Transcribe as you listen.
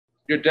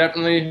You're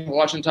definitely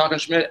watching Talking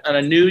Schmidt on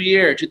a new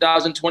year,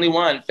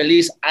 2021.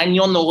 Feliz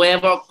Año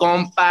Nuevo,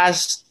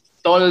 compas.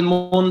 Todo el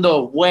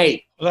mundo.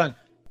 Wait. Hold on.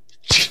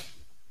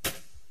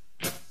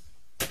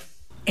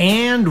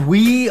 And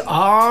we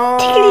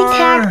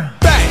are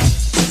back.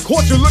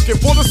 Caught you looking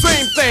for the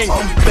same thing.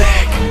 I'm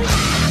back.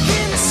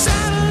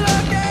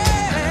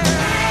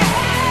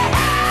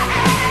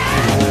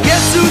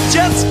 Guess who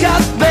just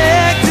got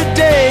back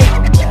today?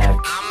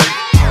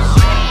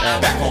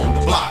 Back on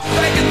the block.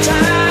 Back in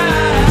time.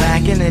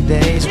 Back in the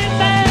days.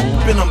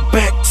 And I'm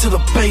back to the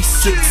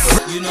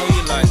basics. You know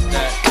you like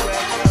that.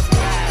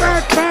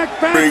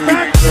 Bring me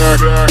back.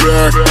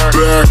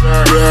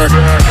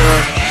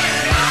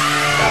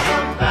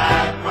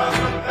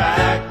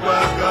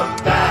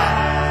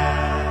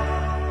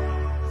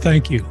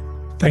 Thank you.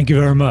 Thank you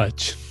very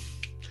much.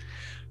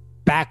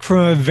 Back from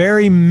a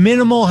very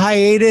minimal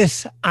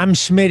hiatus. I'm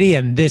Schmitty,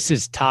 and this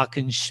is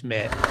Talking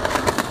Schmidt.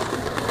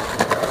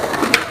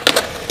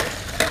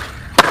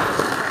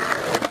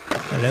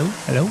 Hello,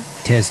 hello.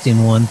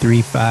 Testing 1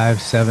 3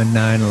 5 7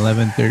 9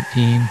 11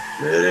 13.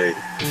 Schmitty,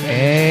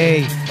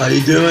 Hey, how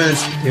you doing?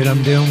 dude,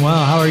 I'm doing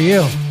well. How are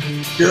you?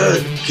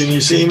 Good. Can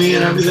you see me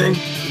and everything?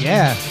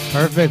 Yeah,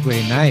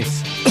 perfectly.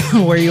 Nice.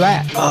 Where you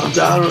at? I'm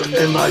down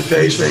in my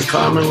basement,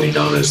 commonly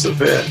known as the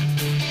pit.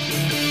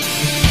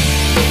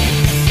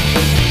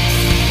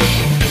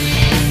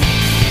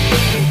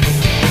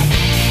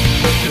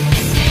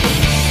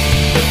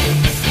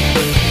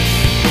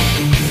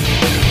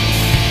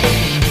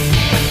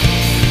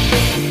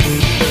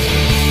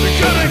 We're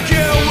gonna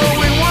kill what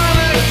we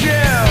wanna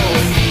kill.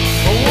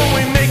 Or when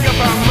we make up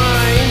our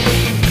mind.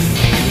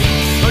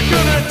 We're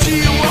gonna do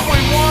what we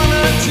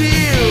wanna do.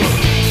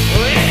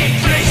 Any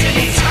place,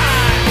 any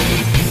time.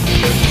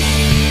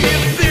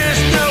 If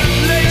there's no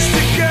place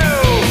to go,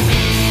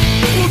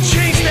 we'll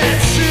change that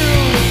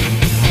soon.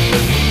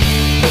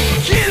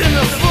 Get in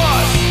the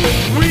bus,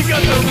 we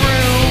got the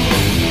room.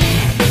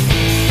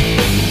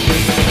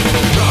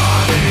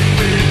 Driving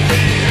with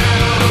the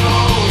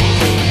animals.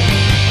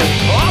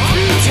 All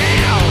through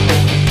town.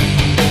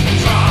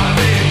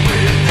 Driving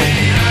with the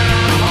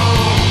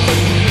animals.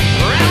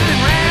 Round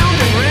and round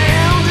and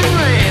round and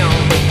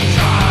round.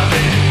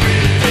 Driving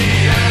with the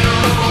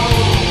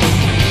animals.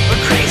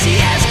 Crazy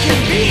as can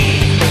be.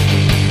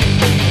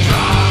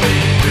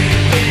 Driving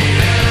with the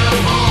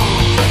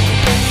animals.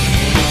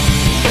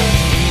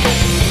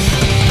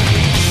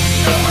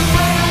 Going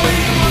where we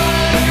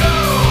wanna go.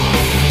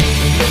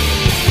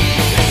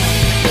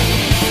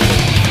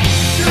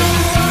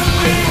 Doing what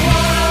we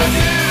wanna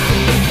do.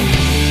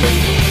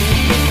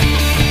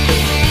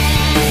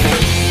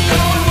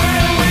 Going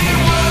where we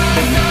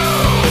wanna go.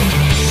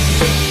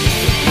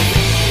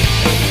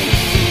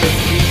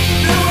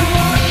 Doing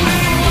what we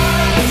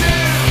wanna do.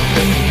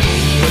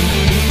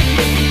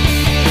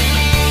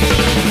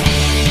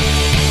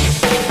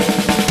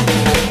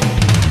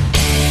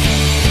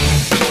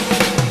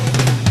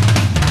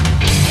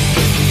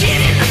 Get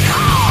in the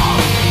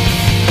car.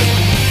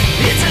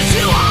 It's a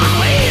zoo on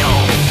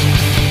wheels.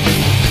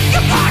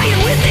 You're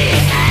partying with the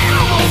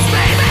animals,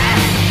 baby.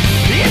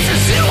 It's a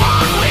zoo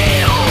on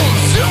wheels.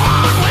 Zoo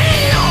on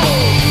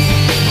wheels.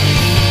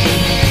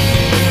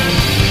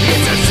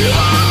 It's a zoo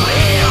on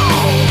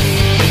wheels.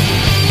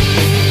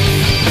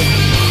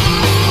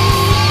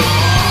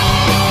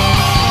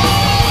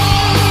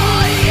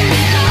 Oh,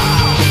 yeah.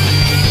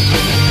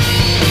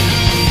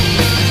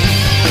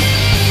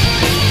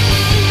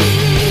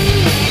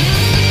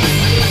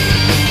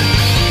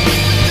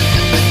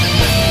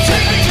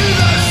 Take me to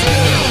the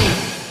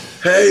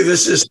zoo. Hey,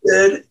 this is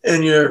Sid,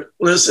 and you're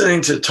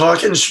listening to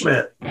Talking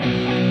Schmidt.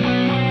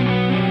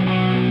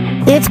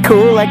 It's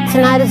cool, like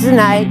tonight is the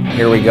night.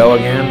 Here we go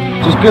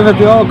again. Just give it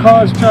the old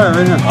college try,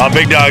 right now.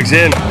 Big dog's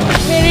in.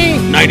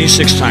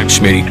 96 times,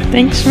 Schmitty.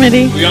 Thanks,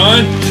 Schmitty. We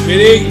on?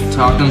 Schmitty?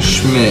 Talking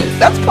Schmidt.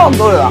 That's called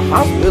go to the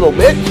hospital,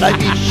 bitch. I'd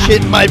be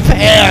shitting my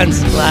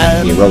pants.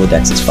 Your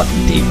Rolodex is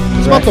fucking deep.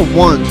 It's about the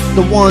one.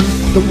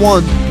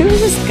 Who's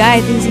this guy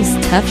thinks he's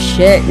tough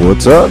shit?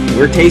 What's up?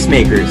 We're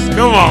tastemakers.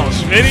 Come on,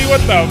 Schmitty.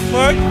 What the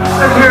fuck?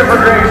 Let's hear it for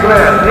Greg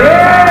Smith.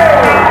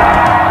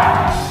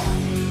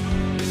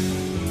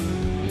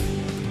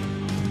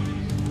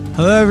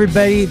 Hello,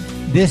 everybody.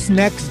 This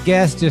next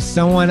guest is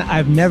someone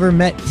I've never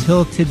met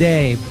till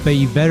today, but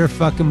you better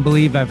fucking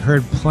believe I've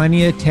heard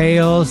plenty of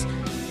tales,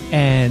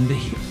 and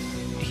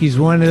he's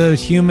one of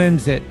those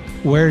humans that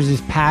wears his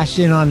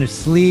passion on his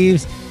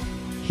sleeves.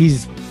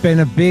 He's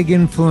been a big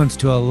influence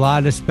to a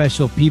lot of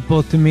special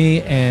people to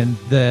me, and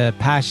the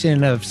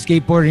passion of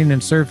skateboarding and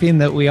surfing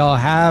that we all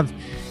have.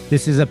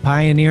 This is a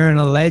pioneer and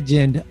a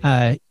legend.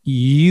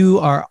 You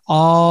are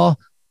all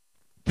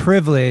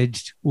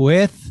privileged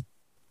with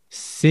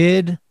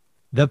Sid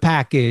the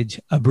Package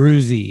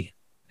Abruzzi.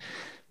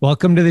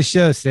 Welcome to the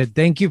show, Sid.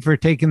 Thank you for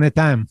taking the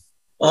time.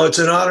 Oh, it's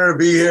an honor to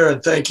be here,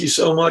 and thank you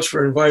so much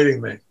for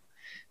inviting me.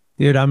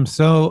 Dude, I'm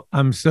so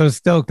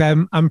stoked.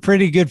 I'm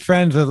pretty good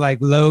friends with like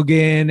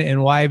Logan and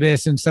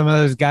Wybus and some of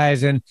those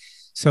guys, and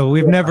So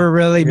we've never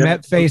really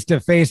met face to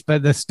face,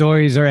 but the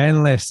stories are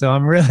endless. So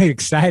I'm really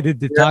excited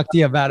to talk to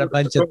you about a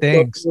bunch of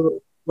things.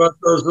 Brought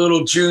those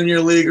little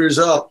junior leaguers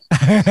up.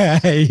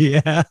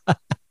 Yeah.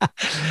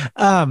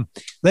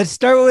 Let's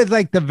start with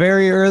like the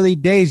very early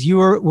days.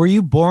 Were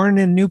you born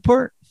in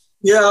Newport?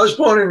 Yeah, I was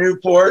born in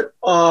Newport.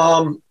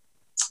 I'll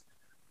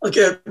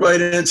get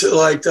right into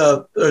like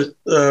the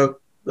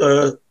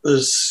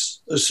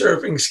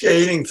surfing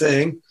skating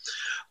thing.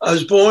 I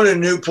was born in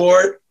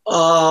Newport.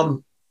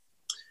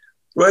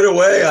 Right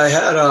away, I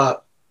had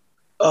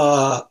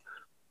I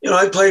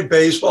played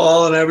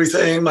baseball and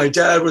everything. My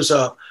dad was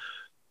a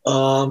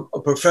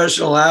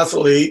professional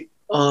athlete.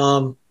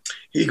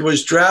 He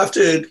was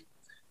drafted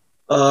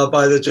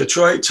by the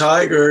Detroit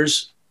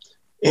Tigers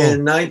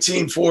in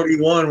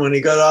 1941 when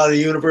he got out of the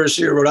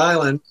University of Rhode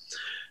Island.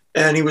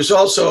 And he was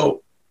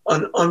also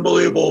an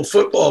unbelievable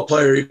football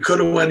player. He could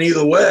have went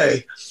either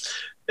way.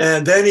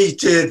 And then he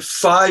did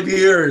 5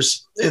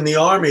 years in the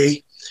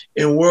Army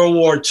in World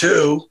War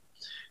II.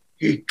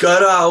 He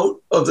got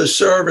out of the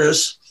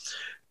service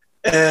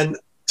and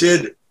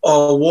did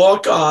a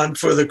walk-on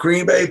for the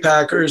Green Bay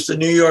Packers, the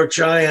New York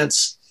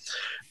Giants,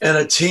 and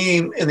a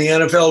team in the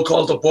NFL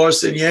called the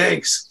Boston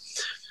Yanks.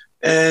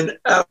 And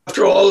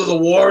after all of the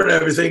war and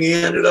everything, he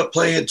ended up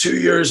playing 2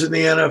 years in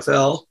the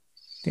NFL.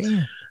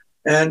 Damn.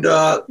 And,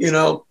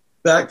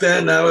 back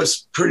then that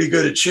was pretty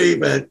good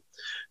achievement.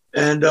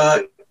 And,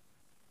 after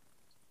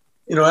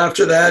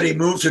that, he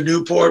moved to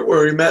Newport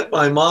where he met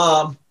my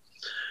mom.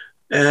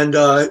 And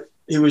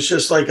he was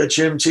just like a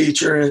gym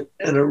teacher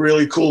and a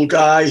really cool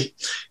guy. He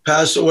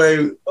passed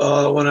away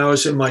when I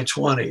was in my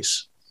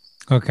 20s.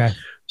 Okay.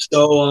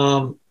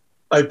 So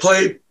I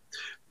played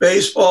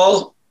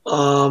baseball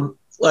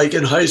like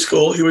in high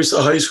school. He was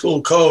the high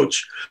school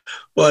coach.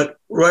 But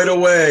right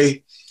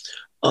away,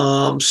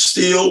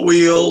 steel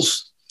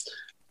wheels.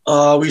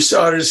 We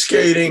started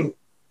skating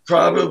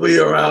probably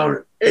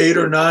around 8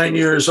 or 9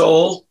 years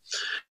old.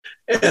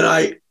 And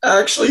I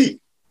actually,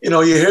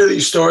 you hear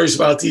these stories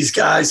about these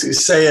guys who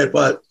say it,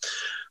 but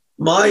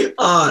my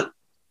aunt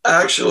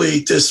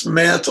actually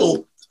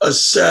dismantled a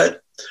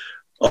set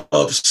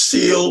of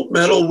steel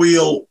metal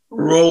wheel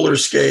roller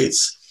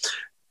skates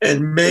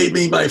and made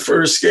me my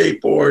first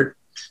skateboard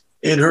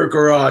in her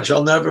garage.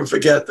 I'll never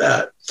forget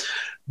that.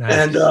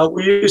 Nice. And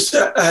we used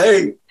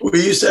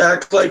to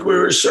act like we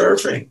were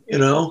surfing,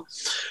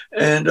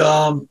 and,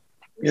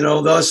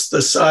 thus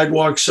the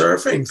sidewalk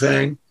surfing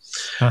thing.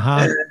 Uh-huh.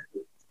 And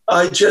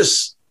I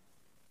just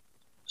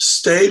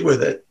stayed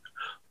with it.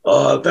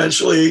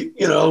 Eventually,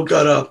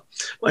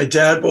 my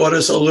dad bought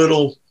us a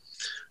little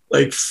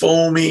like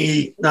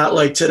foamy, not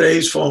like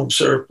today's foam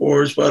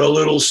surfboards, but a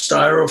little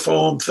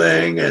styrofoam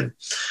thing. And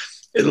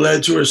it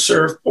led to a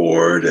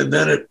surfboard. And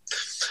then it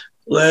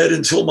led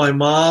until my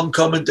mom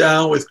coming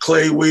down with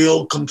clay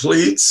wheel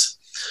completes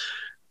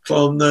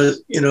from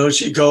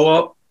she'd go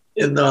up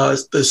in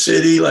the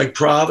city like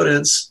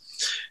Providence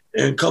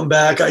and come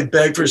back. I'd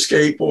beg for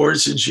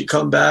skateboards and she'd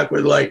come back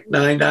with like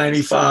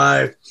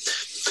 $9.95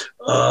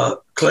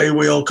 clay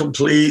wheel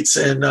completes.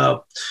 And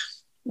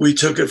we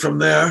took it from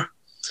there.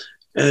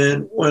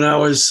 And when I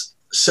was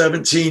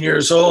 17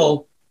 years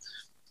old,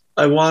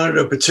 I wanted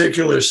a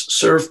particular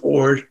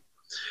surfboard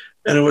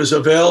and it was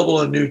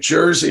available in New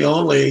Jersey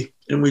only.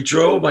 And we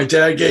drove, my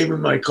dad gave me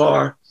my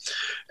car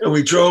and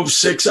we drove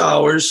 6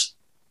 hours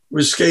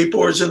with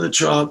skateboards in the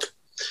trunk.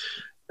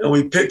 And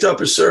we picked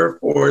up a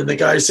surfboard and the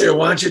guy said,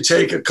 why don't you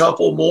take a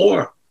couple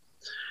more?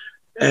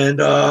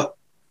 And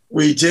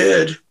we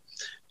did.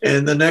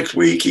 And the next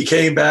week he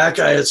came back,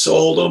 I had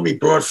sold them. He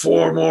brought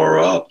 4 more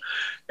up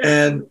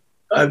and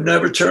I've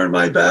never turned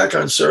my back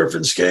on surf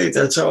and skate.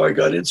 That's how I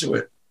got into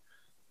it.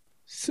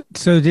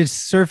 So did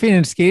surfing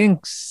and skating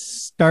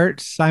start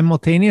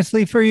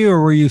simultaneously for you,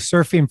 or were you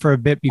surfing for a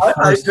bit before?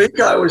 I think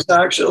I was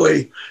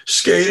actually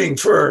skating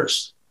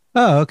first.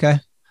 Oh, okay.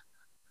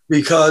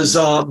 Because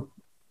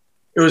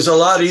it was a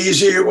lot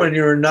easier when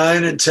you were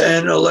 9 and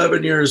 10,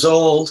 11 years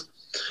old.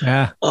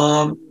 Yeah.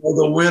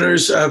 The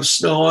winters have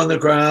snow on the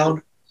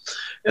ground.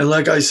 And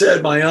like I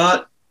said, my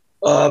aunt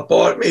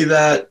bought me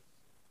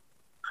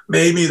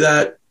made me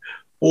that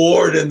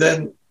board. And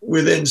then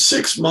within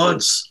 6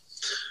 months,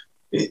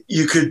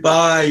 you could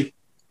buy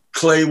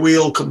clay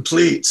wheel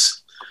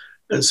completes.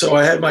 And so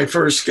I had my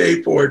first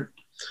skateboard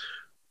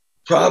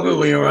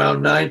probably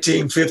around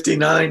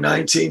 1959,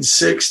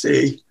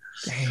 1960.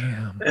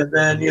 Damn. And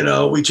then,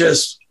 we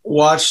just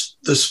watched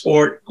the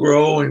sport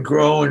grow and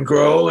grow and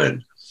grow.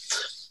 And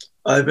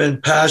I've been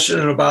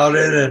passionate about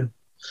it and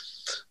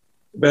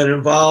been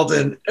involved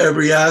in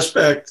every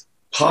aspect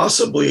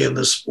possibly in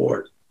the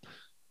sport.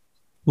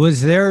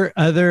 Was there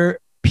other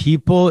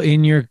people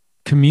in your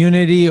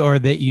community or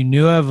that you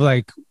knew of?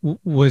 Like,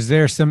 was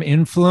there some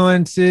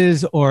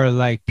influences or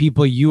like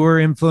people you were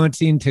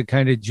influencing to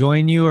kind of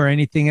join you or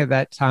anything at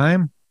that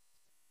time?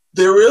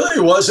 There really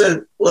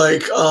wasn't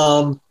like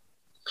a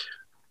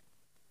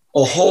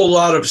whole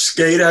lot of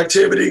skate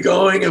activity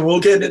going. And we'll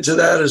get into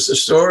that as the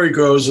story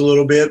grows a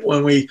little bit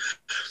when we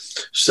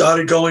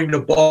started going to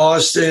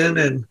Boston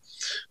and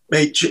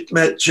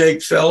met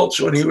Jake Phelps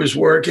when he was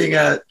working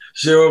at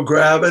Zero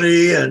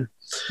Gravity, and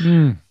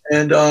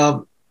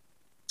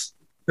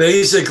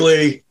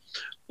basically,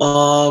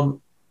 I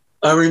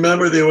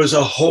remember there was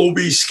a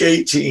Hobie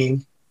skate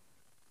team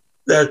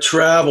that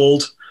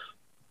traveled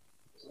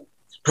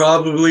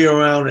probably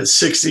around at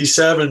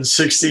 67,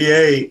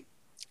 68.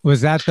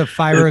 Was that the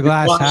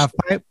fiberglass half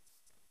pipe?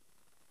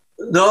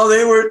 No,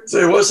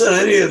 there wasn't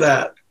any of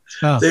that.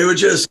 Oh. They were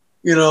just,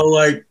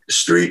 like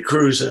street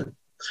cruising.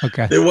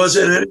 Okay. There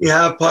wasn't any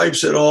half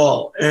pipes at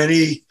all,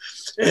 any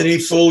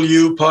full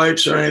U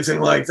pipes or anything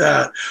like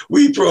that.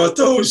 We brought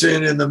those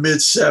in the mid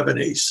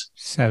 70s.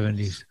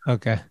 70s.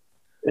 Okay.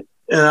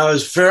 And I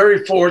was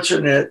very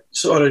fortunate,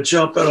 sort of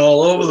jumping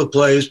all over the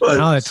place.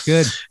 But it's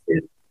good.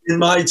 In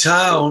my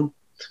town,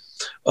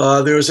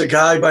 there was a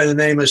guy by the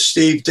name of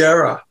Steve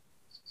Dera.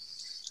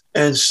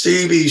 And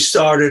Stevie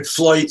started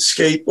Flight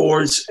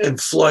skateboards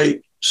and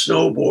Flight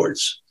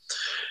snowboards.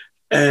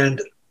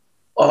 And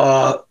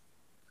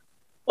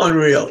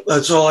unreal.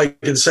 That's all I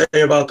can say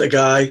about the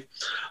guy.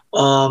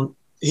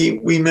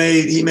 He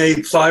made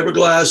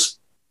fiberglass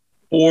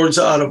boards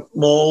out of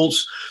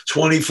molds,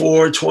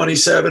 24,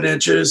 27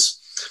 inches.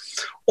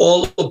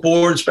 All the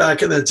boards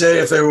back in the day,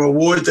 if they were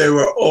wood, they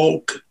were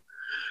oak.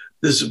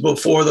 This is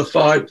before the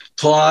 5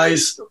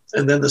 plies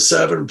and then the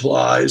 7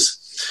 plies.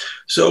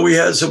 So we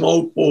had some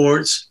oak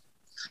boards.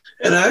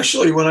 And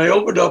actually, when I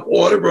opened up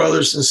Water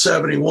Brothers in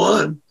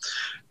 71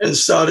 and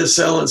started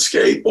selling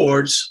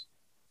skateboards,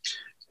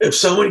 if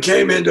someone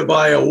came in to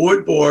buy a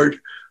wood board,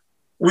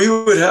 we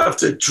would have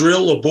to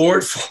drill the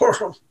board for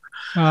them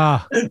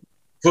and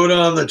put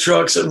on the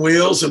trucks and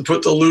wheels and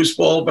put the loose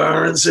ball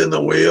bearings in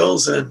the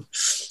wheels. And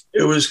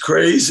it was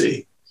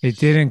crazy. It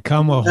didn't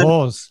come with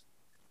holes.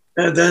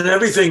 And then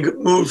everything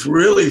moved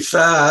really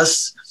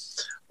fast.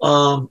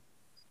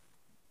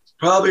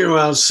 Probably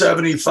around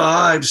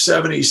 75,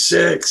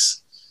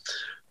 76,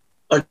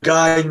 a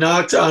guy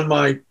knocked on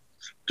my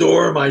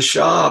door of my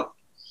shop,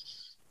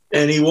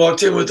 and he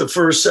walked in with the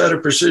first set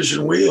of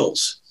precision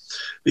wheels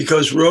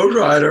because Road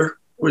Rider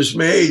was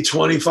made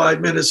 25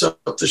 minutes up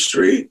the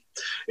street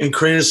in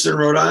Cranston,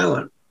 Rhode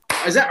Island.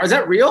 Is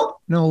that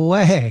real? No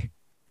way.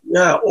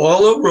 Yeah,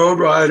 all the Road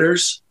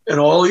Riders and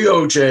all the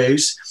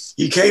OJs.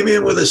 He came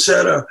in with a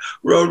set of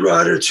Road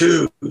Rider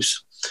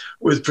 2s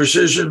with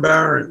precision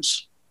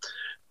bearings.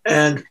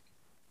 And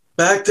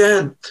back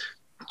then,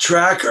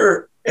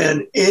 Tracker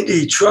and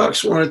Indy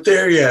trucks weren't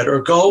there yet,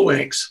 or Gull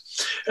Wings.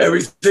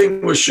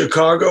 Everything was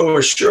Chicago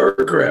or Sure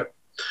Grip.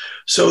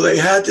 So they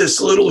had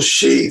this little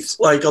sheath,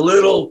 like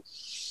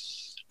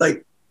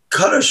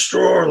cut a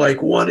straw,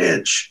 like 1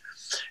 inch.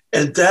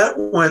 And that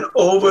went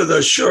over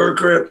the Sure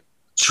Grip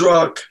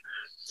truck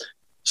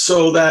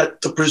so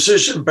that the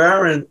precision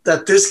bearing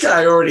that this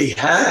guy already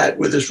had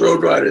with his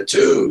Road Rider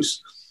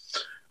 2s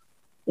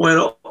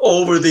went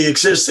over the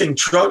existing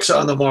trucks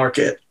on the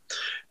market.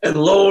 And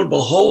lo and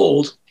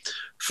behold,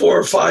 4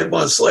 or 5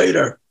 months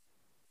later,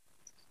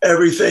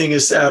 everything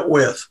is that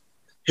width.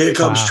 Here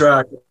comes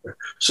Tracker.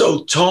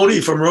 So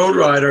Tony from Road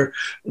Rider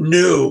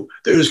knew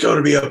there was going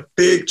to be a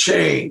big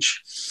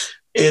change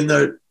in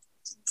the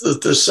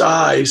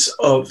size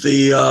of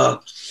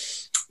the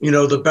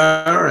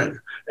bearing.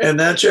 And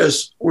that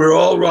just, we're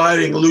all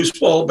riding loose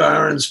ball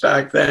bearings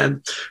back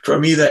then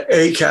from either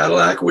A,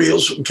 Cadillac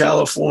wheels from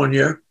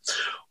California,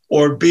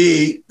 or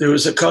B, there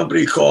was a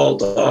company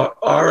called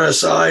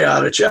RSI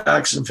out of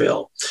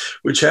Jacksonville,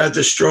 which had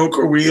the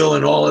stroker wheel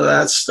and all of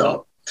that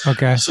stuff.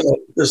 Okay. So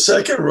the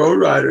second Road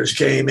Riders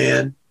came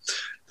in,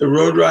 the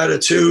Road Rider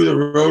 2, the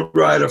Road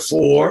Rider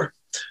 4,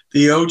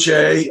 the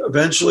OJ,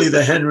 eventually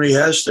the Henry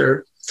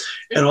Hester,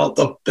 and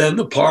then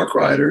the Park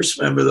Riders.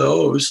 Remember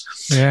those?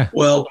 Yeah.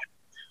 Well,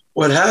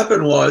 what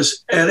happened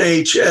was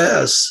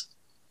NHS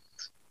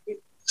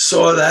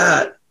saw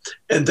that,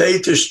 and they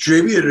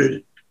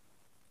distributed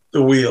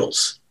the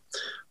wheels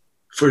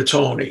for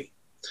Tony.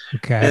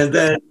 Okay. And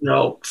then,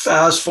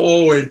 fast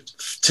forward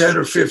 10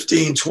 or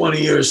 15,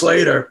 20 years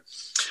later,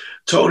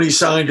 Tony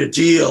signed a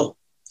deal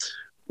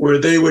where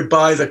they would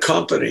buy the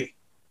company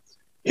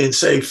in,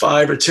 say,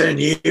 5 or 10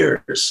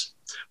 years.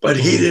 But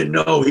he didn't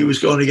know he was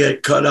going to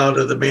get cut out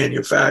of the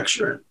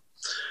manufacturing.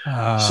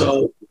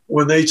 So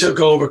when they took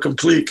over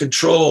complete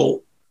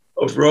control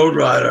of Road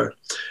Rider,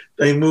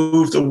 they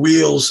moved the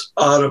wheels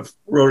out of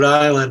Rhode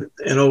Island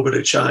and over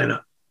to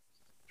China.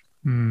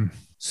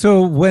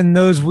 So when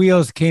those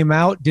wheels came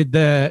out, did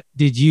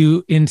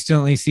you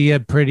instantly see a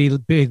pretty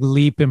big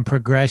leap in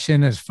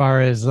progression as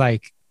far as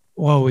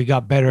we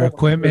got better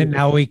equipment,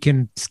 now we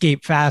can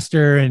skate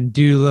faster and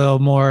do a little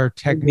more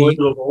technique?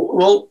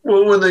 Well,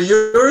 when the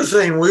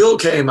urethane wheel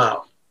came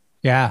out,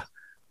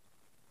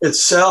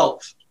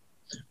 itself,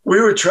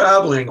 we were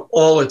traveling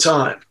all the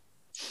time,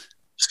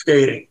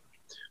 skating.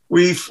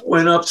 We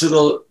went up to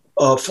the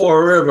Fall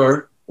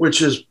River,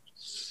 which is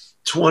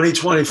 20,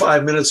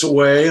 25 minutes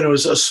away, and it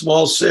was a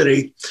small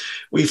city.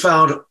 We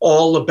found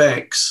all the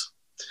banks.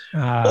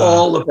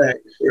 All the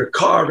banks. We were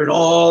carving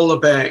all the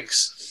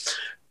banks.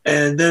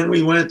 And then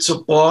we went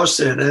to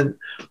Boston, and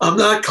I'm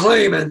not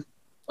claiming,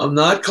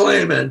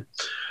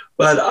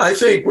 But I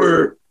think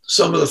we're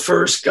some of the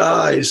first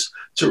guys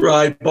to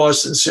ride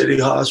Boston City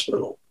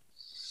Hospital,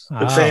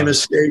 the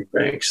famous skate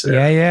rinks there.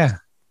 Yeah, yeah.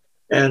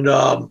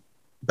 And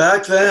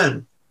back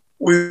then,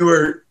 we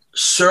were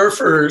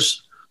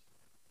surfers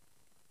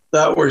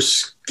that were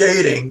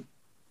skating,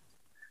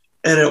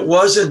 and it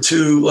wasn't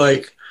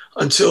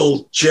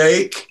until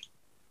Jake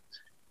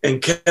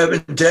and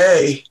Kevin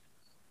Day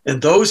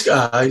and those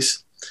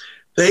guys,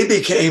 they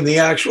became the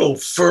actual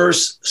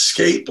first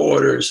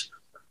skateboarders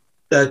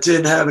that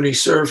didn't have any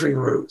surfing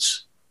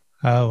roots.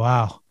 Oh,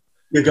 wow.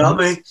 You got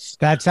me?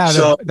 That's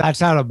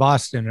out of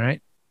Boston,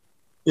 right?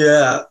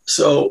 Yeah.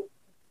 So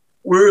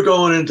we were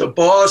going into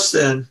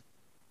Boston,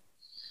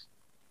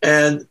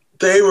 and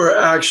they were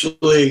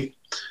actually,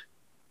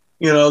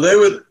 they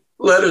would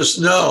let us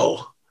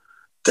know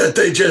that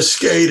they just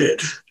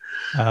skated.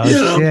 Oh,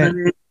 shit. I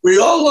mean, we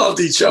all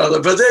loved each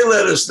other, but they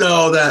let us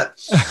know that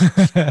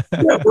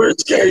we're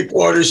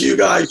skateboarders. You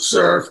guys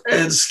surf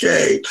and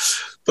skate,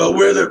 but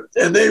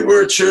and they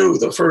were true,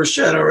 the first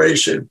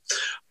generation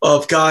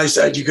of guys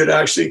that you could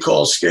actually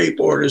call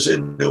skateboarders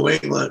in New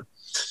England.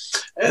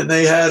 And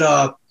they had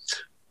a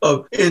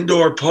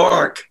indoor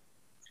park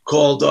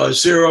called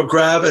Zero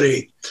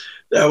Gravity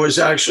that was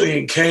actually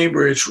in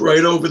Cambridge,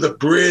 right over the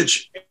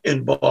bridge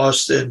in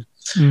Boston.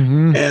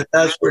 Mm-hmm. And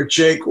that's where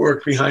Jake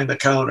worked behind the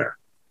counter.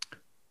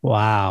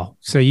 Wow.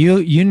 So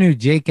you knew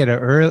Jake at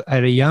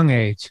a young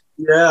age.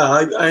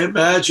 Yeah, I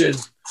imagine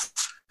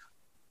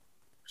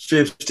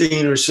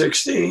 15 or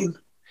 16,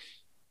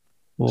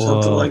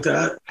 something like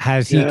that.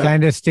 Has he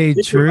kind of stayed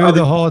true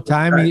the whole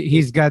time?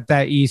 He's got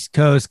that East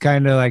Coast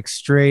kind of like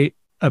straight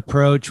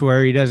approach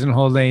where he doesn't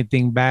hold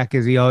anything back.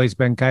 Has he always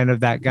been kind of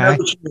that guy?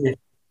 Never changed.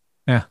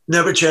 Yeah.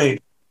 Never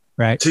changed.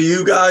 Right. To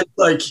you guys,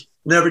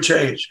 never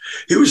changed.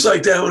 He was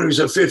like that when he was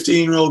a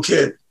 15-year-old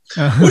kid.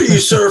 What are you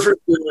surfers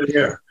doing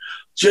here?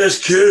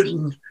 Just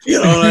kidding.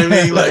 You know what I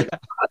mean?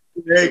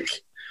 Nick.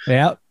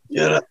 Yeah.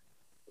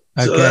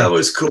 So that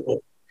was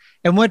cool.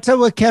 And what's up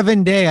with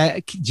Kevin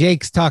Day?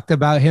 Jake's talked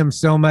about him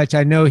so much.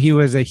 I know he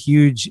was a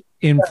huge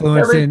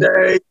influence. Kevin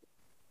Day,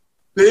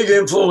 big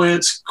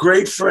influence,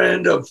 great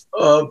friend of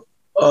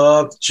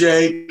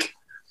Jake.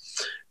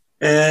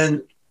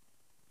 And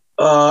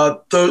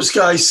those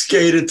guys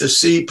skated the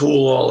Sea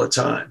Pool all the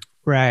time.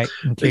 Right.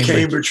 The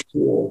Cambridge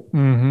Pool.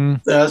 Mm-hmm.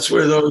 That's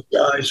where those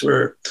guys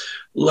were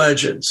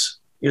legends.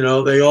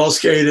 They all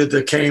skated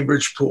the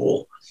Cambridge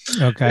Pool.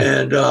 Okay.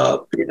 And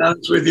to be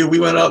honest with you, we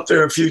went up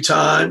there a few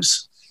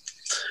times.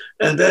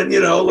 And then,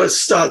 let's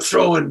start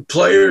throwing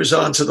players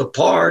onto the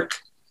park.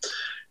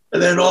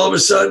 And then all of a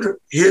sudden,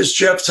 here's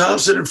Jeff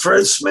Thompson and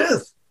Fred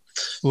Smith.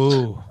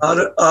 Ooh. Out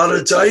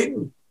of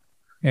Dighton.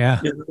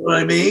 Yeah. You know what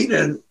I mean?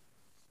 And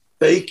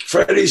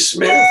Freddie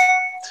Smith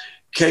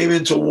came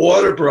into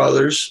Warner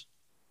Brothers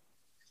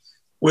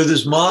with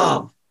his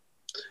mom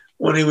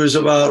when he was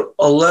about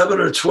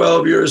 11 or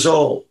 12 years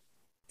old.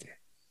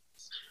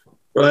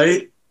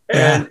 Right?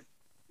 Yeah. And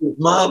his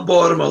mom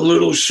bought him a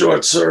little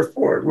short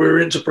surfboard. We were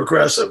into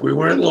progressive. We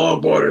weren't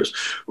longboarders.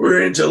 We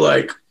were into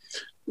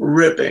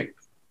ripping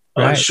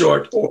on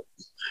shortboard.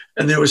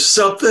 And there was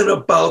something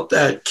about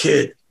that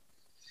kid.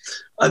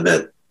 I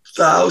met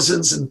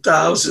thousands and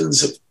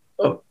thousands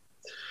of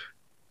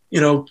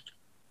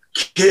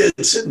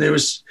kids, and there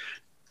was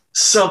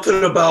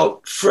something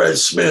about Fred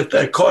Smith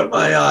that caught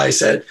my eye. I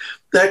said,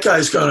 that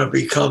guy's going to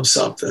become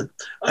something.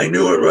 I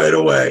knew it right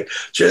away.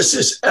 Just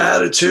his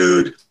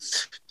attitude,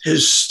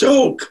 his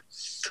stoke,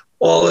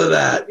 all of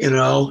that,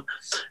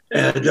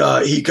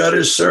 And he got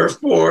his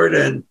surfboard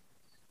and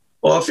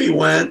off he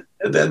went.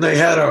 And then they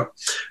had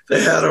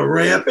a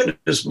ramp in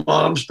his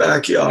mom's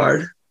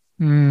backyard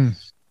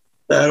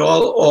that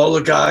all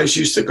the guys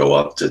used to go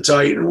up to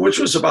Dighton, which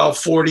was about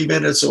 40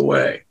 minutes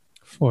away.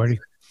 40.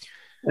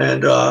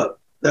 And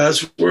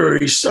that's where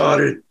he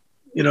started,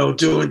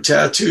 doing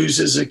tattoos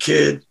as a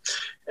kid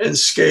and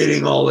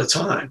skating all the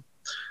time.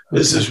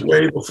 This is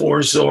way before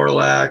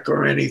Zorlak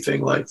or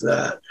anything like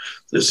that.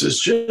 This is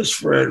just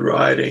Fred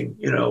riding,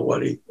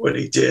 what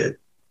he did.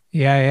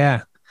 Yeah,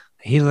 yeah.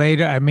 He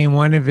later,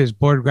 one of his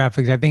board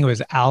graphics, I think it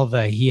was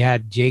Alva. He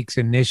had Jake's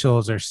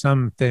initials or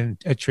something,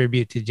 a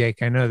tribute to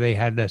Jake. I know they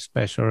had a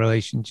special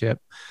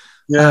relationship.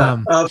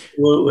 Yeah,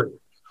 absolutely.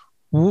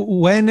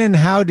 When and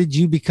how did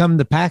you become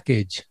the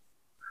package?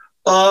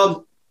 A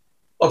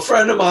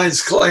friend of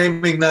mine's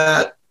claiming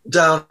that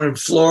down in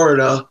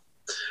Florida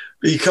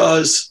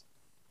because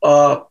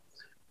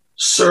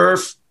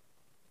surf,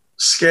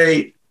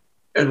 skate,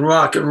 and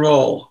rock and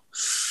roll.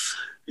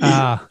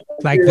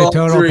 Like the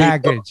total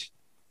package.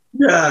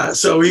 Yeah,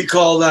 so he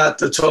called that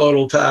the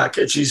total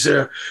package. He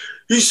surfed,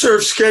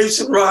 skates,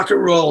 and rock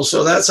and roll.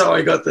 So that's how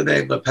I got the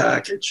name The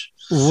Package.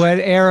 What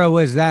era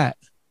was that?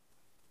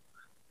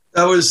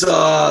 That was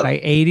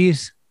like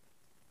 80s?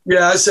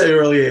 Yeah, I'd say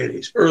early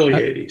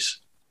 80s.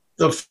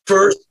 The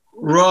first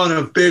run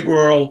of Big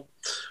Whirl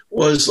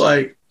was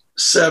like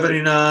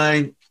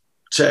 79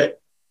 to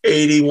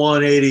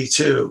 81,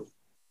 82.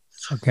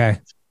 Okay.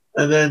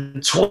 And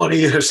then 20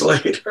 years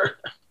later,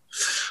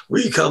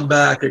 we come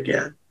back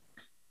again.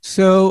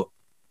 So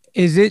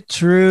Is it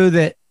true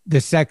that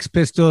the Sex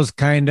Pistols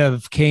kind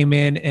of came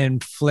in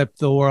and flipped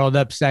the world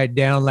upside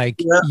down?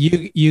 Like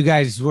you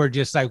guys were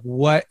just like,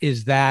 what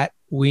is that?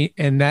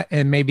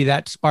 And maybe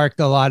that sparked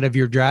a lot of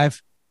your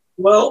drive.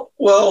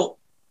 Well,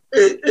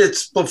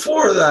 it's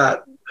before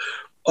that.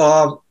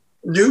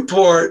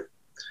 Newport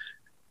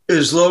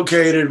is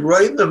located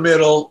right in the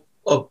middle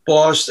of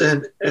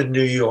Boston and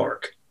New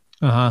York.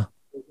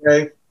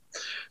 Okay.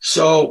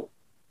 So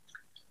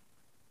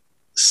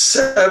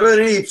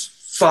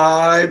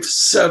 75,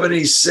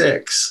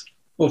 76,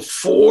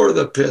 before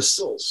the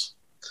Pistols,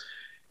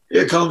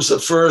 here comes the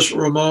first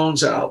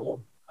Ramones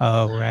album.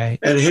 Oh, right.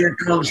 And here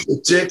comes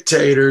the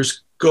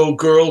Dictators, Go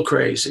Girl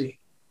Crazy.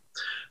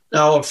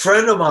 Now, a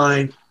friend of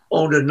mine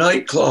owned a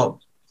nightclub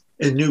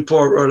in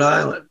Newport, Rhode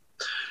Island.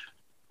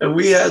 And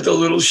we had the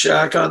little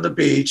shack on the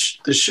beach,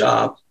 the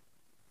shop.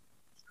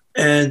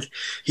 And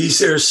he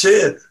said,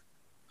 Sid,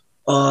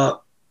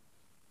 what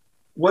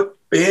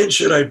band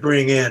should I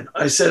bring in?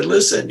 I said,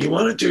 listen, you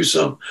want to do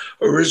some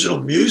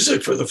original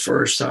music for the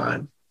first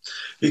time?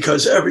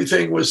 Because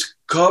everything was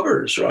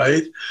covers,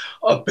 right?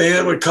 A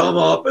band would come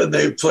up and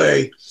they'd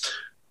play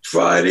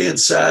Friday and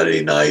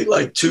Saturday night,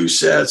 like 2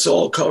 sets,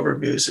 all cover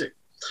music.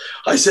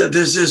 I said,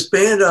 there's this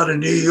band out of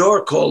New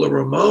York called the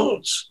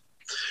Ramones.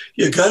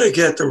 You got to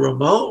get the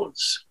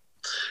Ramones.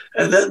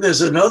 And then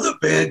there's another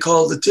band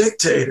called the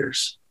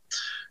Dictators.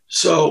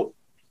 So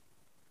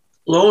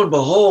lo and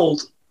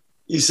behold,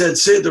 he said,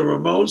 Sid, the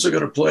Ramones are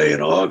going to play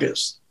in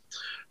August.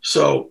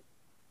 So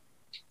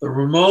the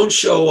Ramones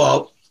show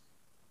up,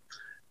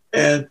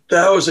 and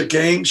that was a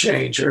game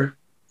changer.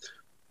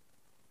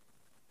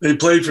 They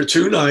played for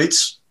 2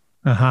 nights.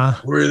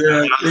 We're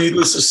there,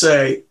 needless to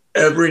say,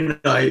 every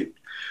night.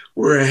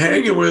 We're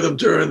hanging with them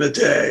during the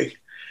day.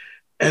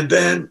 And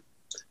then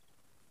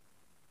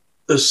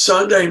the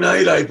Sunday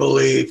night, I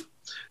believe,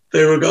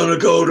 they were going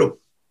to go to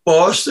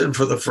Boston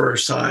for the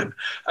first time.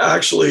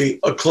 Actually,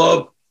 a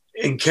club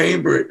in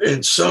Cambridge,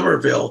 in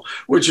Somerville,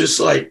 which is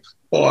like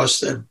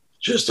Boston,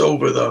 just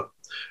over the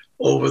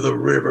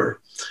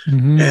river.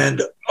 And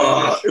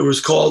it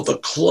was called The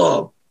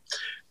Club.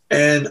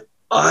 And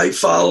I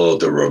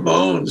followed the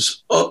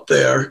Ramones up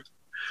there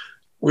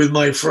with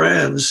my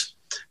friends,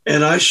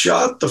 and I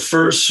shot the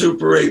first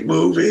Super 8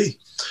 movie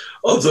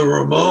of the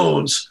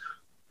Ramones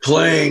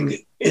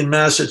playing in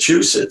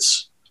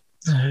Massachusetts.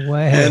 No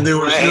way. And there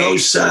was no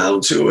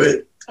sound to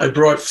it. I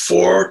brought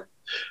 4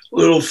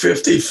 little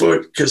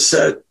 50-foot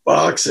cassette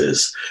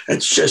boxes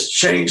and just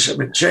changed them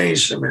and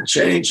changed them and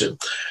changed them.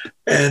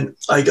 And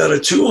I got a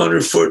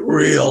 200-foot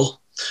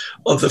reel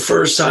of the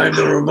first time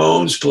the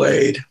Ramones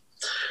played.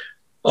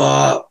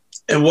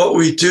 And what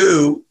we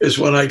do is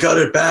when I got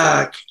it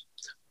back,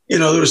 you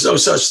know, there was no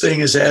such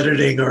thing as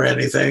editing or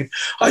anything.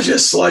 I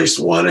just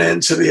sliced one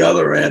end to the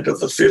other end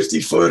of the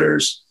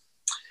 50-footers.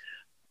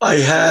 I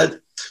had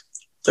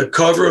the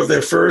cover of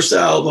their first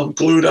album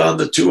glued on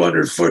the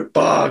 200-foot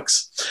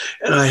box,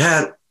 and I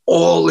had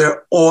all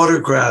their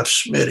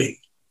autographs, Smitty.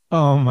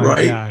 Oh, my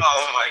God.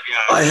 Oh, my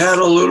God. I had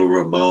a little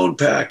Ramone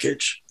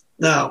package.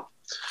 Now,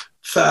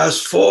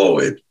 fast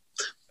forward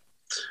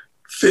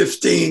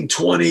 15,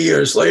 20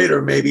 years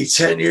later, maybe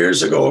 10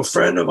 years ago, a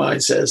friend of mine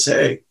says,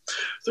 hey,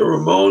 the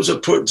Ramones are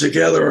putting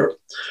together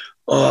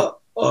a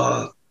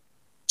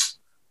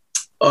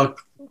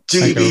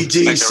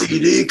DVD,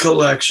 CD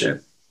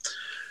collection.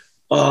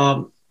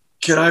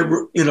 Can I,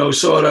 you know,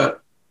 sort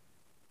of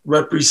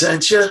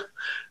represent you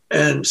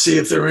and see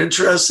if they're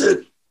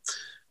interested?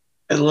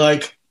 And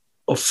like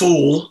a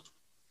fool,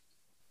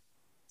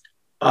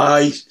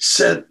 I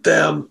sent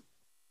them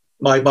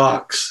my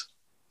box,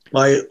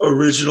 my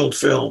original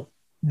film.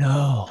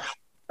 No.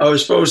 I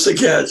was supposed to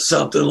get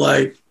something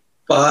like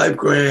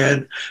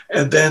 $5,000,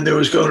 and then there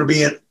was going to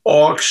be an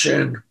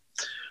auction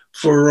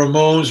for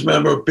Ramones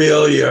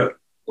memorabilia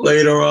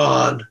later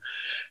on.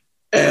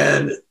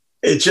 And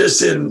it just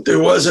didn't, there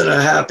wasn't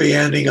a happy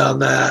ending on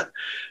that.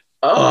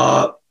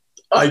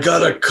 I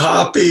got a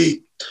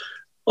copy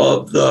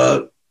of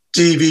the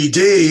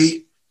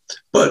DVD,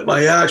 but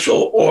my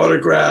actual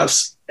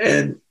autographs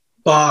and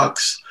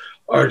box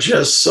are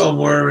just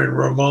somewhere in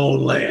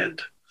Ramone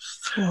land.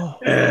 Oh.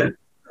 And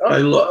I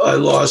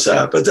lost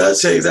that, but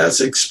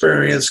that's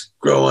experience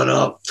growing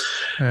up.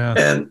 Yeah.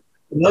 And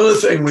another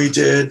thing we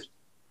did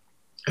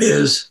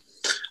is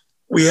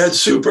we had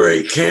Super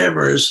 8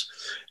 cameras,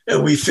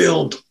 and we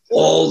filmed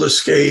all the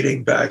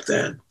skating back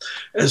then.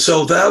 And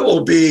so that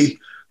will be,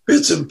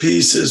 bits and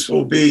pieces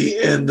will be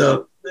in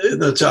the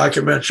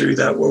documentary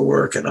that we're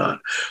working on.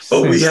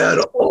 But we had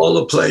all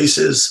the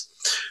places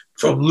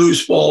from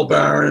loose ball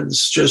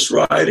barons, just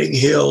riding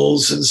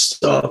hills and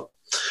stuff.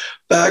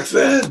 Back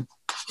then,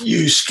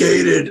 you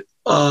skated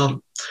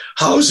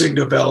housing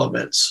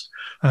developments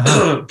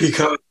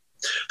because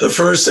the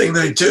first thing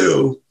they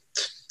do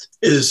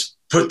is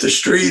put the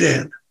street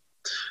in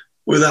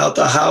without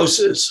the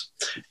houses.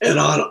 And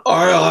on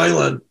our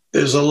island,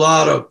 there's a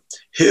lot of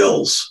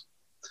hills.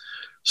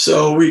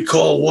 So we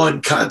call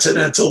one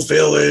Continental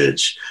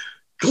Village,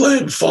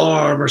 Glen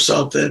Farm or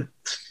something.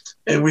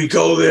 and we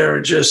go there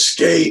and just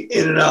skate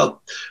in and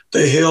out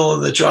the hill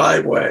and the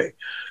driveway.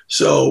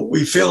 So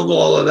we filmed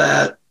all of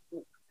that.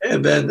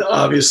 And then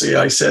obviously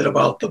I said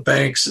about the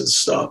banks and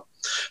stuff.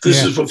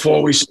 This is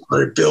before we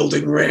started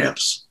building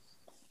ramps.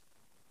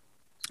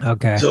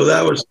 Okay. So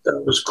that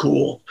was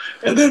cool.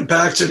 And then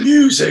back to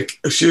music.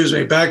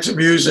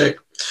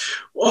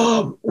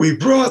 We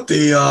brought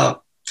the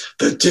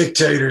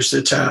Dictators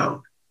to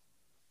town,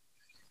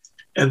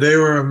 and they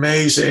were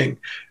amazing.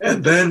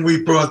 And then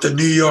we brought the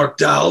New York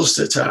Dolls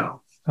to town.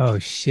 Oh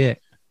shit.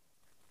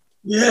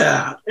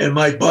 Yeah, and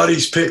my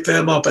buddies picked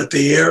them up at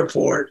the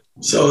airport.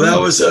 So that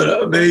was an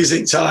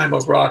amazing time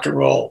of rock and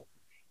roll.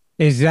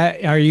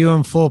 Are you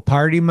in full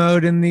party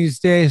mode in these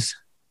days?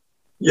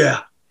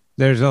 Yeah.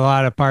 There's a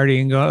lot of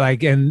partying going,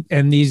 like, and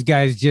these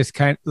guys just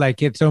kind of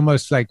like, it's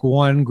almost like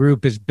one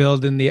group is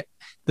building the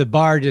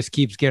bar just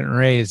keeps getting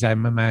raised,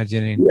 I'm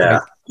imagining. Yeah.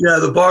 Like, yeah.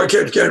 The bar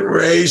kept getting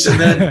raised. And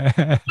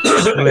then,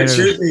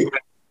 excuse me,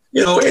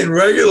 in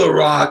regular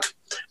rock,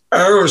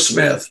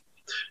 Aerosmith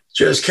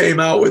just came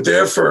out with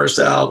their first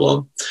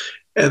album,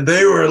 and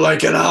they were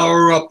like an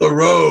hour up the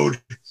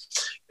road,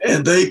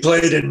 and they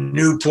played in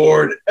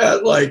Newport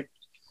at like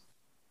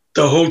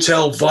the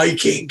Hotel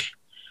Viking.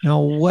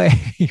 No way.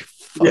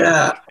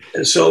 Yeah.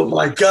 And so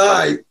my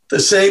guy, the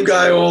same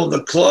guy who owned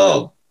the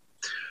club,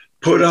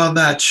 put on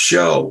that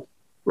show,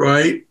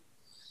 right?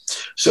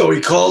 So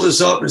he called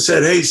us up and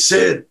said, "Hey,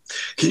 Sid,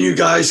 can you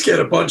guys get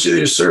a bunch of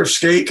your surf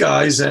skate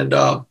guys and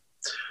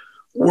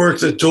work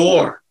the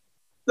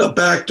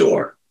back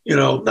door,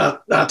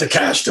 not the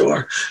cash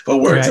door, but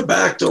work the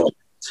back door."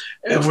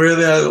 And we're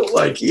there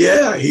like,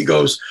 yeah. He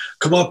goes,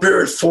 "Come up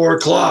here at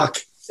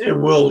 4:00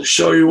 and we'll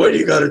show you what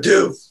you got to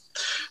do."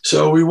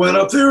 So we went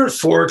up there at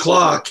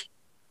 4:00,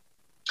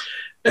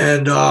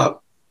 and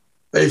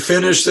they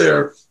finished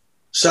their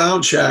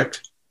sound check.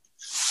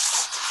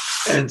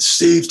 And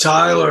Steve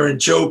Tyler and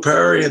Joe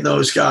Perry and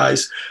those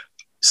guys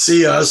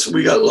see us.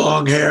 We got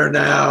long hair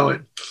now.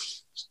 And,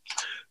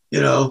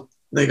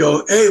 they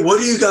go, "Hey, what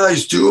do you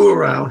guys do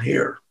around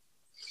here?"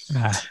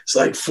 It's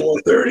like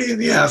 4:30 in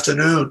the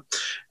afternoon.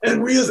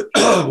 And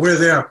we're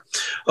there.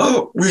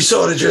 "Oh, we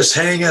sort of just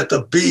hang at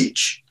the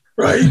beach,"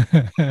 right?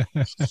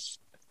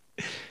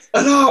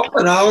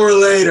 An hour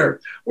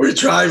later, we're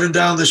driving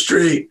down the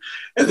street,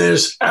 and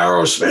there's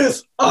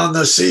Aerosmith on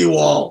the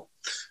seawall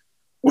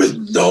with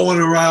no one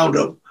around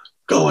them,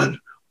 going,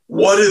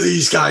 "What are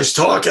these guys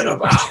talking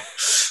about?"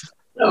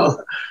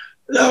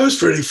 That was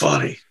pretty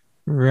funny.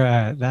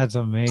 Right. That's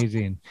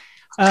amazing.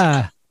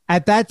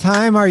 At that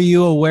time, are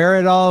you aware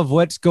at all of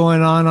what's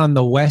going on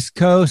the West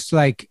Coast?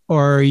 Like,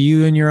 or are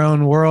you in your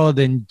own world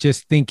and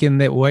just thinking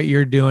that what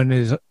you're doing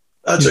is...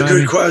 That's a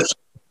good question.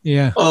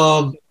 Yeah.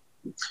 All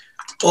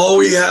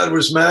we had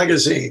was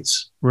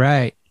magazines.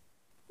 Right.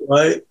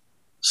 Right.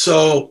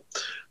 So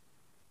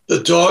the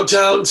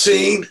Dogtown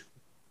scene,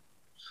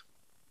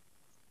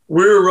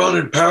 we were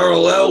running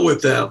parallel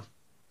with them.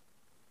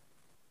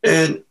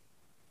 And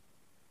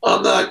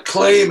I'm not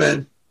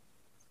claiming,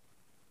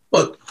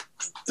 but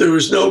there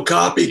was no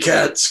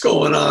copycats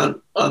going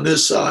on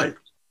this side.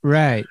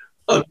 Right.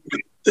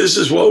 This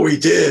is what we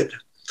did.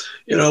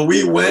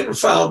 We went and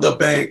found the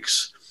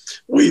banks.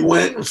 We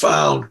went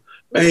and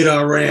made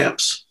our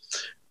ramps.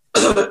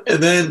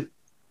 And then,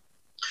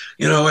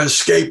 as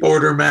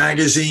Skateboarder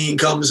magazine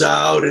comes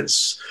out and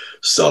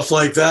stuff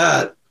like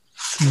that,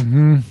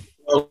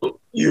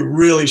 you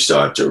really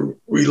start to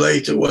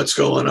relate to what's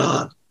going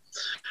on.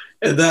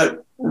 And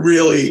that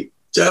really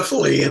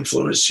definitely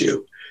influenced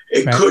you.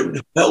 It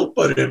couldn't help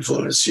but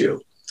influence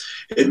you.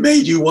 It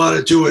made you want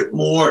to do it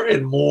more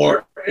and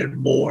more and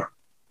more.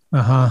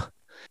 Uh-huh.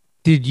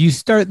 Did you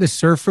start the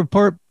Surf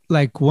Report?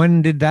 Like,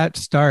 when did that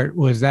start?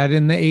 Was that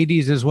in the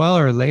 80s as well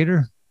or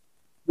later?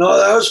 No,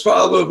 that was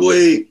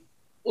probably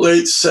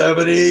late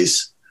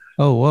 70s.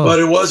 Oh, whoa. But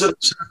it wasn't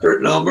a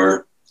separate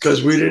number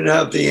because we didn't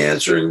have the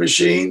answering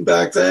machine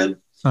back then.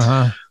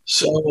 Uh-huh.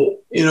 So,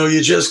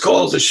 you just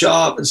called the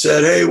shop and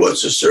said, "Hey,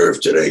 what's the surf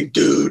today,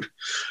 dude?"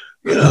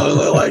 They're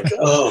like,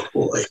 "Oh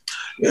boy."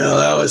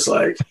 That was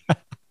like,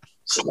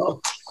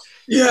 so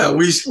yeah,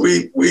 we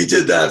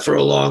did that for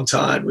a long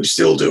time. We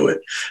still do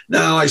it.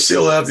 Now I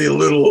still have the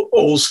little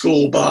old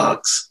school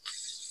box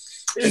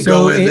and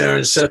go in there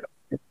and set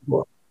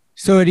up.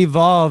 So it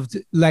evolved,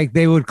 like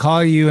they would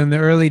call you in the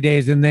early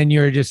days and then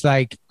you're just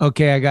like,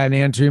 "Okay, I got an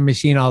answering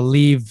machine. I'll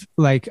leave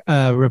like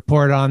a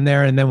report on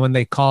there." And then when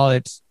they call,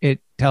 it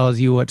tells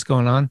you what's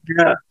going on.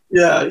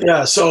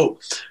 Yeah. So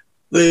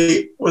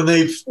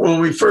when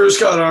we first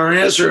got our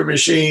answering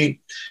machine,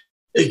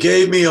 it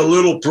gave me a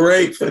little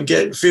break from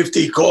getting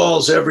 50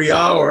 calls every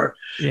hour.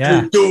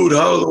 Yeah. Dude,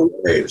 how are the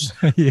waves?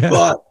 Yeah.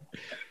 But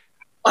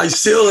I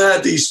still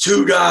had these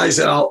two guys,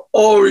 and I'll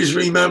always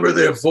remember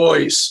their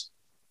voice.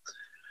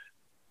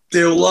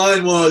 Their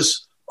line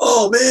was,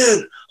 "Oh,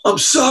 man, I'm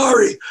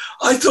sorry.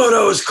 I thought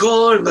I was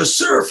calling the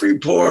Surf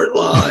Report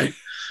line."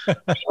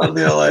 And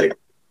they're like,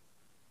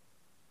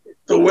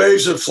 "The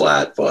waves are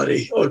flat,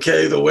 buddy.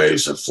 Okay, the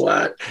waves are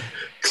flat."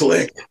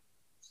 Click.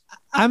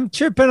 I'm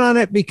tripping on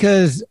it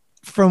because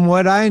from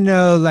what I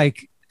know,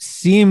 like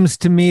seems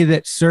to me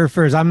that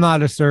surfers, I'm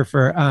not a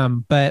surfer,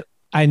 but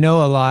I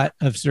know a lot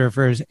of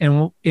surfers.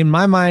 And in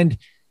my mind,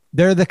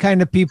 they're the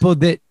kind of people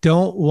that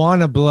don't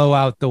want to blow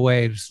out the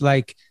waves.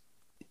 Like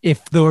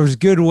if there's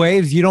good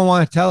waves, you don't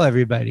want to tell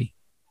everybody.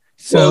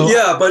 So well,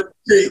 yeah, but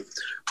see,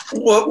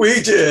 what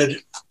we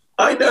did,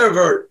 I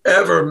never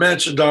ever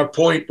mentioned our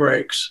point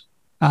breaks.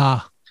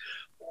 Our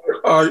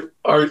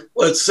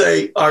let's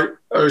say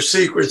our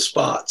secret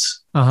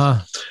spots.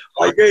 I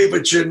gave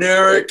a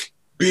generic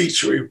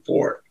beach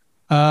report.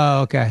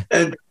 Oh, okay.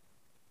 And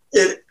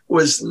it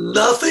was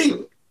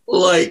nothing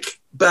like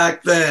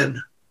back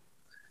then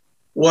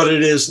what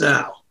it is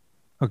now.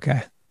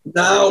 Okay.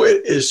 Now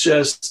it is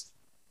just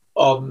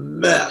a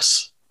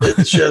mess.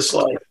 It's just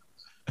like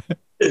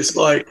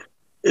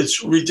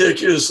it's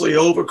ridiculously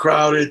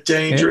overcrowded,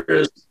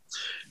 dangerous,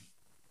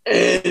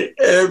 and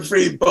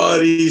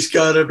everybody's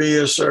got to be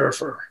a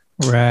surfer.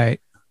 Right.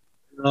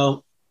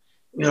 You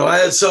know, I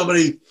had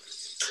somebody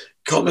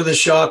come in the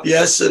shop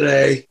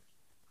yesterday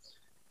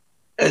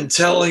and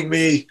telling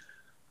me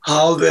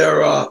how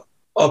they're a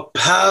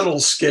paddle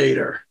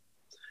skater.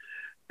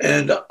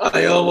 And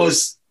I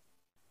almost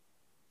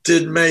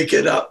didn't make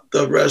it up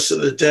the rest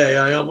of the day.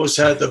 I almost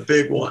had the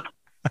big one.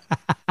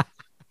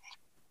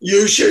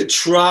 You should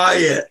try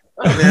it.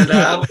 I mean,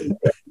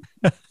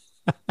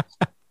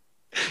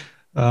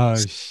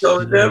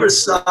 so it never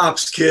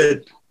stops,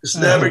 kid. It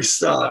never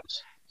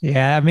stops.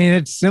 Yeah, I mean,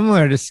 it's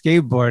similar to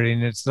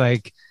skateboarding. It's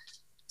like,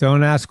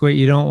 don't ask what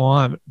you don't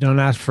want. Don't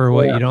ask for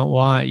what you don't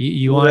want.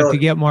 You want it to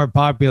get more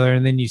popular,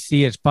 and then you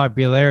see its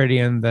popularity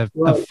and the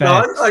effect.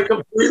 No, I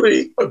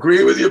completely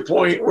agree with your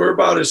point. We're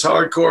about as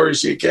hardcore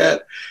as you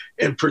get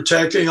in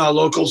protecting our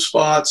local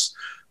spots.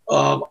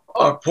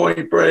 Our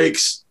point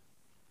breaks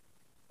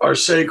are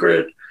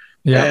sacred,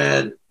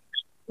 and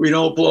we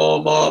don't blow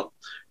them up.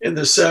 In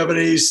the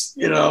 70s,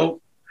 you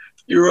know,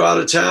 you were out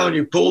of town,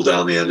 you pulled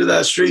down the end of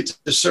that street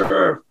to surf,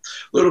 a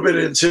little bit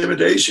of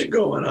intimidation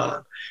going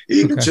on.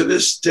 Even to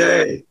this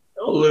day,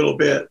 a little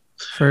bit.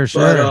 For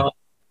sure. But,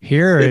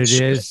 here it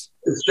is.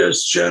 It's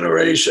just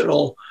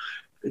generational.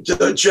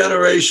 The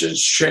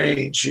generations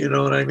change, you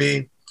know what I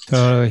mean?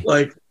 Totally.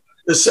 Like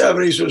the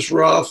 70s was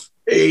rough,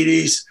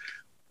 80s,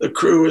 the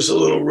crew was a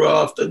little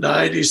rough, the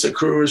 90s, the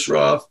crew was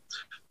rough.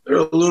 They're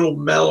a little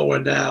mellower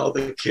now,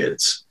 the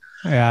kids.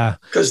 Yeah.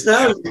 Because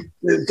now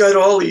they've got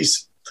all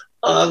these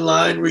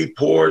online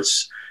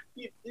reports.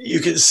 You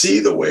can see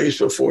the waves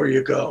before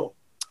you go.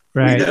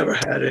 Right. We never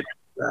had it.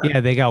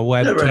 Yeah, they got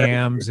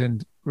webcams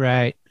and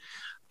right.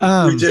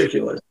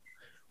 Ridiculous.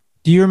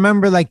 Do you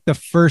remember like the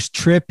first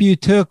trip you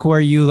took where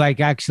you like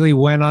actually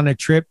went on a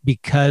trip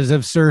because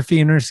of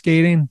surfing or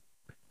skating?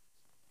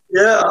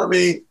 Yeah, I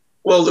mean,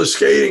 well, the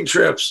skating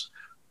trips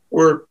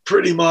were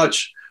pretty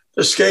much,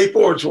 the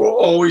skateboards were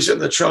always in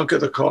the trunk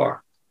of the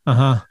car.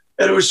 And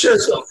it was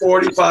just a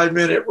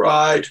 45-minute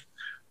ride.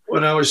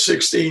 When I was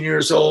 16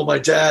 years old, my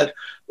dad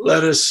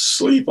let us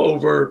sleep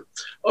over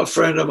a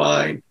friend of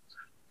mine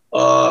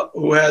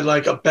who had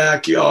like a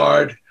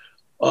backyard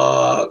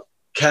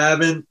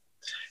cabin,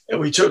 and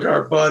we took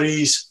our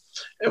buddies,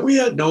 and we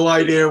had no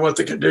idea what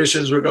the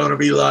conditions were going to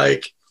be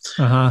like,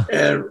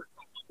 and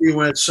we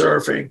went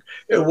surfing.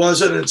 It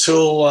wasn't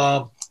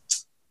until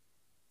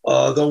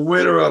the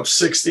winter of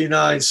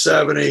 69,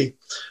 70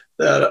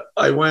 that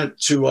I went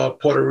to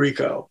Puerto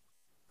Rico.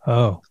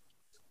 Oh.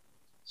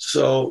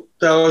 So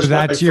that was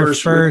that's your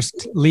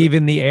first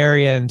leaving the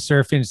area and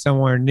surfing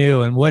somewhere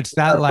new. And what's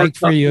that like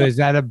for you? Is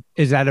that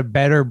a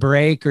better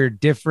break or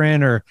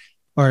different, or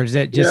is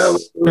it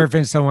just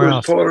surfing somewhere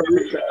else? Puerto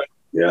Rico.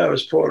 Yeah, it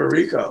was Puerto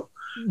Rico.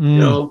 You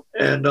know,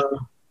 and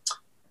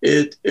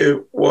it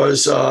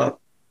was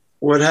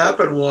what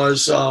happened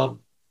was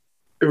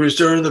it was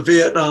during the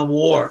Vietnam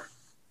War.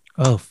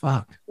 Oh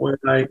fuck! When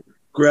I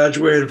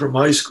graduated from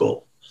high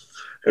school,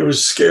 it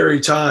was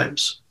scary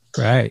times.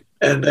 Right.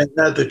 And they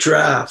had the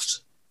draft.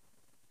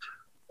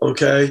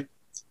 Okay.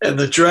 And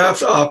the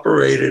draft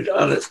operated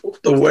on it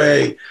the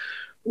way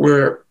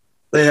where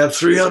they have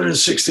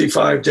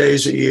 365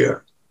 days a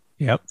year.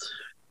 Yep.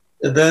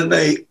 And then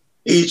they,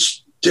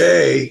 each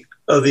day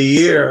of the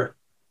year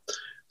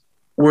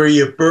where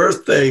your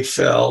birthday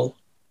fell,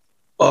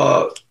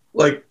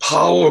 like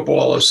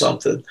Powerball or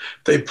something,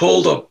 they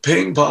pulled a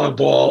ping pong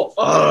ball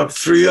out of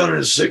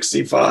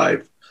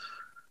 365,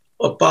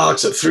 a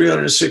box of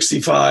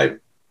 365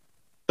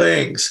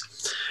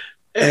 things.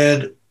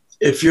 And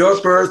if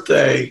your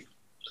birthday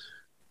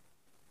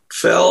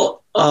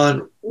fell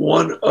on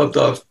one of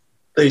the,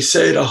 they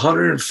say the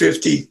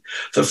 150,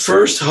 the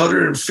first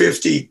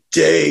 150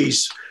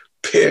 days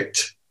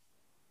picked,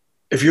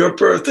 if your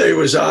birthday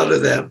was out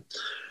of them,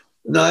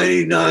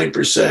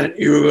 99%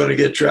 you were going to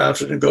get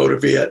drafted and go to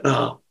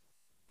Vietnam.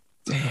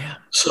 Damn.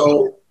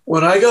 So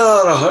when I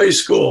got out of high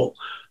school,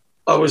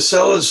 I was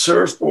selling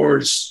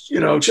surfboards,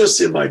 you know,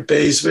 just in my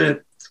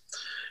basement.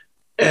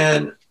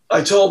 And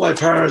I told my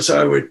parents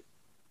I would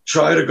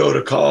try to go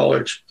to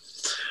college.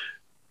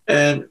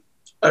 And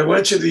I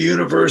went to the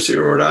University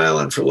of Rhode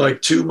Island for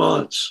like 2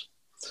 months.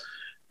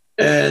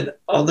 And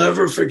I'll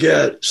never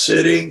forget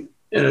sitting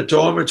in a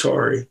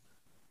dormitory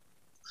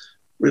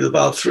with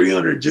about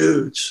 300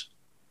 dudes.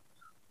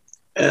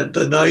 And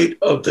the night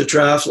of the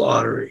draft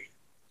lottery.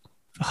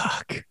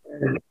 Fuck.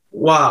 And,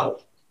 wow.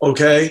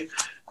 Okay.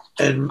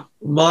 And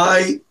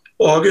my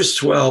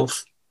August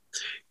 12th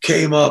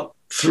came up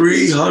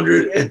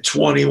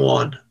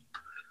 321.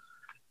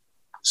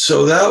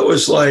 So that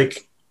was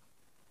like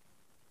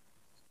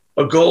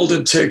a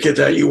golden ticket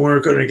that you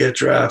weren't going to get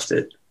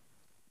drafted.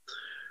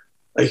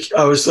 Like,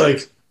 I was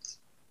like,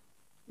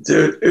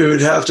 dude, it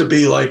would have to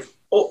be like,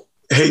 oh,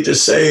 hate to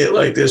say it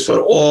like this, but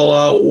all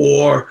out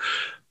war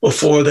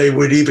before they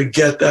would even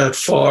get that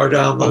far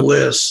down the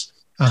list.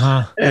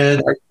 And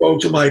I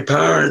spoke to my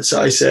parents.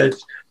 I said,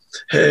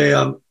 hey,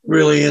 I'm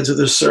really into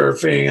the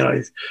surfing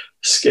and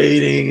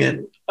skating,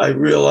 and I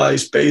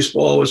realized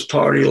baseball was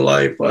part of your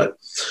life, but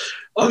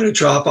I'm going to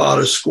drop out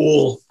of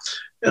school.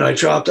 And I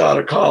dropped out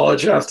of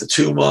college after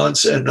 2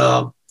 months and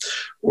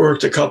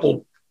worked a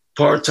couple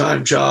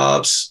part-time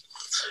jobs.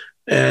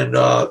 And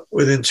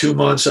within 2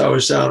 months, I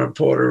was down in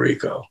Puerto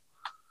Rico.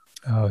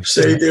 Oh,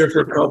 stayed there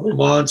for a couple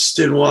months,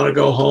 didn't want to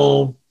go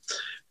home,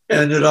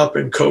 ended up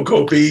in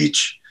Cocoa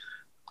Beach,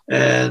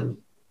 and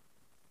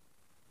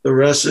the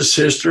rest is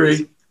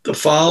history. The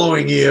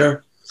following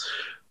year,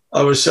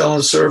 I was selling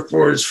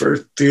surfboards for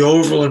the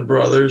Overland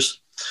Brothers,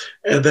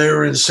 and they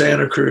were in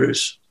Santa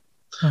Cruz.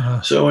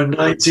 So in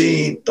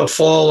the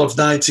fall of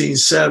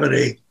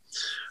 1970,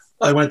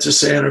 I went to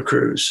Santa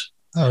Cruz.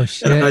 Oh,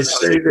 shit. And I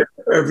stayed there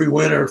every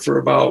winter for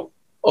about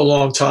a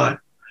long time.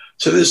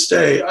 To this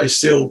day, I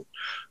still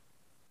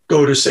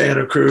go to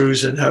Santa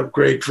Cruz and have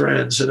great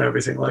friends and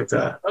everything like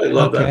that. I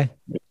love that.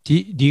 Do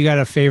you got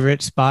a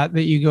favorite spot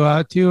that you go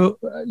out to?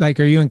 Like,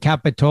 are you in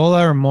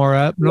Capitola or more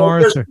up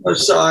north?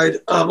 West Side.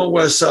 I'm a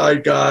West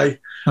Side guy.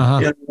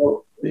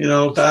 You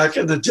know, back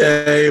in the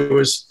day, it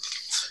was,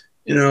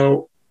 you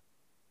know,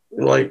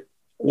 like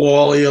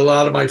Wally. A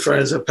lot of my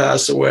friends have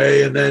passed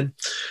away, and then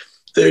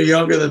they're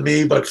younger than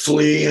me, but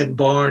Flea and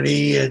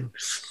Barney and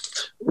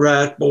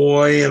Rat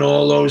Boy and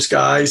all those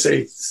guys,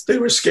 they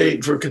were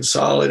skating for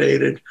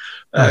Consolidated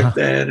back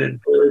then, and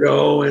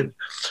Virgo, and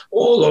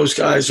all those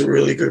guys are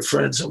really good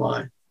friends of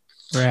mine.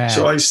 Right.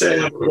 So I stay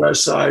on the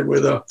West Side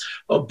with a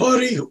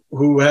buddy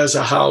who has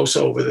a house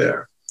over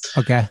there.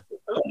 Okay.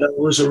 That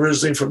was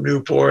originally from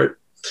Newport,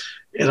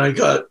 and I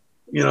got,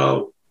 you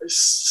know,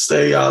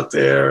 stay out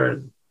there,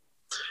 and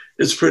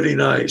it's pretty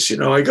nice. You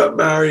know, I got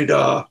married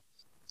 8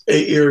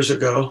 years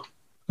ago.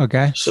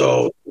 Okay.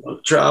 So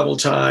travel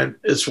time,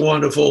 it's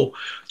wonderful.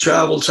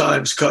 Travel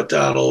time's cut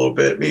down a little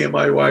bit. Me and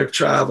my wife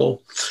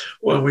travel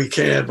when we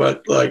can,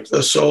 but like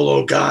the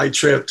solo guy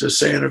trip to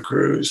Santa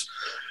Cruz,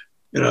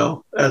 you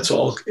know, it's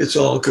all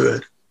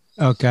good.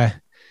 Okay.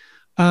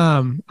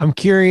 I'm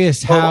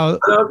curious how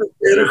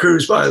Santa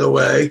Cruz, by the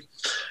way,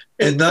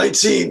 and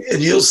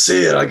you'll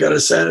see it, I got to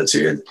send it to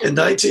you. In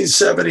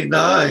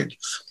 1979,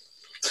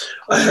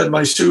 I had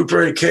my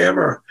Super 8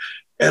 camera,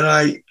 and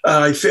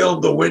I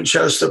filmed the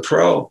Winchester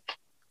Pro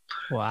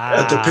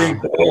at the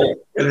Pink Ball,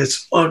 and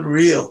it's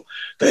unreal.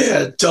 They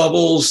had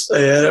doubles,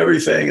 they had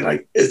everything,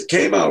 and it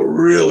came out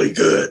really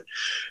good.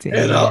 Damn.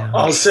 And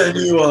I'll send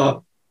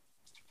you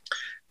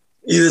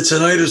either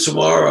tonight or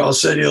tomorrow. I'll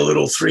send you a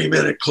little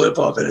 3-minute clip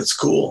of it. It's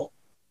cool,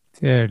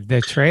 dude. The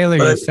trailer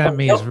you sent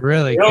me is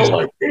really good.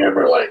 Like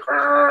camera, like,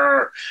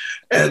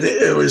 and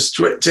it was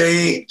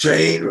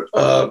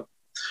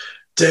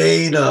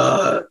Dane.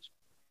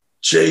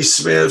 Jay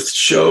Smith,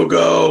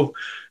 Shogo,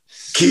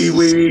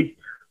 Kiwi.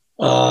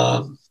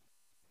 You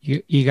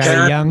got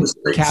a young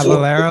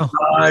Caballero?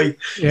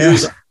 He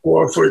was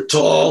 4 foot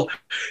tall.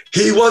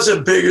 He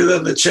wasn't bigger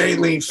than the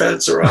chain link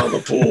fence around the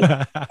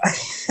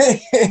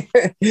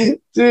pool.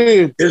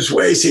 Dude. His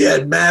waist, he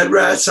had Mad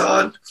Rats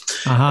on.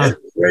 And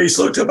his waist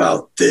looked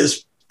about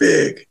this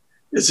big.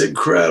 It's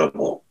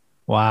incredible.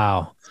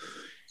 Wow.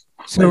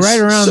 So right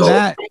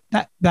around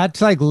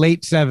that's like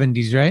late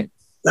 70s, right?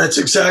 That's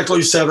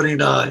exactly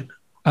 79.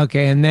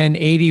 Okay, and then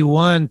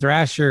 81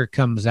 Thrasher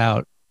comes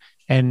out.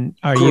 And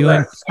are you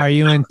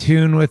in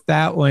tune with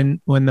that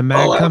when the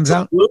mag comes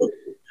out?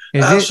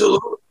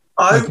 Absolutely.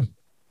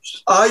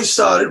 I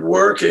started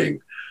working,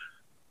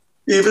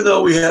 even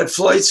though we had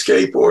flight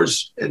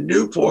skateboards in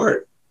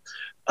Newport.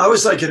 I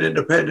was like an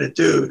independent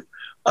dude.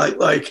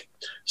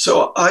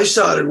 So I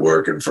started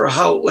working for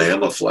Hout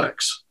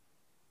Lamaflex.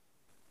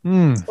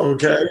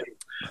 Okay,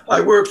 I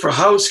worked for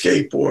Hout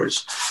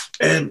Skateboards,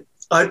 and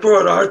I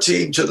brought our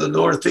team to the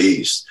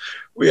Northeast.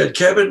 We had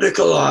Kevin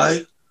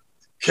Nicolai,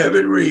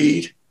 Kevin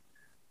Reed,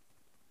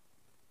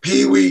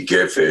 Pee Wee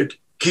Gifford,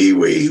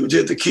 Kiwi, who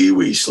did the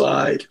Kiwi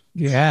slide.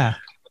 Yeah.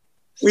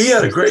 We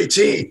had a great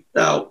team.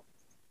 Now,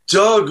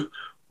 Doug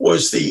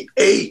was the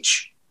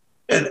H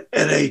and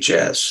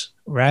NHS.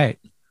 Right.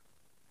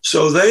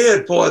 So they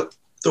had bought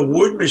the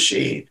wood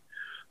machine.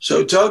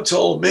 So Doug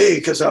told me,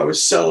 because I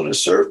was selling his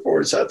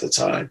surfboards at the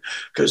time,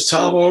 because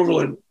Tom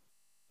Overland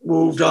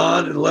moved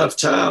on and left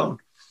town.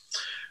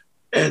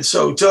 And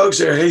so Doug's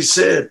there, hey,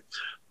 Sid,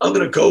 I'm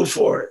going to go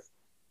for it.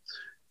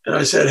 And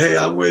I said, hey,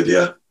 I'm with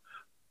you.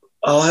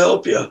 I'll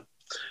help you.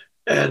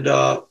 And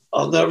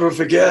I'll never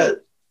forget.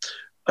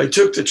 I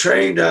took the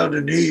train down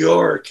to New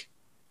York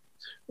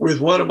with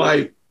one of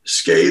my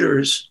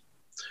skaters,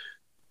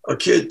 a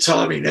kid,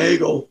 Tommy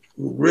Nagel,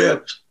 who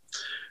ripped.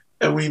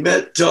 And we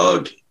met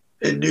Doug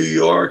in New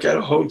York at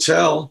a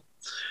hotel.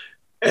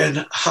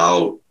 And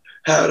Howe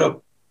had a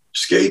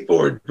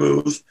skateboard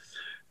booth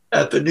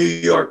at the New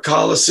York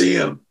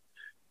Coliseum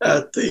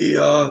at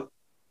the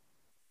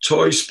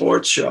Toy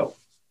Sports Show.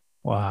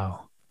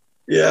 Wow.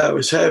 Yeah, it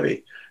was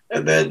heavy.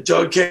 And then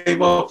Doug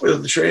came up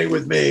with the train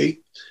with me,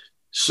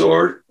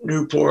 saw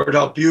Newport,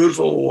 how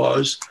beautiful it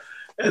was.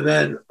 And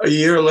then a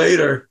year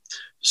later,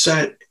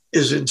 sent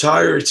his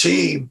entire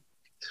team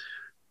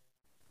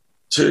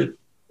to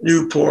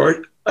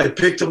Newport. I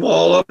picked them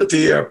all up at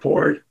the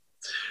airport.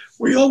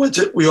 We all went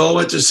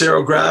to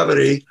Zero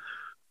Gravity,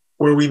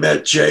 where we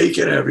met Jake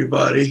and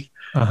everybody.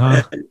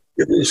 Uh-huh. And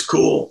it was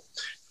cool.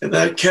 And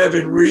that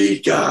Kevin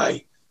Reed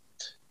guy,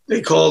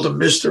 they called him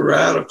Mr.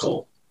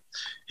 Radical.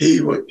 He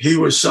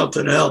was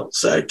something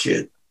else, that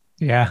kid.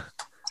 Yeah.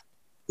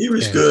 He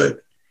was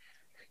good.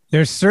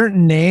 There's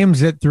certain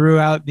names that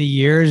throughout the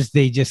years,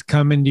 they just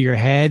come into your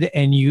head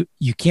and you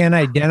can't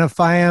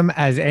identify them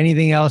as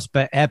anything else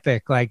but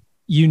epic. Like,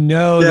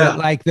 that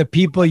like the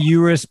people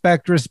you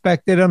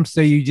respected them.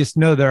 So you just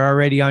know they're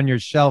already on your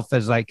shelf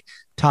as like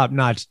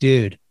top-notch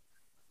dude.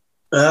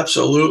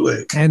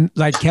 Absolutely. And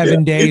like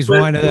Kevin Day's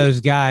one of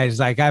those guys.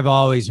 Like, I've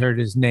always heard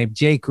his name.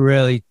 Jake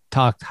really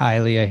talked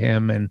highly of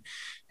him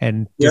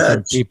and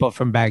different people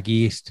from back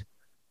east.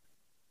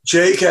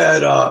 Jake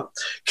had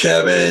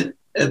Kevin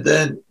and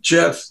then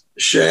Jeff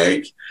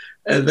Shank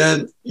and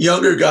then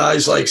younger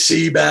guys like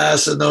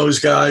Seabass and those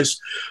guys.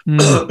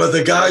 But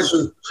the guys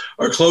who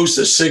are close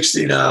to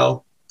 60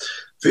 now,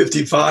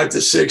 55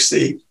 to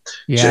 60,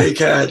 Jake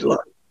had like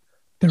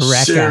the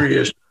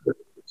serious.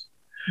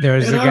 There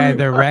was a guy,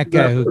 the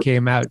Rekka, who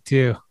came out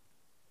too.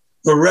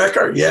 The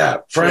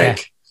Rekka,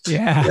 Frank.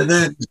 Yeah. And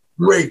then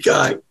great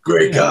guy.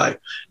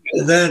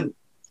 And then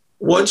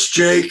once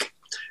Jake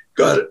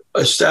got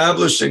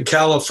established in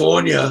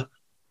California,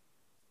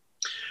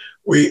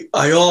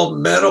 I all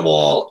met them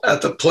all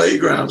at the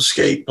Playground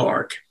skate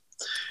park.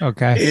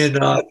 Okay. In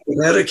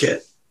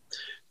Connecticut.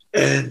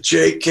 And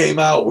Jake came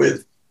out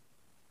with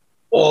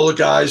all the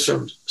guys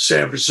from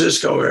San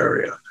Francisco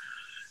area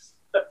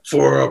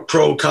for a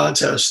pro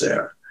contest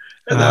there.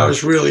 And that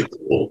was really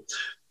cool.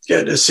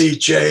 Getting to see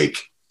Jake,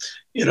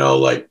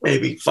 like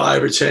maybe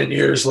 5 or 10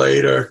 years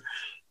later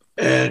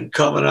and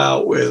coming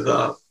out with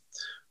a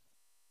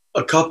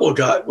couple of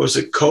guys. Was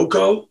it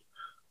Coco?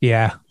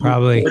 Yeah,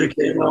 probably. When it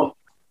came out.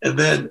 And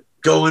then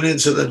going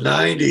into the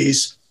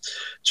 90s,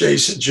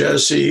 Jason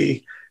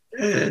Jesse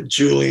and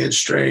Julian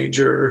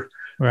Stranger,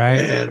 right,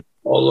 and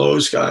all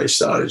those guys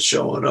started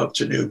showing up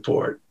to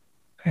Newport.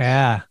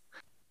 Yeah.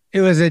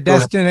 It was a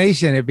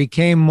destination. It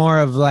became more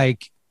of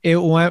like, it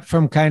went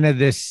from kind of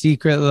this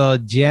secret little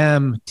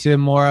gem to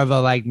more of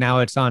a like, now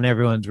it's on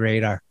everyone's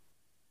radar.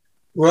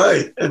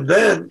 Right. And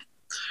then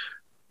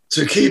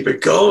to keep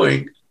it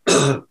going,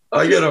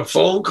 I get a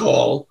phone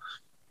call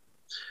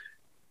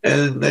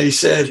and they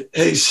said,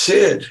 "Hey,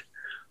 Sid,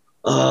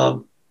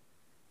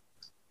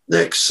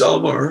 next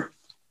summer,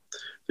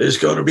 there's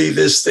going to be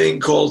this thing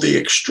called the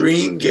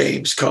Extreme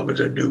Games coming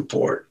to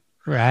Newport."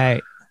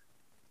 Right.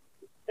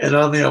 And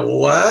I'm there,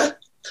 what?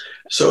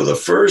 So the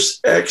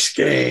first X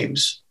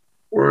Games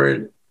were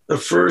in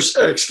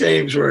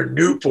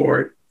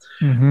Newport.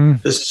 Mm-hmm.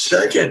 The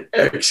second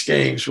X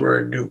Games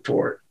were in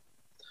Newport.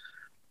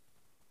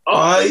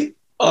 I,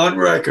 on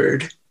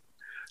record,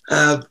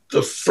 have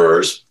the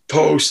first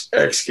post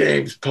X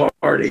Games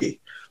party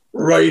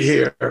right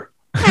here. Right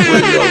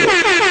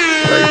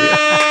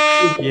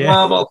here. Yeah.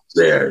 I'm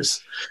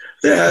upstairs.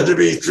 There had to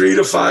be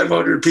 300 to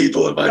 500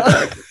 people in my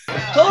back.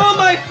 Hello,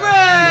 my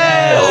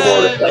friend.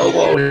 Elbow to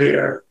elbow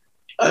here.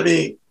 I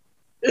mean,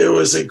 it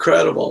was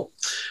incredible.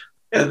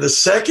 And the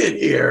second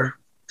year,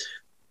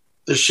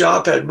 the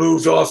shop had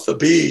moved off the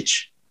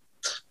beach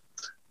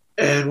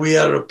and we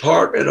had an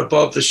apartment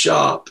above the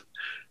shop.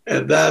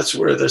 And that's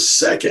where the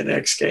second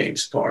X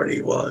Games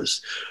party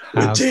was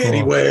with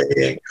Danny Way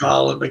and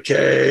Colin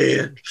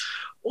McKay and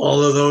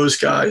all of those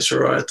guys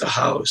were at the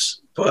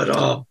house. But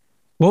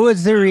what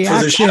was the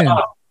reaction?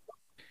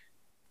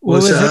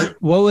 What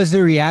was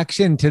the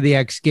reaction to the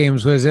X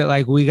Games? Was it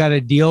like, we got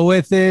to deal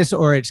with this,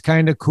 or it's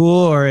kind of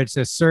cool, or it's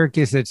a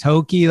circus, it's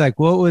hokey? Like,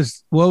 what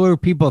were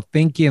people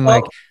thinking?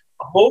 Like,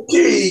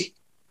 hokey.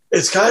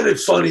 It's kind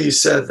of funny you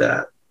said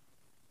that,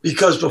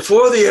 because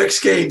before the X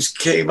Games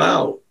came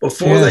out,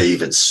 before they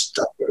even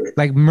started,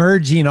 like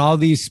merging all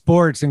these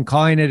sports and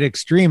calling it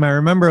extreme, I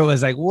remember it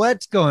was like,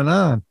 what's going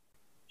on?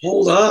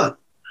 Hold on.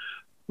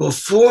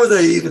 Before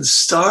they even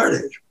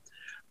started,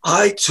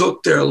 I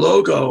took their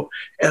logo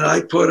and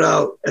I put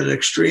out an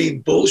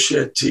Extreme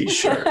Bullshit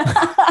t-shirt.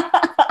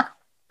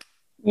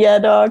 Yeah,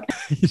 dog.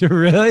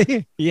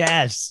 Really?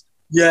 Yes.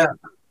 Yeah.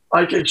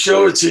 I can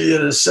show it to you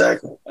in a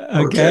second.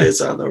 Okay.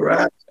 It's on the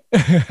rack.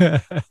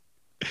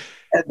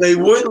 And they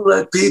wouldn't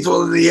let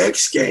people in the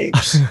X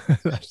Games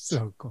That's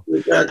so cool.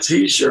 with that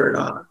t-shirt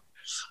on.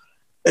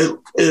 It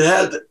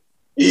had,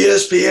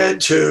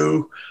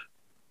 ESPN2,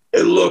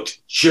 it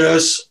looked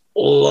just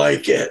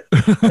like it,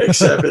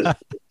 except it's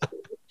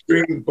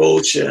extreme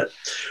bullshit.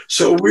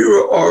 So we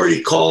were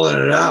already calling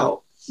it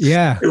out.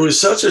 Yeah. It was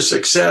such a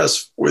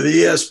success with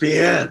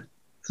ESPN.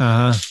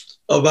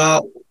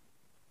 About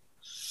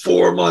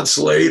 4 months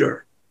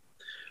later,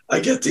 I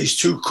get these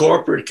two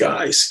corporate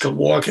guys come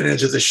walking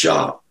into the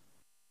shop.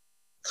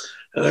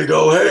 And I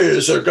go, hey,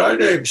 is there a guy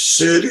named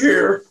Sid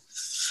here?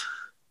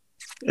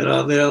 And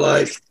I'm there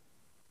like,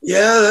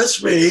 yeah,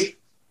 that's me.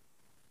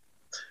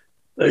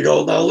 They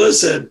go, now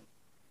listen,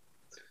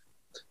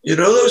 you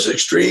know those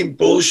extreme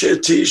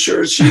bullshit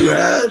T-shirts you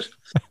had?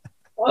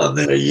 I'm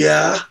there,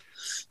 yeah.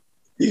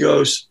 He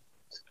goes,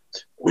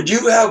 would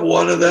you have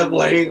one of them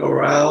laying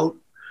around?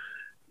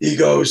 He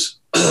goes,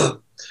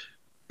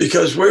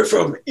 because we're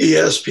from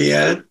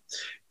ESPN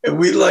and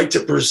we'd like to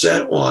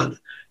present one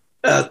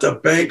at the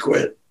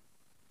banquet,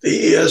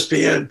 the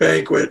ESPN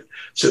banquet,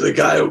 to the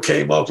guy who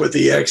came up with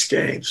the X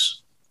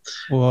Games.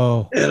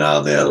 Whoa. And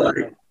I'm there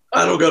like,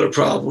 I don't got a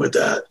problem with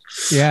that.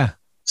 Yeah.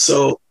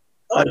 So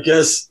I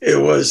guess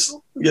it was,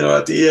 you know,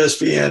 at the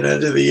ESPN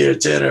end of the year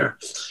dinner.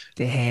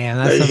 Damn,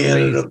 that's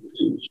amazing. Them.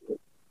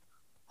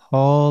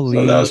 Holy.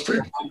 So that was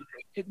pretty cool.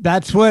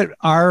 That's what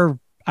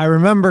I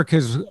remember,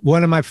 because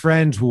one of my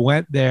friends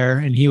went there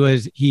and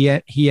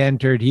he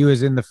entered. He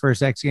was in the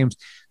first X Games.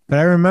 But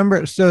I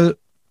remember, so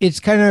it's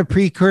kind of a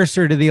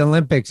precursor to the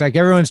Olympics. Like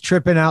everyone's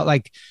tripping out,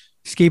 like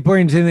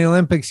skateboarding's in the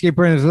Olympics,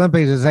 skateboarding is the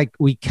Olympics. It's like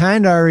we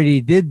kind of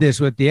already did this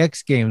with the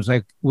X Games.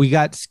 Like we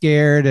got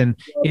scared, and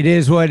it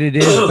is what it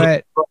is.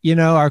 But you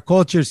know, our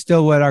culture is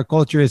still what our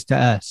culture is to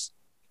us.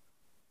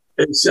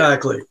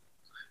 Exactly.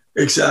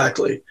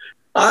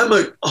 I'm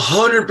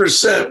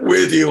 100%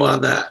 with you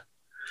on that.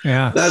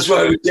 Yeah. That's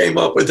why we came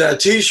up with that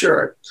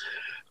T-shirt.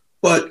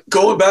 But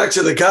going back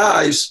to the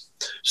guys,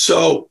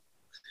 so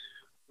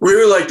we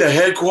were like the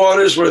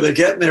headquarters where they're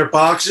getting their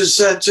boxes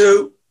sent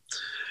to.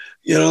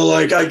 You know,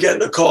 like I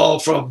get a call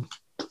from,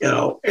 you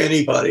know,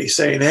 anybody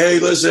saying, hey,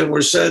 listen,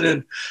 we're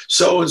sending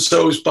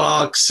so-and-so's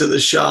box to the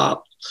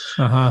shop.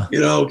 You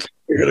know,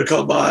 you're going to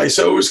come by.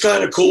 So it was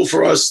kind of cool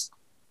for us.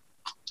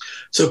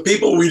 So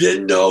people we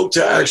didn't know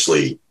to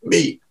actually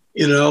meet,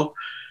 you know.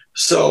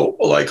 So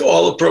like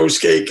all the pro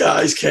skate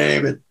guys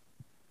came and,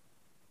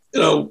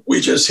 you know,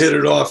 we just hit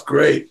it off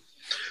great.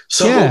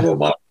 Some of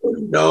them I've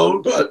already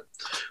known, but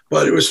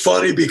it was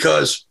funny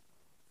because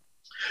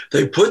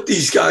they put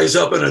these guys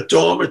up in a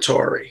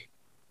dormitory,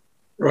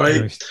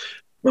 right? Nice.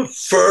 The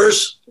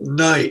first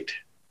night,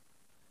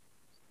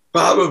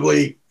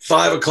 probably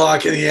 5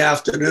 o'clock in the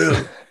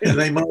afternoon, and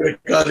they might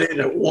have got in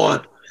at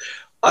 1.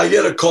 I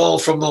get a call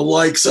from the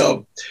likes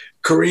of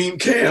Kareem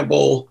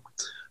Campbell,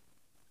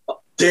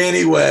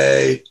 Danny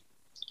Way,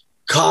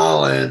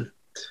 Colin,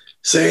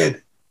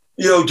 saying,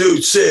 yo,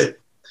 dude, Sid,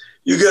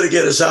 you got to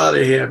get us out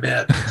of here,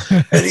 man.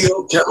 Any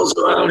hotels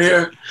around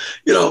here?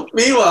 You know,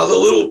 meanwhile, the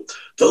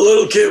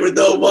little kid with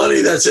no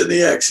money that's in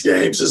the X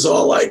Games is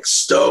all like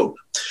stoked.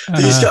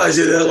 These guys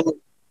are there like,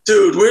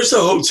 dude, where's the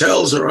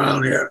hotels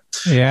around here?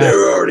 Yeah. They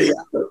were already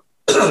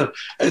out.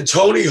 And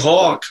Tony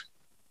Hawk,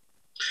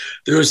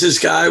 there was this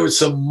guy with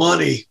some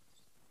money,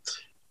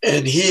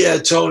 and he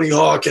had Tony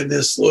Hawk in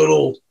this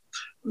little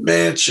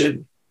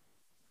mansion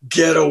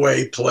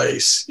getaway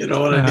place. You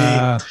know what I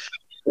mean?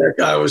 That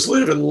guy was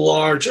living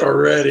large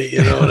already.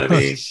 You know what I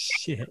mean?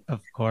 Shit,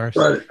 of course.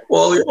 But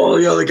all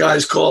the other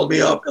guys called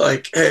me up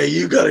like, hey,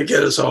 you got to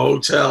get us a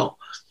hotel.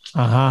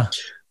 That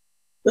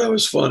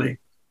was funny.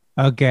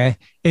 Okay.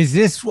 Is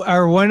this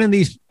or one of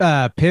these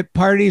pit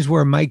parties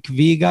where Mike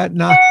V got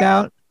knocked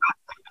out?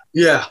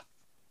 Yeah.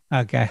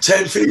 Okay.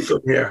 10 feet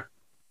from here.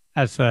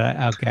 That's what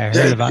I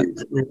heard about.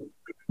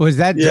 Was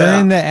that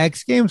during the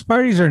X Games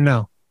parties or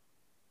no?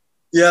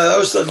 Yeah, that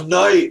was the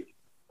night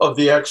of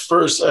the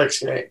first X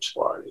Games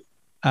party.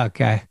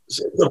 Okay.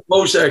 The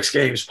post X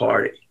Games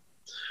party.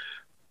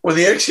 When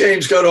the X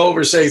Games got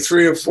over, say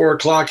 3 or 4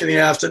 o'clock in the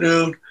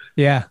afternoon,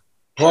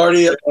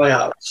 party at my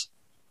house.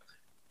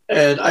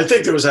 And I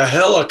think there was a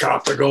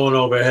helicopter going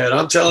overhead.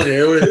 I'm telling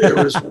you, it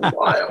was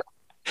wild.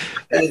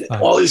 And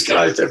all these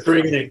guys, they're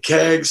bringing in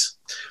kegs.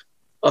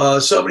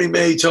 Somebody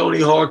made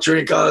Tony Hawk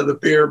drink out of the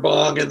beer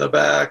bong in the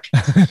back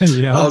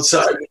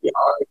outside the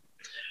yard.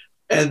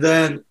 And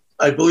then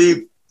I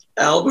believe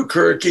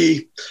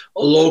Albuquerque,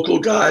 a local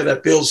guy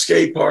that builds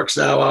skate parks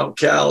now out in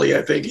Cali.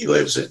 I think he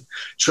lives in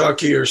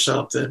Truckee or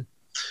something.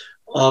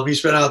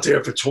 He's been out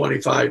there for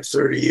 25,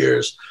 30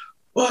 years.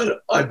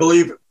 But I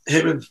believe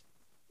him and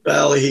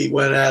Valley, he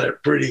went at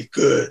it pretty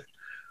good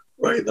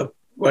right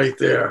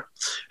there.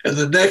 And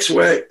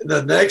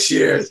the next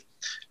year,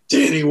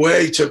 Danny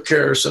Way took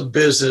care of some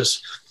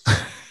business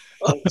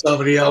on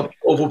somebody out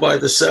over by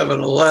the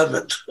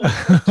 7-Eleven.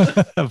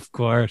 Of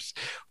course.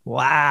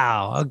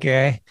 Wow.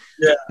 Okay.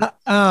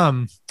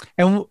 Yeah.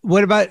 And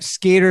what about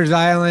Skaters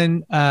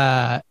Island,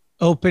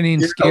 opening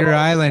Skater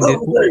Island?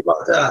 I'll tell you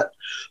about that.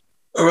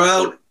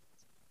 Around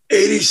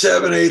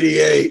 87,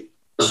 88,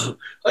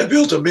 I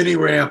built a mini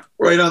ramp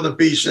right on the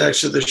beach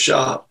next to the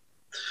shop.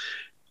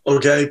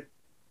 Okay.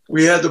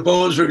 We had the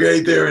Bones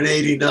Brigade there in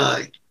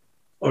 89.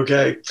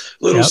 Okay.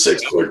 Little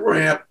 6-foot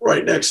ramp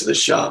right next to the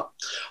shop.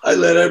 I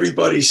let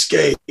everybody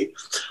skate.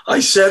 I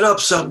set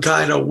up some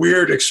kind of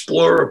weird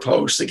Explorer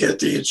post to get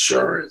the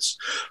insurance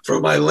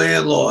from my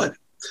landlord.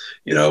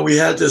 You know, we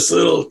had this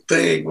little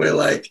thing where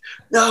like,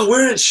 no,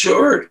 we're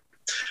insured.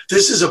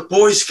 This is a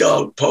Boy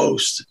Scout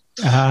post.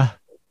 Uh-huh.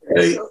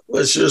 Hey,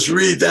 let's just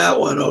read that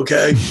one,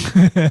 okay?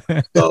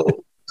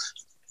 So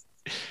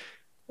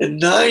in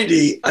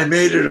 90, I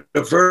made it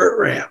a vert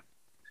ramp.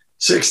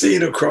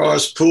 16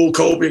 across, pool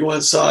coping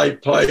one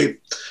side, pipe,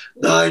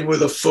 9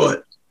 with a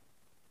foot.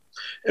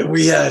 And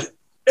we had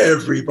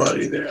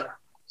everybody there.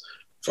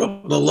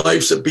 From the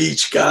Life's a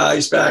Beach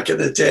guys back in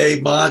the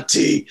day,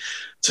 Monty,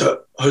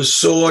 to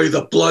Hosoi,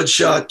 the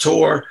Bloodshot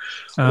tour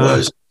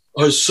was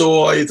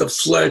Hosoi, the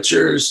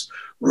Fletchers,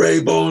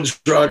 Ray Bones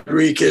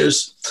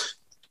Rodriguez,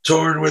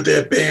 touring with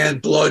their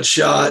band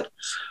Bloodshot.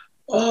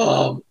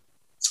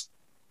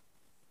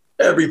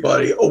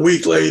 Everybody. A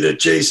week later,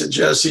 Jason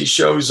Jesse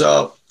shows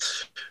up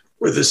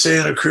with the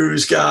Santa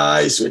Cruz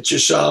guys, with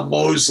Jashawn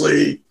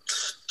Mosley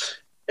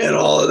and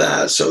all of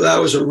that. So that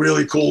was a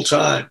really cool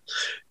time.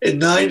 In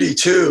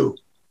 92,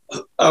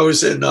 I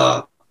was in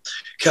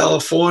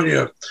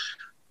California,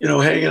 you know,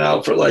 hanging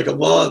out for like a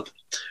month.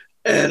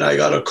 And I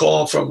got a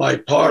call from my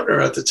partner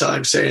at the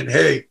time saying,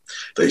 hey,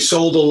 they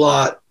sold a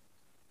lot.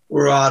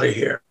 We're out of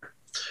here.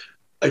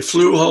 I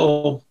flew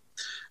home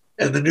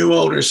and the new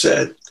owner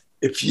said,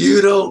 if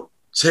you don't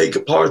take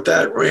apart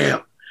that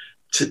ramp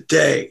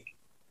today,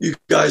 you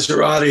guys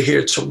are out of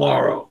here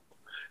tomorrow.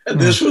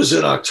 And this was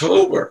in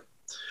October.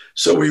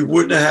 So we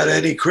wouldn't have had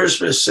any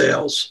Christmas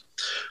sales.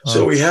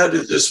 So we had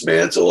to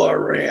dismantle our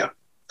ramp.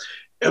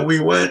 And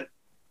we went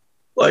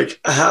like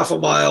a half a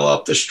mile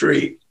up the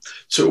street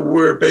to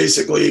where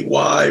basically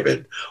Wibe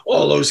and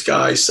all those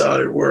guys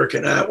started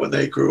working at when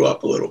they grew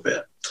up a little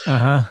bit.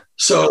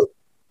 So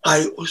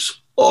I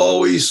was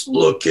always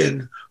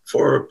looking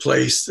for a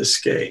place to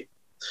skate.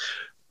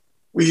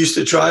 We used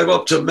to drive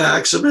up to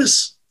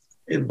Maximus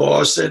in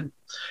Boston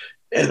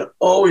and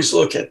always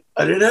looking.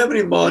 I didn't have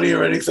any money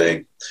or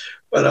anything,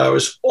 but I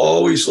was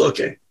always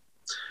looking.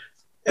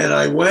 And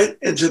I went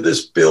into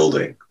this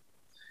building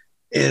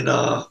in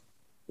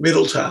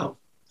Middletown,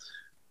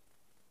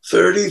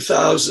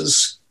 30,000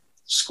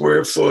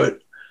 square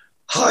foot,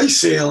 high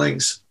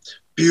ceilings,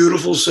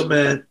 beautiful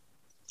cement,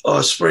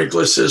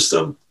 sprinkler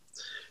system.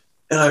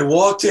 And I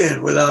walked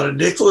in without a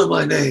nickel in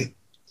my name.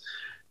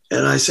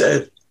 And I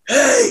said,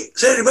 hey,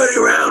 is anybody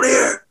around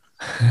here?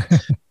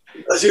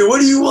 I said, what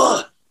do you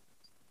want?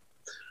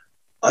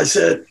 I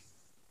said,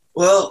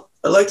 well,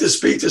 I'd like to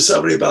speak to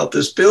somebody about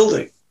this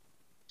building.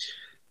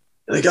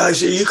 And the guy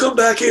said, you come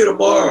back here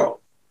tomorrow.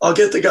 I'll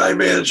get the guy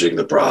managing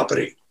the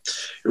property.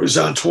 It was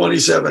on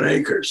 27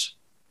 acres.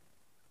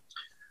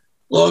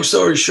 Long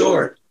story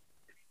short,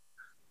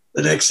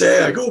 the next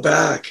day I go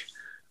back.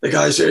 The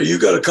guy said, you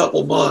got a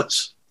couple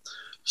months.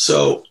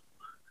 So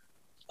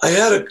I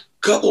had a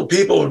couple of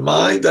people in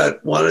mind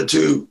that wanted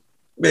to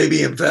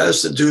maybe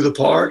invest and do the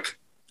park.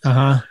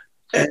 And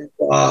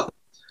I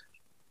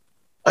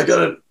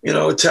got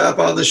a tap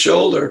on the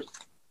shoulder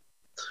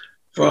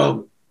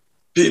from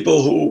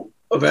people who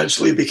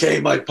eventually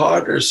became my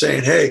partners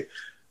saying, hey,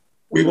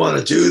 we want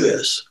to do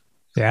this.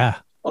 Yeah.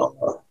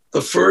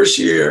 The first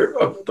year,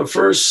 the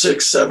first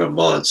 6-7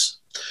 months,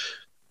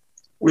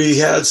 we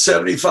had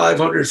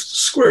 7,500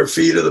 square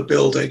feet of the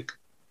building.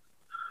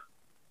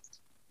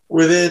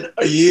 Within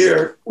a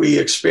year, we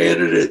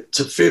expanded it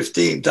to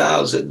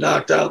 15,000,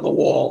 knocked down the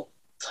wall.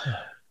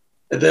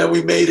 And then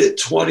we made it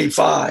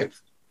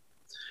 25.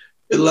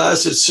 It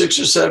lasted 6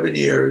 or 7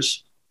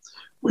 years.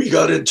 We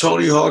got in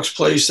Tony Hawk's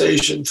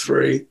PlayStation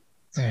 3.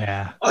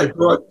 Yeah. I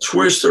brought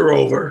Twister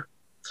over,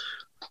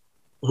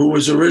 who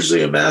was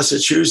originally a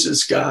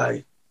Massachusetts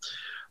guy.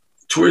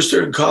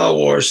 Twister and Car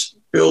Wash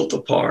built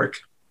the park.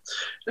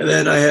 And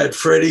then I had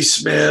Freddie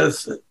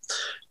Smith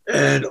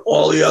and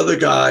all the other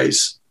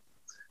guys,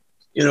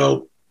 you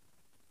know,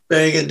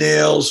 banging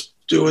nails,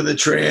 doing the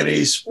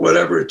trannies,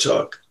 whatever it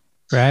took.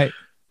 Right.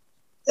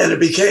 And it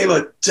became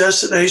a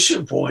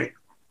destination point.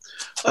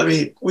 I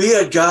mean, we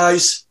had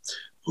guys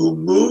who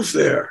moved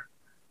there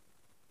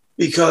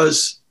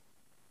because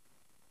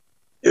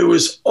it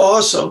was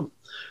awesome.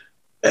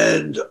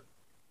 And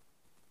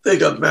they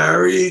got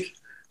married,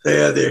 they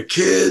had their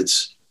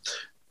kids,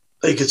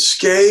 they could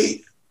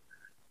skate.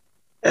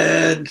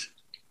 And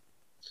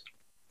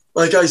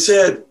like I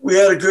said, we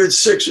had a good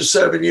 6 or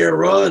 7 year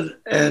run.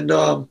 And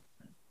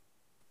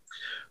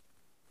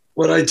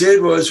what I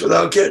did was,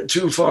 without getting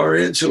too far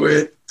into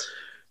it,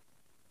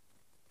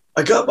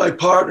 I got my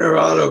partner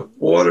out of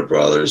Warner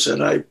Brothers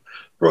and I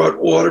brought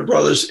Warner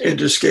Brothers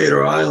into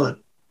Skater Island.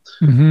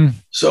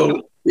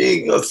 So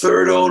being a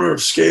third owner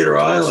of Skater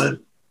Island,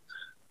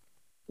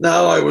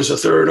 now I was a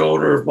third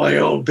owner of my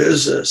own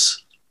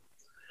business.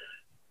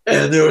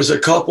 And there was a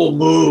couple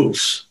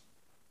moves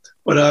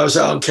when I was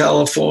out in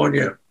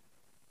California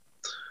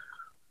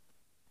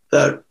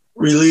that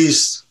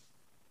released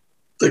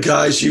the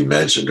guys you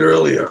mentioned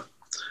earlier.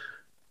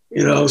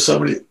 You know,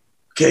 somebody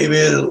came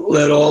in and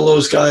let all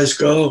those guys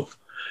go.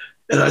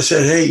 And I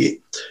said, hey,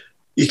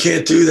 you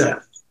can't do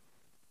that.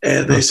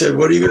 And they said,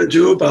 what are you going to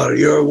do about it?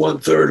 You're a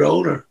 1/3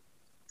 owner.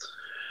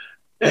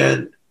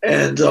 And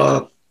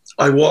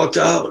I walked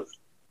out,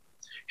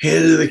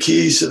 handed the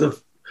keys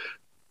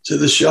to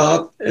the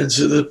shop and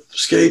to the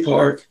skate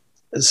park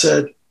and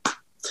said,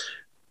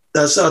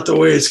 that's not the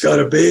way it's got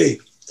to be.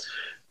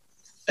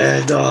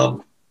 And I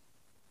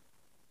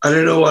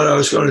didn't know what I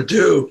was going to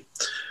do.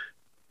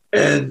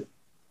 And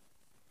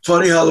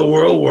funny how the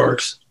world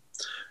works.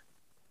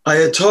 I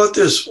had taught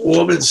this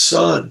woman's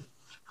son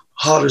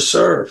how to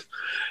surf,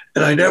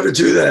 and I never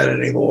do that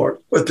anymore.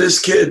 But this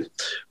kid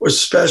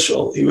was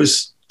special. He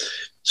was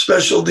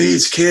special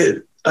needs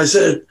kid. I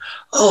said,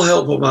 I'll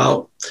help him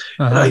out.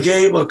 And I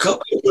gave him a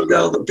couple of them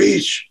down the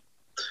beach.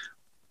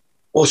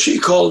 Well, she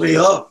called me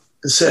up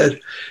and said,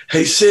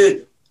 hey,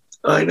 Sid,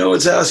 I know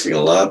it's asking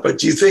a lot, but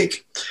do you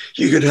think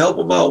you could help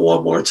him out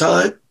one more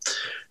time?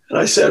 And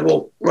I said,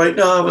 well, right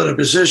now I'm in a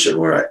position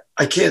where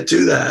I can't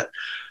do that.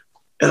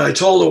 And I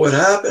told her what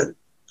happened.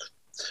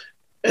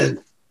 And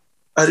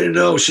I didn't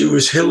know she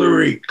was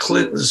Hillary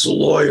Clinton's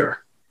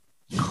lawyer.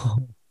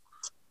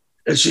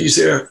 And she's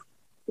there,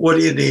 what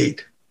do you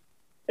need?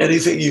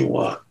 Anything you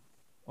want.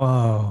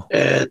 Wow.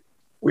 And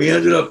we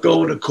ended up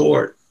going to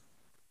court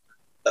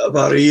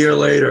about a year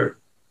later.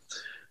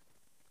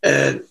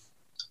 And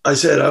I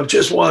said, I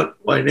just want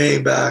my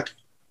name back.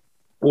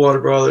 Warner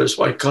Brothers,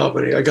 my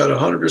company. I got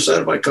 100%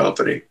 of my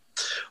company, a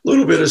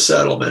little bit of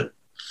settlement.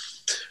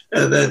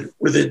 And then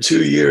within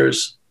 2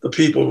 years, the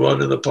people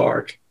running the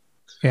park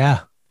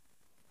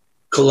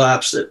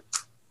collapsed it.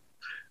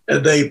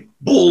 And they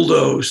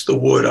bulldozed the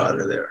wood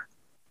out of there.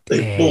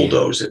 They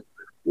bulldozed it.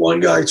 One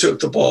guy took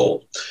the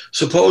bowl.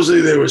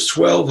 Supposedly there was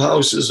 12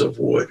 houses of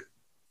wood.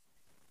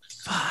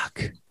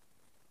 Fuck.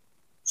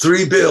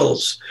 3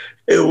 bills.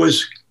 It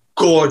was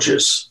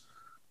gorgeous.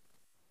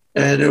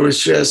 And it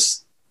was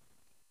just,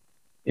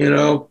 you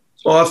know,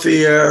 off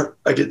the air,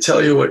 I could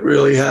tell you what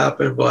really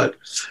happened, but,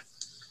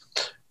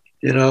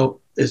 you know,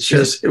 it's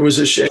just, it was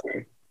a shame.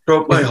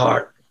 Broke my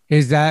heart.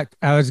 Is that,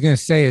 I was going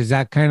to say, is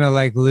that kind of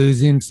like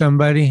losing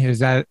somebody? Is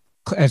that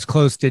as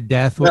close to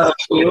death?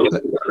 Absolutely.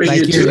 I mean,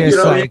 like you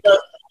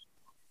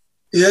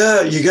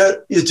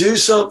do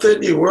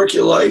something, you work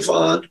your life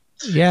on.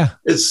 Yeah.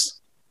 It's a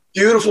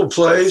beautiful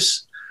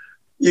place.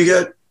 You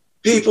got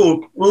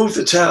people move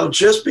to town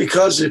just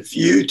because of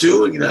you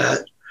doing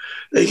that.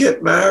 They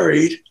get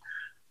married.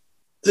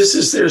 This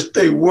is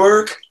they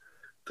work.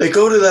 They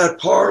go to that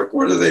park,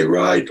 whether they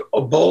ride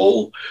a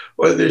bowl,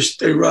 whether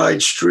they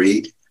ride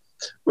street,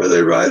 whether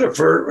they ride a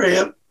vert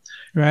ramp.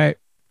 Right.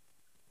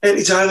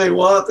 Anytime they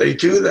want, they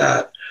do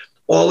that.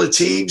 All the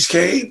teams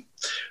came.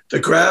 The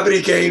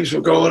Gravity Games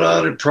were going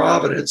on in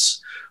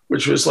Providence,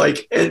 which was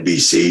like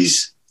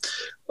NBC's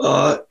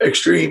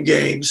Extreme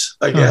Games,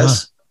 I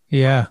guess.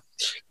 Yeah.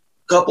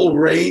 Couple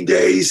rain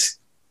days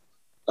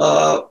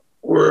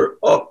were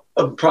up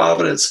in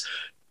Providence,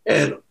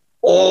 and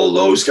all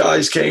those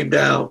guys came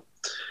down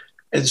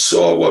and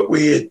saw what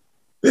we had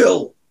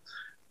built,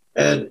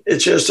 and it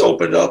just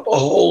opened up a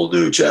whole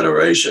new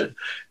generation.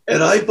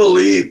 And I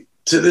believe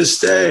to this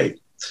day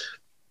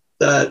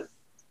that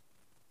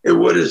it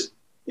would have,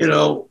 you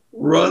know,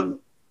 run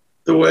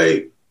the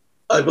way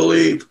I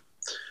believe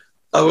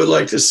I would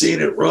like to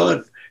seen it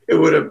run. It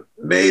would have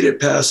made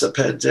it past the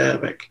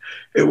pandemic.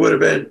 It would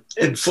have been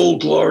in full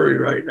glory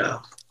right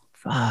now.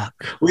 Fuck.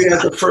 We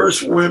had the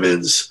first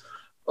women's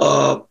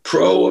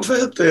pro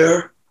event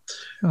there.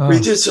 Oh,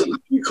 we did some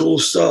really cool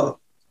stuff.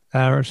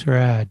 that was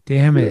rad.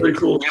 Damn it. Really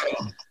cool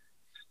stuff.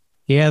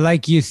 Yeah,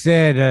 like you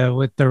said,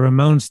 with the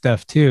Ramon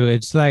stuff too,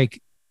 it's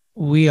like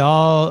we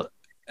all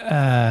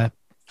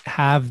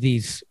have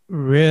these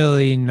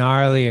really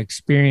gnarly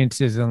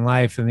experiences in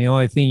life, and the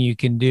only thing you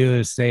can do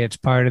is say it's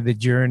part of the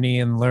journey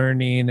and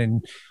learning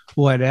and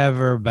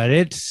whatever, but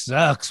it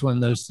sucks when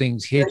those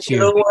things hit you.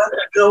 You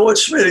know what,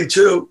 Smitty,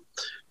 too?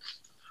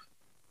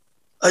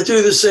 I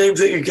do the same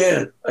thing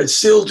again. I'd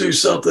still do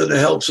something to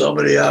help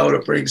somebody out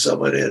or bring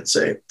someone in,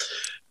 say,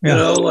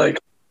 no,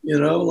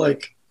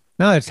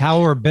 it's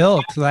how we're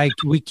built. Like,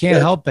 we can't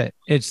help it.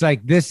 It's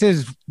like, this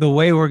is the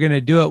way we're going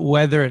to do it,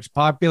 whether it's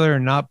popular or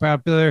not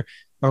popular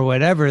or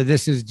whatever.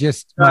 This is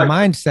just my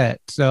mindset.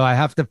 So I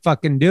have to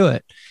fucking do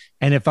it.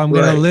 And if I'm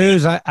going to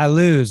lose, I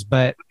lose.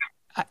 But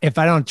if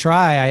I don't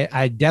try,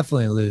 I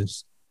definitely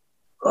lose.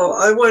 Oh,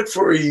 I went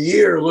for a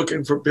year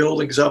looking for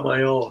buildings on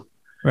my own.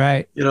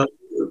 Right. You know,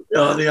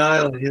 on the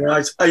island. You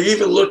know, I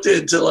even looked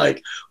into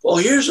like, well,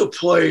 here's a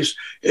place.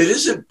 It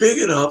isn't big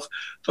enough,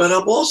 but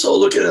I'm also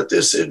looking at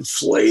this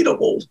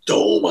inflatable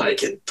dome I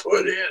can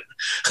put in.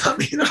 I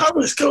mean, I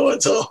was going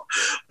to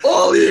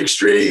all the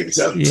extremes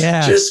of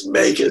just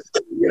make it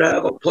so you can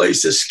have a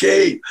place to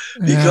skate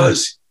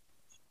because,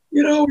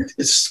 you know,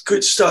 it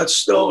could start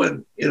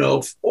snowing, you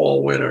know,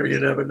 all winter. You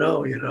never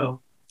know, you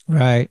know.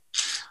 Right.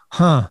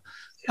 Huh.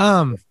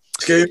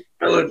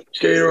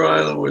 Skater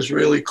Island was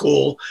really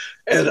cool.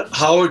 And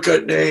how it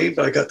got named,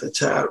 I got the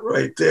tat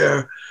right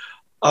there.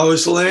 I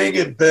was laying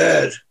in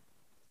bed,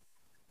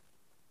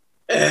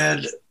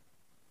 and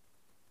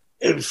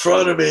in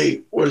front of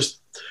me was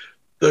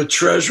the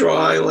Treasure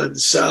Island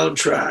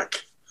soundtrack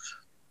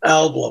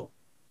album,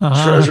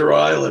 Treasure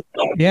Island.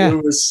 Yeah.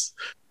 It was,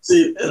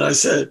 see, and I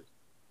said,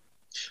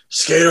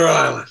 Skater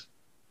Island.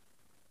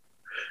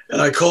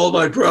 And I called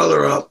my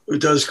brother up who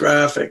does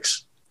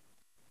graphics.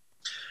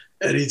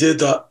 And he did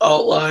the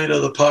outline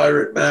of the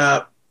pirate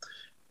map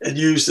and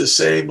used the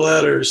same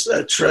letters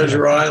that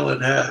Treasure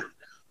Island had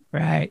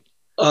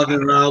on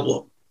their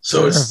album.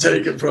 So it's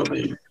taken from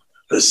the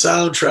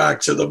soundtrack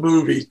to the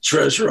movie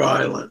Treasure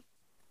Island.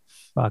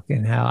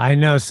 Fucking hell. I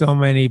know so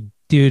many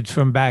dudes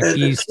from back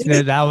east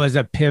that was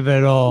a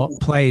pivotal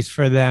place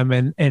for them,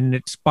 and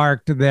it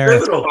sparked their...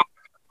 Pivotal.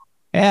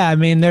 Yeah, I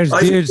mean, there's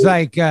dudes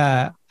like,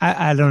 I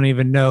don't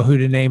even know who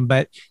to name,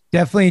 but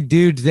definitely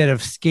dudes that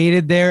have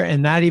skated there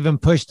and not even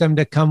pushed them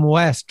to come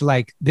west.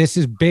 Like, this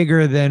is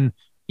bigger than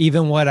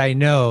even what I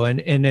know,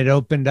 and it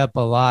opened up a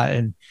lot.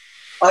 And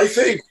I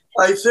think,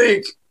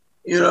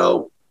 you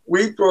know,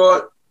 we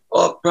brought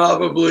up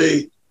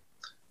probably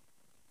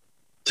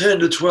 10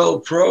 to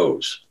 12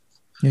 pros.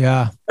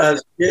 Yeah.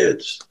 As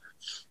kids,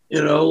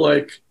 you know,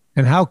 like.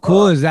 And how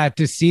cool is that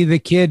to see the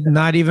kid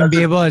not even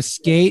be able to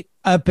skate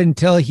up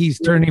until he's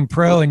turning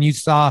pro, and you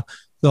saw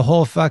the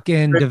whole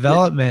fucking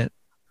development.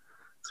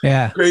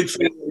 Yeah. Great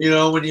feeling, you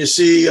know, when you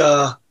see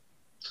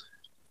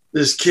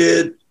this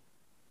kid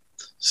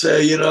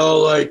say, you know,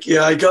 like,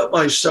 yeah, I got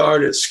my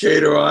start at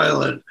Skater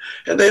Island,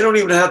 and they don't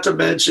even have to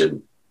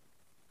mention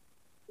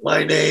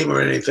my name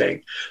or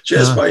anything.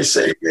 Just by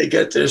saying they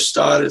get their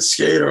start at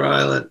Skater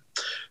Island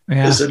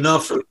is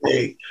enough for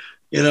me.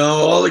 You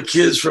know, all the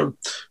kids from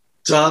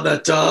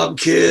Dom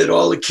kid,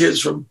 all the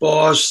kids from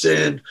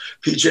Boston,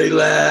 PJ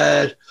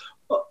Ladd,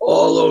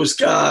 all those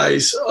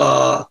guys,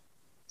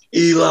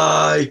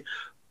 Eli,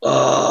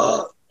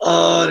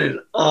 on and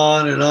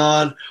on and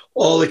on.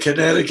 All the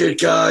Connecticut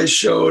guys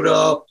showed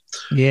up.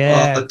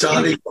 Yeah.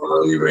 Donnie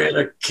Barley ran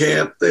a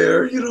camp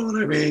there. You know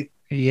what I mean?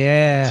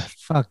 Yeah.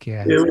 Fuck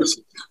yeah.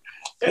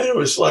 It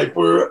was like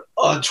we're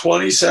on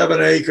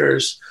 27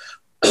 acres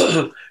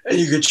and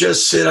you could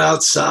just sit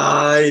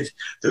outside.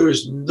 There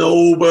was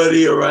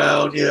nobody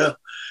around you.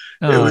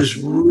 It was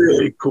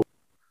really cool.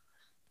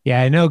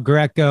 Yeah, I know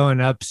Greco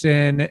and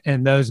Upson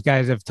and those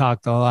guys have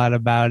talked a lot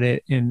about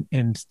it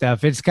and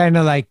stuff. It's kind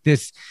of like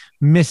this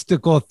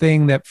mystical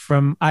thing that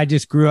I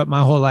just grew up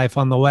my whole life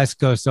on the West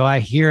Coast. So I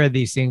hear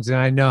these things and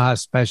I know how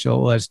special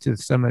it was to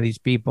some of these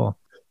people.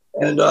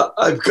 And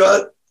I've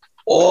got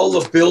all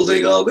the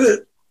building of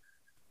it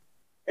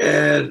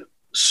and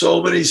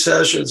so many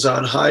sessions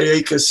on high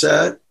 8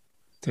 cassette.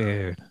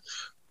 Dude.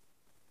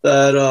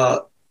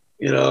 That,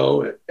 you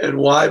know, and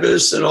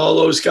Wybus and all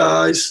those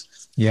guys.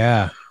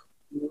 Yeah.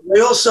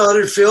 They all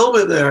started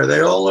filming there.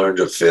 They all learned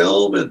to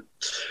film, and,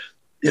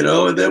 you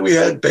know, and then we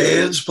had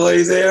bands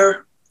play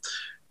there.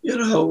 You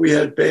know, we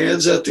had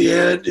bands at the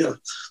end. You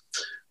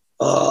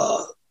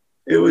know,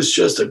 it was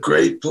just a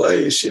great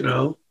place, you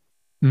know.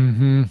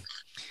 Mm-hmm.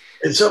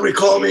 And somebody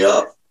called me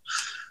up.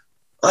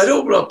 I'd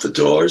open up the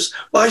doors.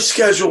 My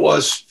schedule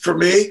was, for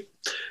me,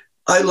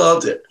 I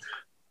loved it.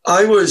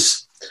 I'd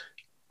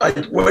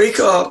wake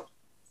up,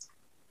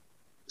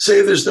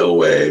 say there's no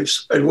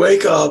waves. I'd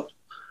wake up,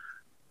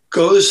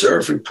 go to the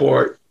surf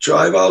report,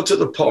 drive out to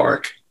the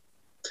park,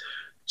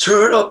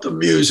 turn up the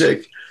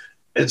music,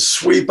 and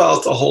sweep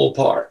out the whole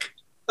park.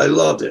 I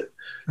loved it.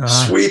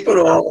 Sweep it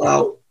all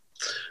out.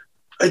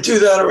 I do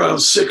that around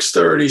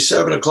 6:30,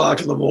 7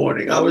 o'clock in the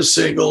morning. I was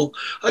single.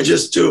 I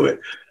just do it.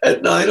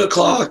 At 9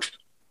 o'clock,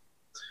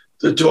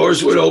 the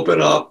doors would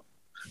open up,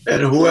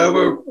 and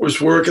whoever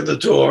was working the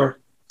door,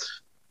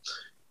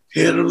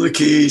 hand them the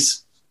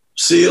keys.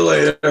 See you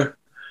later.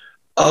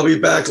 I'll be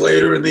back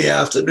later in the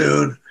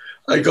afternoon.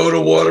 I'd go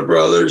to Warner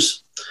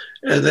Brothers,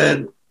 and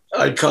then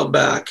I'd come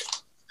back,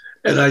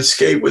 and I'd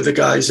skate with the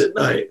guys at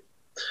night.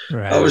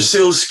 Right. I was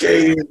still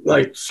skating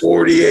like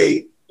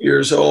 48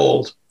 years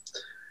old,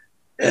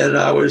 and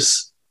I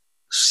was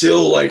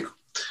still like,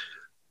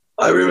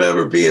 I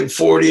remember being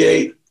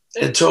 48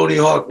 and Tony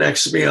Hawk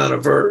next to me on a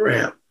vert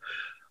ramp.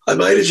 I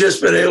might have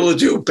just been able to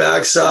do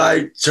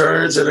backside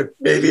turns and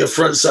maybe a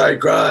front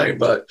side grind,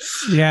 but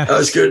that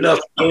was good enough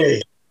for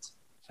me.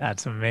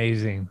 That's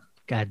amazing.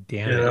 God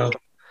damn it. You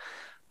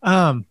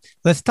know?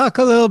 Let's talk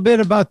a little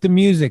bit about the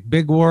music,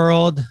 Big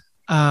World.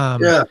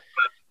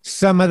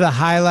 Some of the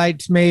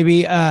highlights,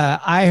 maybe.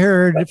 I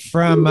heard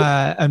from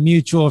a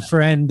mutual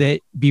friend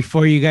that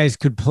before you guys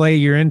could play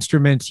your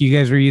instruments, you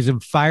guys were using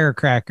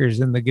firecrackers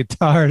in the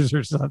guitars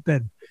or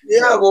something.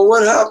 Yeah, well,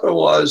 what happened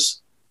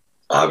was,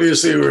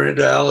 obviously, we were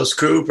into Alice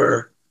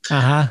Cooper.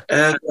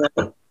 And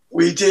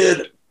we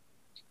did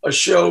a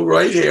show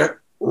right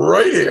here.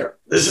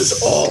 This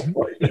is all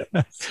right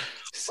here.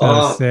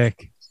 So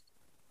sick.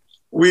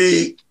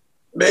 We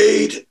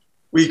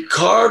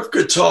carved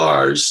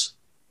guitars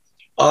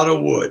out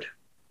of wood.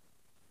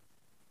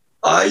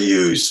 I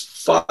used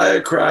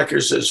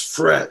firecrackers as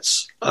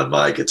frets on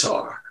my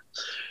guitar.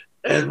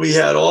 And we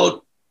had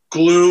all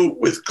glue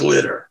with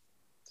glitter.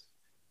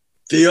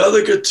 The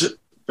other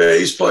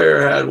bass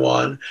player had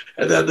one,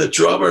 and then the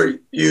drummer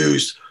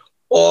used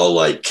all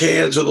like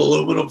cans of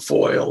aluminum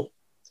foil.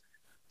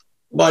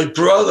 my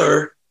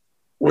brother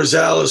was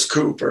Alice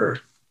Cooper.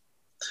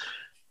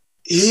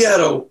 He had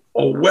a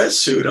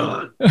wetsuit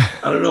on.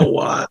 I don't know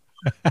why.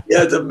 He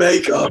had the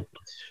makeup.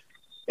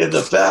 In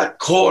the back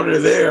corner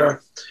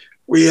there,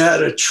 we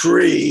had a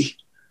tree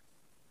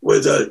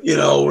with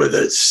with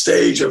the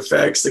stage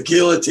effects, the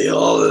guillotine,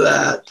 all of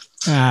that.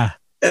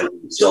 And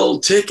we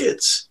sold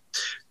tickets.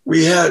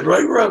 We had,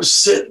 right where I'm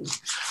sitting,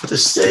 the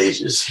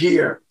stage is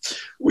here.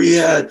 We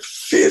had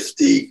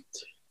 50,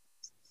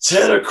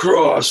 10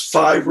 across,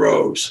 5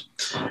 rows.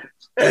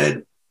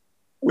 And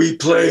we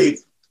played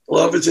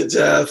Love It to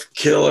Death,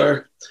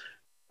 Killer,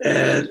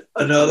 and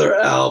another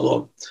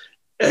album.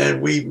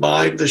 And we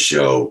mimed the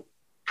show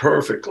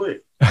perfectly.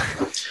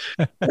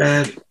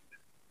 And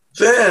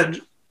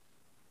then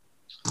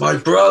my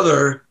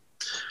brother,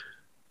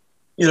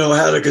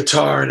 had a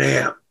guitar and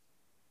amp.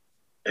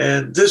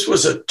 And this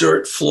was a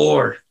dirt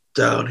floor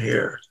down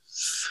here.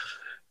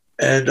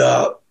 And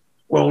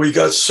when we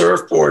got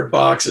surfboard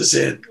boxes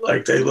in,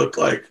 like they look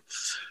like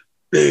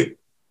big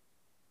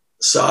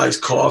size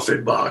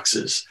coffin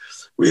boxes,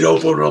 we'd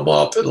open them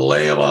up and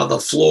lay them on the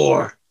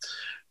floor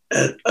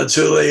and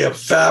until they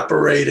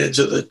evaporate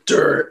into the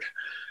dirt.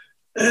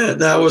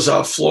 And that was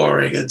our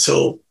flooring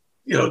until,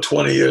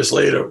 20 years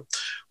later,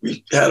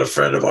 we had a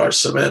friend of ours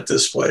cement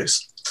this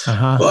place.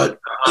 But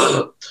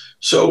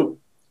so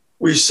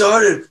we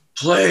started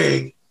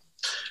playing,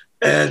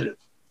 and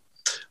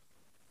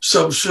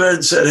some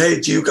friend said, "Hey,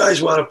 do you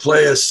guys want to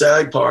play a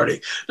stag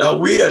party?" Now,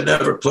 we had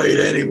never played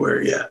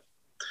anywhere yet.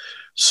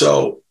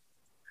 So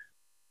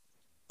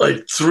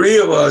like 3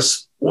 of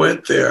us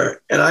went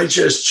there, and I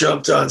just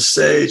jumped on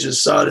stage and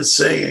started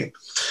singing.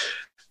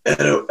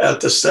 And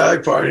at the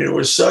stag party, it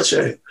was such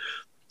a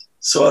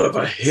sort of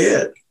a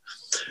hit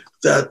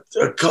that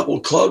a couple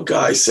club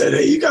guys said,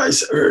 "Hey, you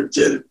guys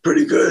did it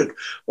pretty good.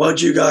 Why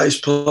don't you guys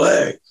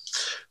play?"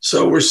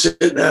 So we're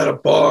sitting at a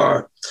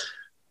bar,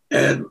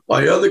 and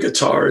my other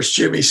guitarist,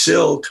 Jimmy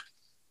Silk,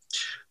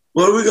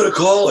 "What are we going to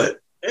call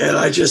it?" And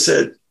I just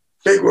said,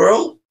 "Big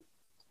World."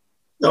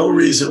 No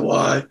reason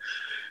why.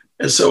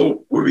 And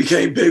so we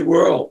became Big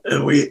World.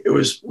 And it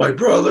was my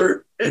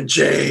brother and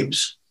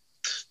James,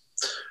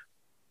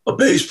 a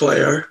bass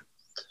player,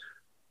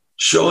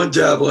 Sean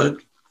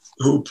Devlin,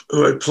 who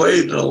had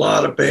played in a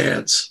lot of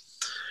bands,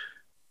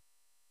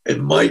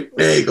 and Mike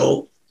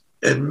Nagel,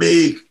 and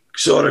me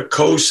sort of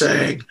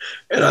co-sang,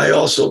 and I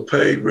also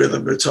played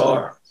rhythm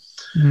guitar.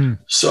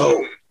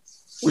 So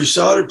we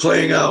started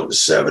playing out in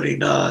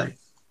 79.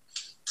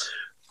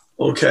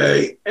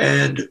 Okay.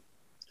 And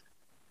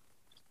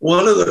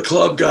one of the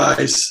club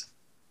guys,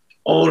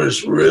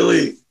 owners,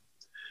 really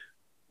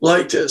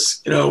liked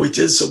us. We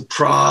did some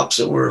props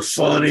and we were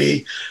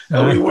funny.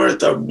 And we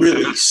weren't the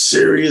really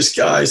serious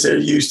guys they're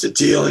used to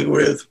dealing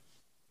with.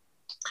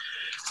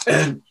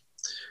 And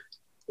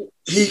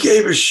he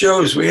gave us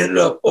shows. We ended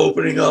up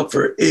opening up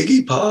for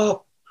Iggy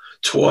Pop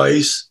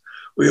twice.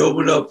 We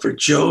opened up for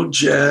Joan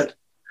Jett.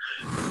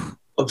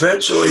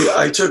 Eventually,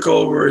 I took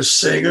over as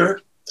singer,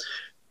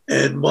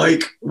 and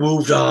Mike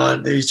moved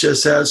on. He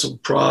just had some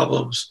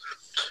problems,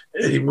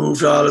 and he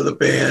moved out of the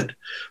band.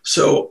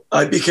 So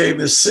I became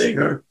the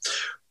singer.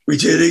 We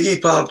did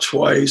Iggy Pop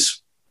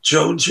twice,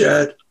 Joan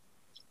Jett,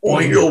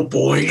 Oingo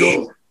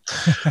Boingo,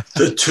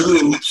 The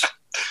Tubes,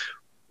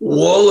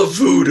 Wall of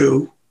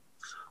Voodoo,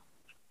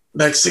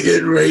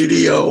 Mexican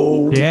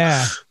Radio.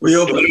 Yeah. We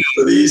opened up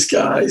for these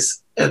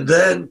guys. And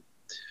then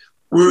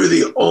we were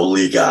the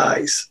only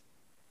guys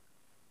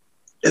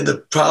in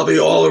probably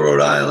all of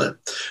Rhode Island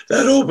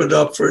that opened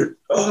up for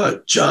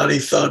Johnny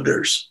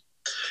Thunders.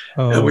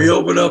 And we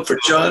opened up for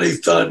Johnny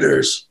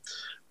Thunders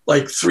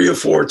like 3 or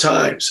 4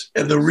 times.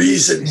 And the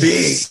reason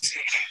being,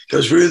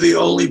 because we're the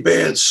only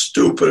band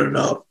stupid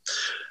enough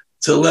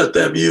to let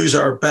them use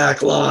our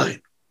back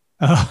line.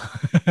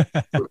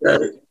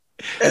 Okay?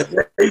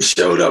 And they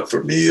showed up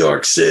from New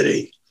York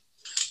City.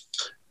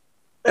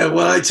 And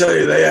when I tell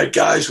you, they had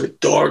guys with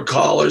dog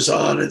collars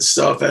on and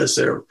stuff as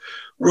their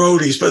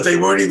roadies, but they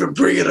weren't even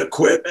bringing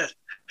equipment.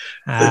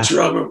 The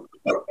drummer,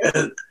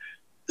 and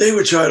they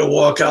would try to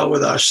walk out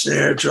with our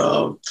snare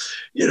drum,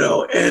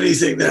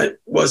 anything that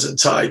wasn't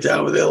tied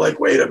down with it. They're like,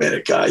 "Wait a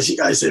minute, guys, you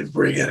guys didn't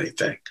bring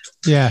anything."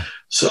 Yeah.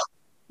 So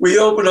we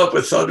opened up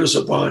with Thunders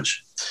a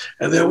bunch.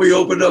 And then we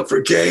opened up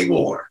for Gang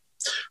War,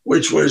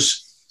 which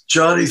was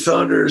Johnny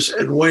Thunders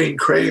and Wayne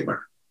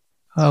Kramer.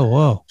 Oh,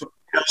 whoa.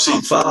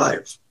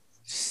 MC5.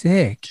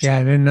 Sick. Yeah,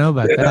 I didn't know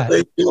about that.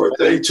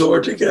 They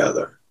toured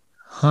together.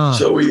 Huh.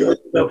 So we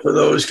opened up for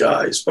those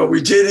guys. But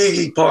we did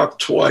Iggy Pop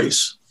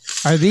twice.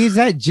 Are these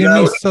at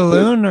Jimmy's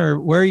Saloon, or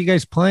where are you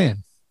guys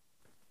playing?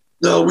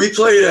 No, we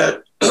played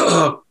at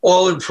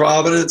all in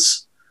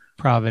Providence.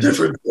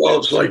 Different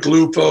clubs like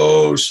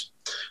Lupo's,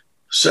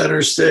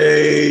 Center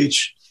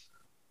Stage,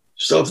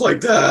 stuff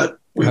like that.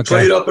 We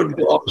played up in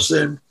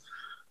Boston.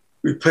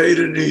 We played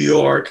in New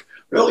York.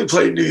 We only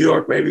played in New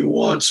York maybe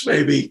once,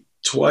 maybe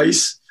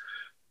twice.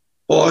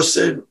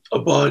 Boston, a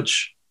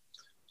bunch.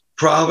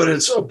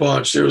 Providence, a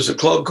bunch. There was a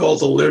club called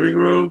The Living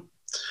Room,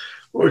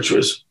 which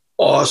was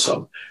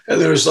awesome. And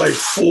there was like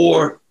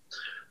 4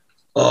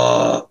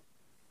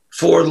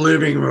 4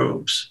 living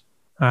rooms,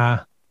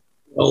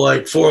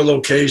 like 4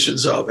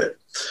 locations of it.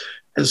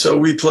 And so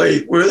we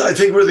played, I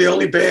think we're the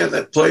only band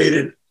that played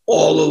in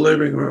all the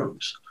living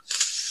rooms,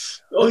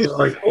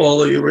 like all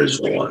the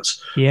original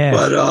ones. Yeah.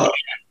 But,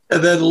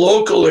 and then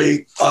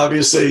locally,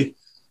 obviously,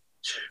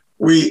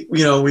 we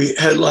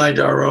headlined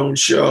our own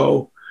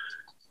show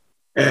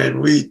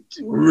and we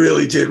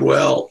really did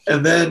well.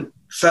 And then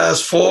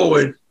fast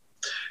forward,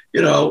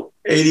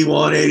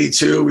 81,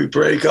 82, we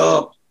break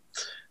up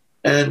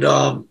and,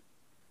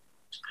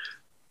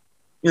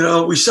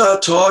 we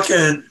started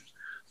talking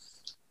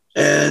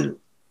and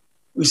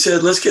we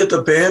said, let's get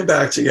the band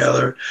back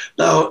together.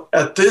 Now,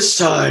 at this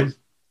time,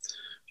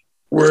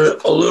 we're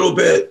a little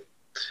bit,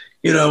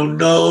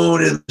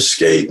 known in the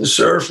skate and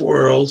surf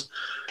world.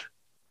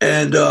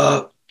 And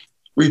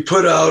we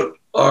put out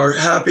our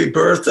Happy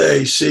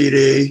Birthday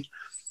CD,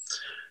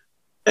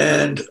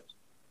 and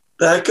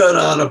that got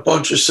on a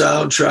bunch of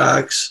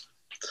soundtracks.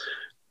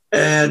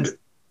 And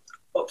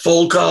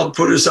Volcom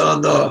put us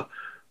on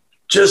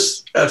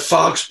just at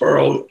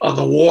Foxborough on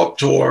the Warped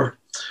Tour,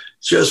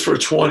 just for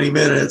 20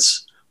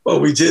 minutes.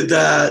 But we did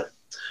that.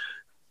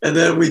 And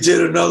then we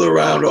did another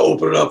round to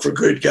open it up for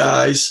Good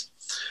Guys.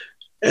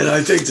 And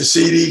I think the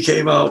CD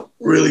came out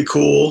really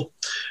cool.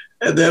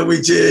 And then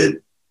we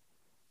did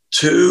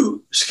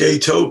 2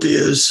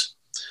 Skatopias,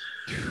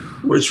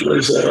 which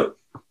was an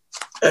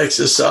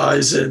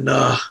exercise in,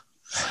 I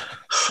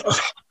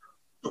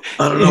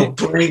don't know,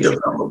 brain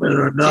development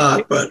or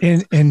not, but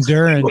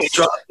endurance.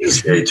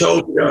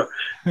 Skatopia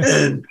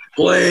and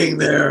playing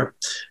there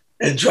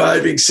and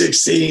driving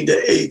 16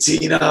 to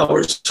 18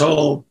 hours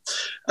home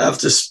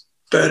after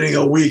spending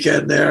a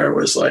weekend there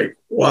was like,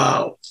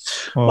 wow.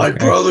 Okay. My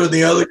brother and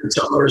the other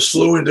guitarist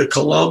flew into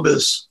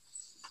Columbus,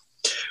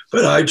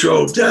 but I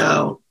drove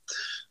down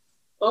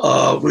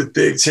with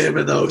Big Tim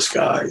and those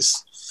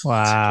guys.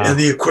 Wow. And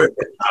the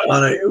equipment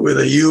with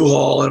a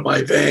U-Haul in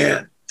my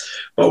van.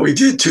 But we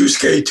did 2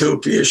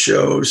 Skatopia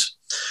shows.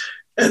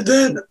 And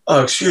then,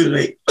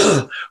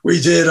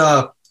 we did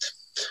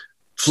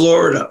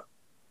Florida.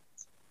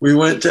 We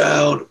went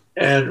down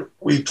and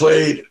we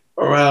played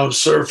around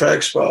Surf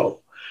Expo.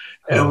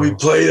 And we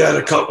played at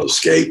a couple of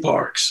skate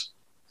parks.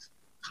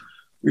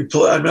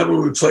 I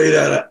remember we played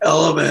at an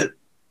Element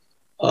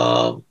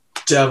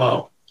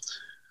demo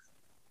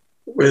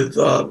with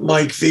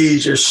Mike V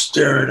just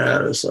staring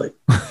at us like,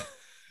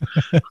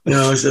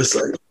 it's just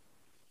like,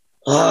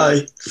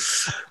 hi.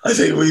 I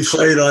think we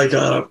played like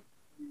on a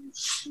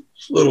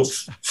little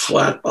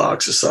flat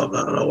box or something.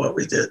 I don't know what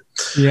we did.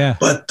 Yeah.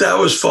 But that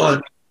was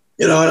fun.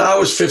 And I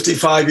was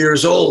 55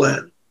 years old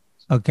then.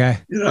 Okay.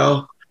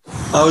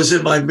 I was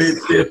in my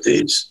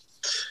mid-50s.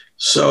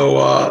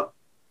 So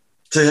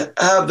to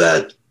have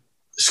that,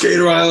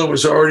 Skater Island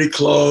was already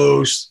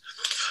closed.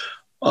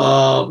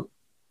 So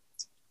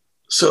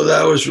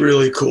that was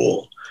really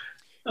cool.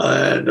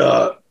 And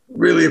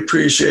really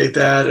appreciate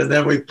that. And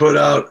then we put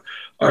out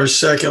our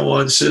second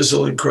one,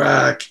 Sizzle and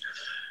Crack.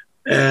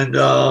 And,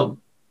 to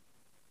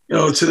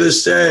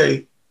this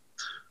day,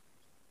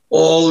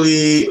 all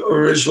the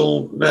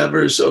original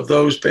members of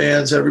those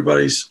bands,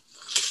 everybody's,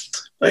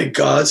 thank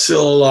God,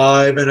 still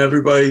alive, and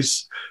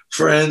everybody's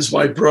friends.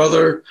 My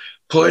brother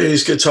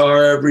plays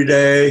guitar every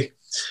day.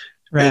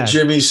 Rad. And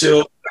Jimmy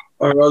Silver,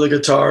 our other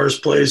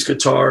guitarist, plays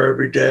guitar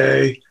every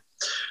day.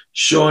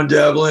 Sean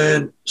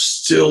Devlin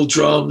still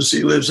drums.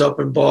 He lives up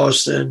in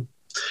Boston.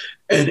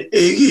 And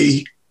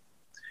Iggy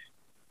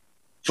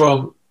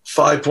from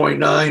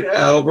 5.9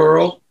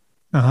 Attleboro.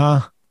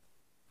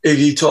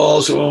 Iggy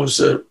Talls, who owns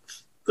the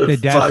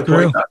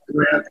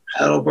 5.9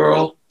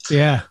 Attleboro.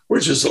 Yeah.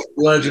 Which is a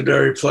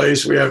legendary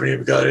place we haven't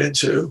even got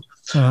into.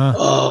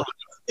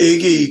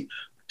 Iggy,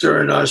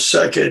 during our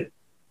second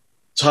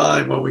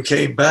time when we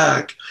came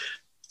back,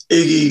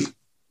 Iggy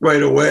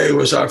right away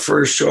was our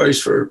first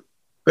choice for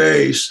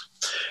bass,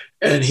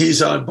 and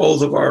he's on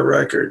both of our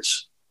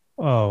records.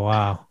 Oh,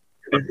 wow.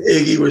 And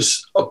Iggy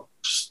was a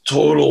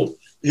total,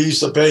 he's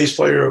the bass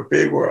player of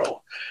Big World.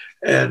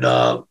 And,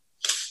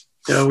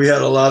 we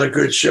had a lot of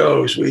good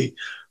shows. We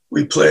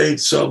played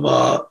some,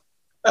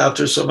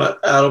 after some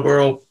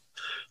Attleboro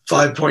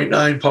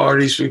 5.9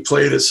 parties, we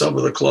played at some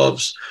of the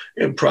clubs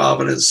in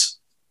Providence.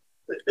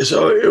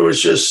 So it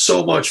was just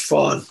so much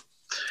fun.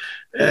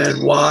 And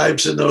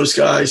Wibes and those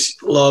guys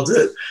loved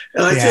it.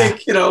 And I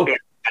think,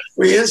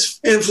 we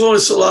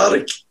influenced a lot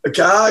of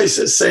guys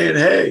that saying,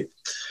 hey,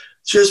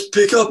 just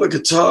pick up a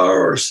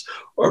guitar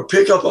or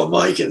pick up a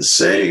mic and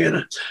sing.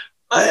 And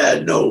I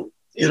had no,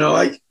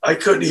 I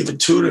couldn't even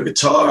tune a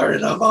guitar,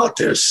 and I'm out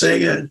there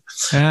singing in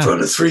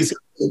front of 3,000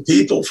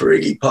 people for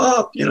Iggy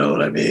Pop, you know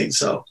what I mean?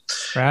 So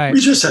we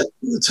just had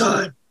a good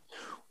time.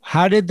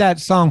 How did that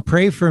song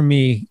Pray For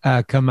Me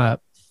come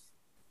up?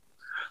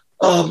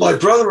 My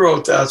brother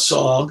wrote that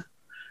song,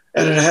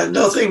 and it had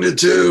nothing to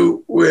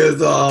do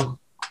with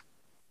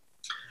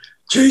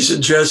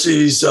Jason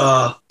Jesse's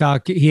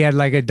he had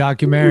like a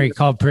documentary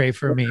called Pray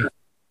For Me.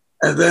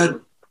 And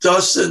then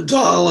Dustin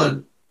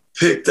Dollin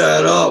picked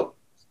that up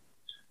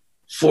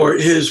for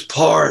his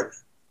part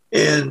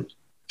in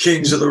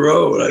Kings of the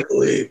Road, I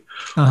believe.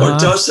 Or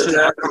Dustin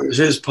Hackett was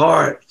his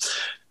part.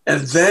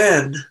 And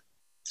then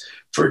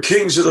for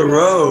Kings of the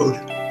Road,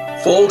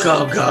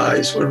 Volcom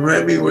guys, when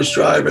Remy was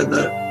driving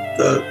the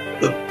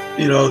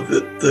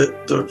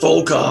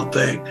Volcom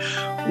thing,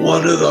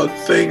 one of the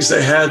things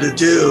they had to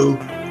do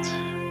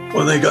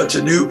when they got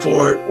to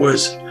Newport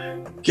was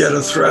get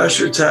a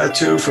Thrasher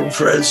tattoo from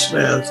Fred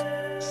Smith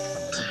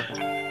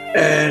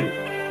and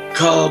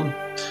come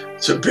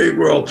to Big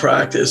World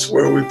practice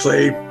where we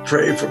played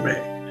Pray For Me.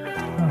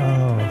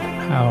 Oh,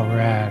 how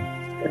rad.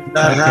 And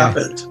that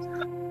happened.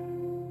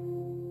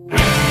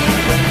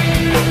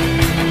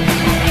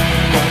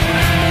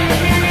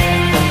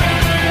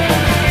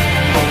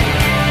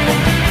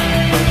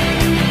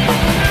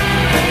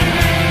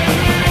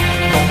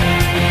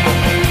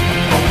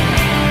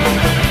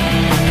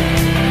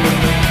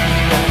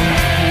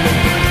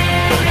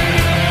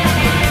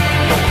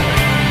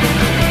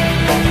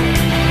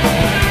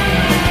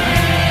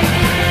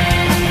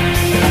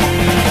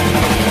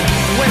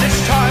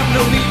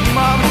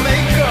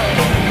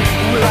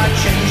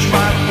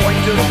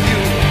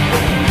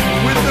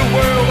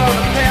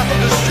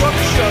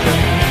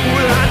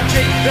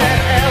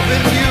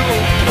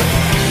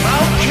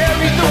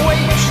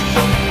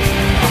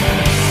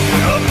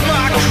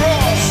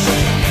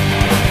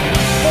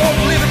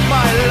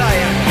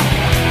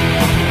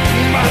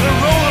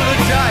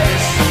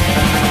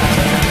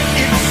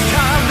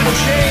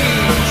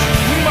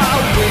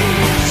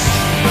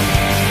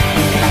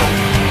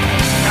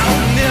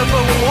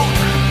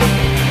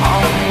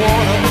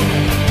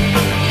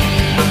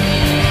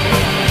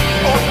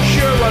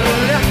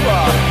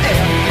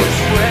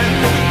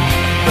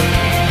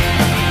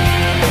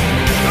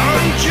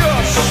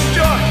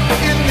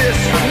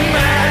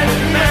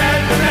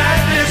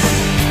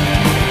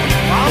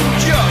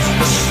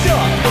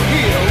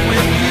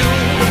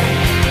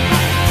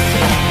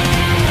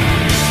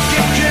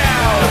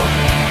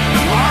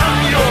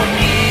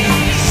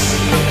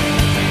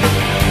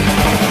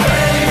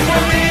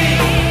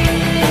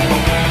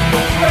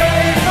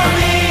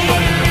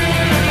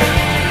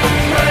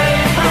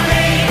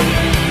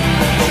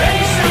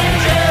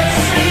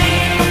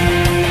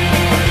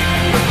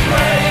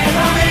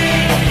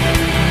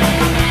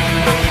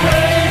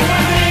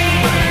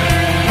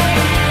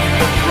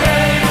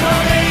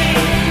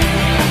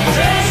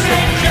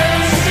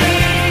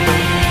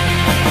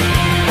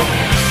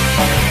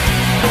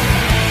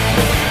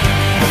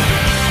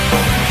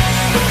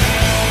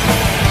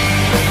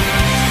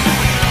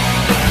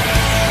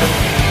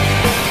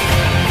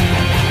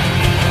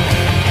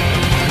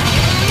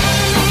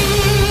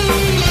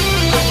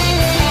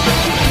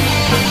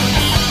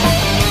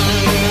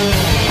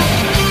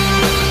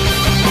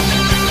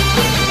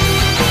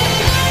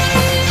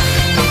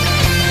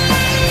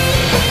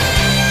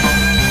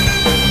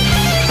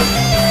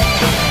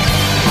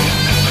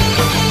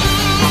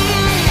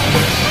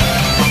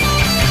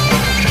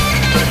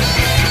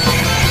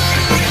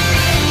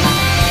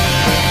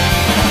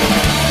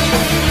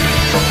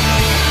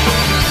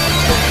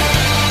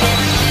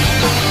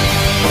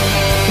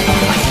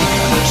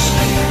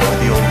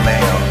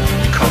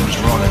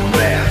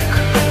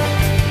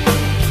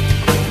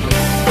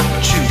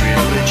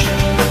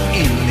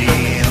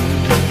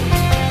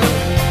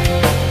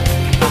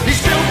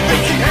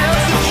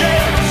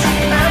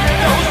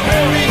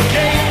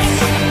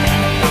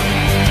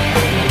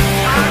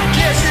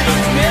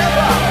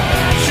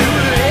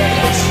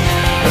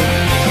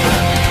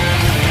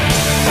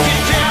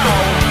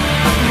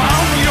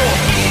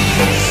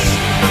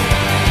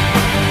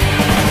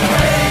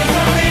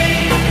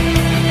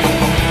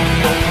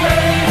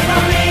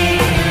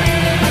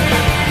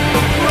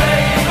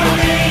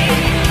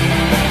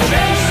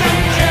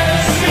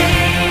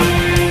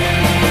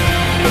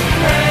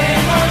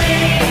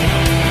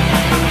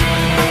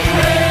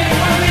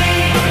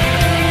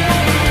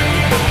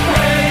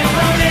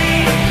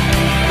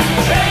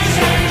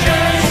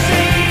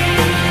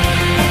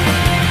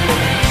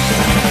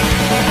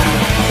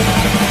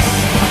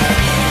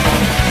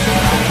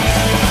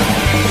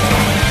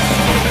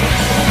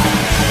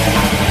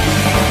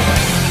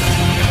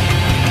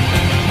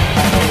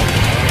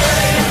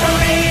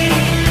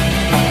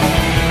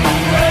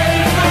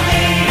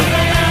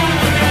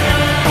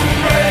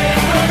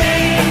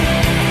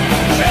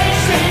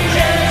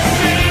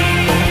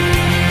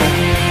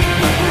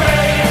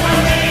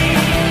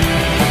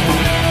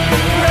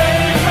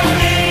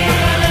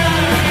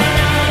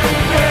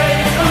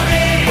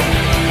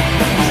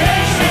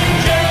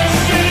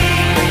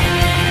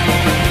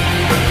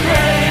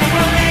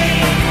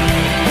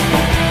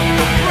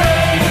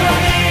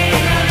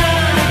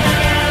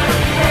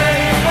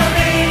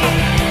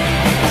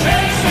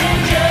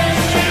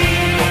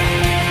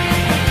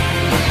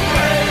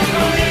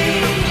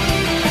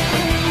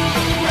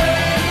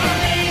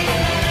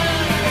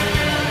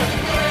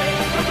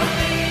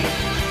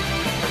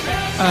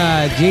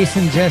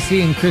 Jason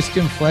Jesse and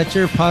Christian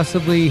Fletcher,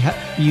 possibly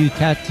you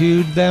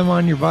tattooed them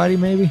on your body,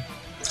 maybe?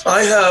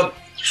 I have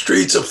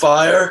Streets of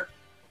Fire.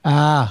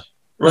 Right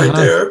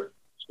there.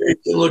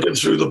 looking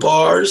through the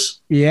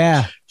bars.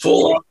 Yeah.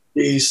 Full on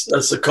piece.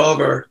 That's the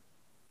cover.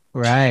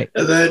 Right.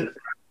 And then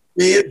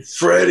me and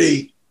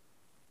Freddie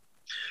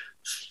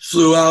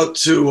flew out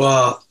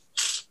to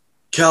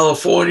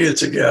California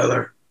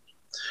together.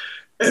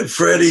 And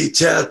Freddie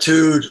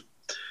tattooed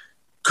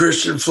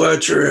Christian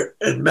Fletcher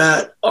and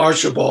Matt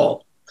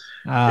Archibald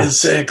in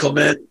San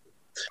Clemente.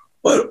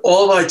 But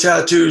all my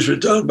tattoos were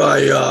done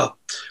by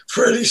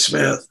Freddie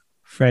Smith.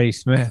 Freddie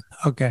Smith.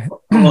 Okay.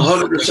 I'm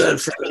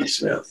 100% Freddie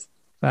Smith.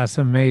 That's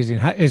amazing.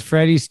 Is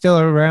Freddie still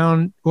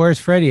around? Where's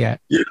Freddie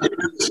at? Yeah,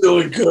 he's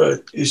doing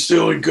good. He's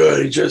doing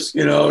good. He just,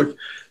 getting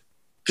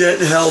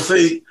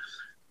healthy.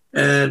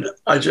 And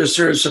I just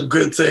heard some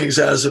good things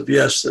as of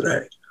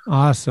yesterday.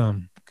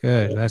 Awesome.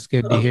 Good. That's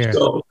good to hear.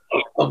 So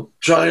I'm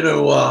trying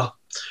to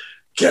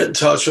get in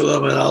touch with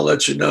him, and I'll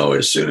let you know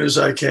as soon as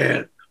I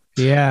can.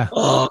 Yeah.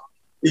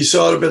 He's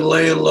sort of been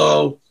laying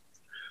low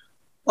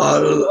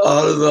out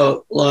of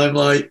the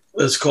limelight,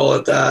 let's call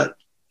it that.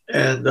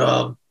 And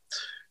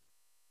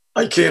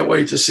I can't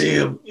wait to see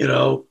him,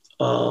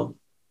 but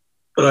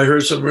I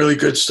heard some really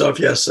good stuff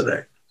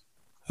yesterday.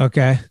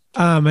 Okay.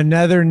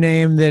 Another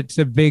name that's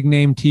a big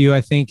name to you, I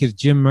think, is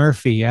Jim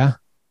Murphy, yeah?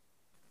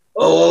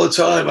 Oh, all the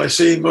time. I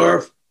see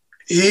Murph.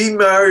 He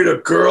married a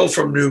girl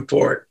from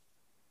Newport.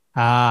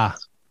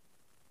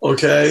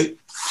 Okay.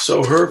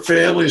 So her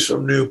family's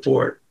from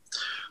Newport.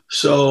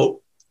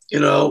 So,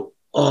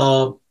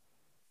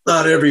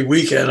 not every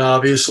weekend,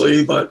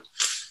 obviously, but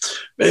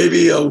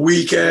maybe a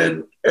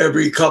weekend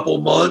every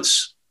couple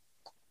months,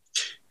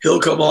 he'll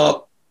come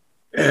up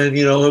and,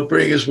 he'll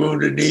bring his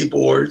Wounded Knee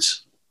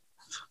boards.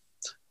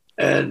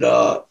 And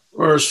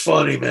Murph's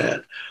funny,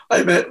 man.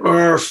 I met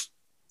Murph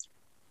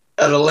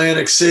at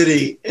Atlantic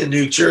City in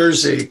New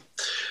Jersey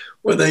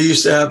when they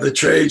used to have the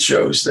trade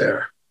shows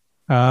there.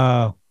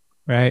 Oh,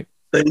 right.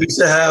 They used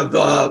to have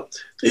the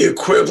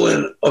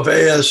equivalent of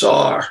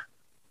ASR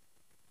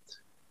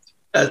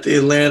at the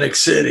Atlantic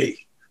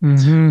City.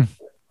 Mm-hmm.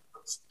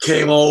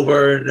 Came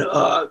over and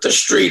the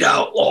Street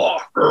Outlaw,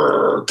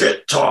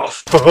 get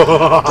tough.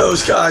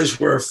 Those guys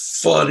were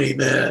funny,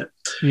 man.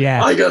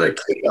 Yeah. I got a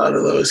kick out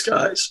of those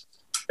guys.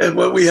 And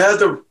when we had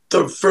the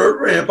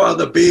vert ramp on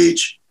the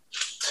beach,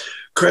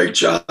 Craig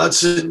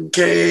Johnson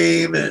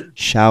came and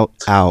shout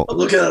out. I'm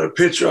looking at a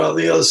picture on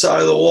the other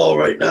side of the wall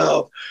right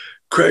now.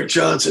 Craig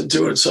Johnson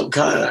doing some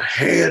kind of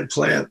hand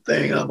plant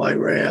thing on my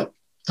ramp.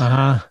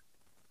 Uh-huh.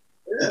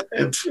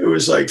 And it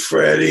was like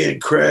Freddie and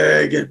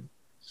Craig, and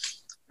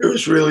it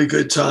was really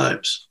good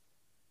times.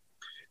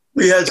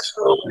 We had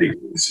so many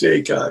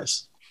state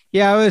guys.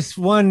 Yeah, I was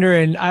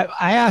wondering, I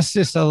asked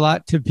this a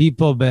lot to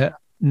people, but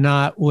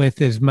not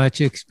with as much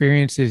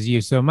experience as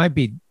you. So it might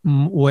be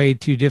way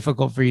too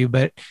difficult for you.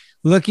 But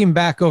looking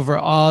back over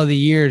all the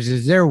years,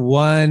 is there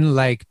one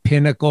like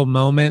pinnacle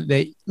moment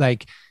that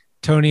like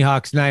Tony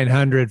Hawk's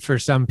 900 for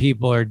some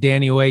people, or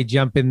Danny Way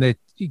jumping the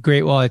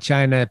Great Wall of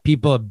China?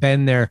 People have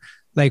been there,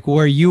 like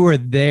where you were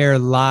there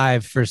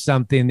live for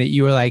something that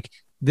you were like,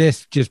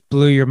 this just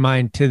blew your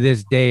mind to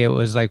this day. It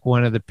was like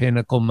one of the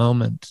pinnacle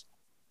moments.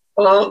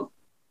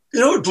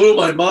 It blew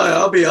my mind.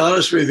 I'll be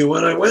honest with you.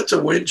 When I went to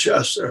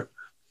Winchester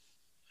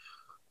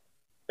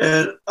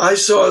and I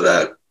saw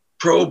that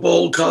Pro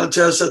Bowl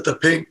contest at the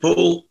Pink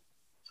Pool,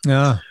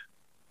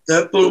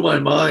 that blew my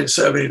mind,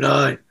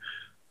 79.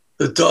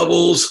 The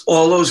doubles,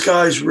 all those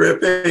guys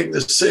ripping,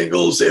 the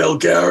singles, the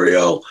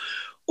Elgario,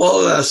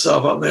 all of that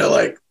stuff. I'm there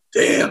like,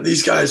 damn,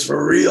 these guys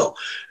for real.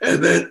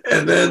 And then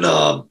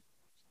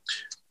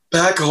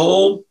back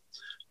home,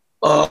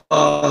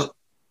 I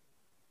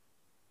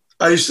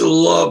used to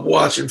love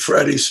watching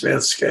Freddie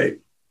Smith skate.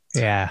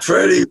 Yeah.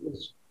 Freddie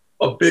was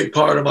a big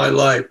part of my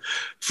life.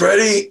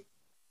 Freddie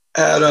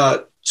had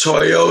a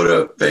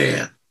Toyota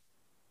van,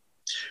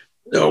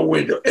 no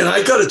window. And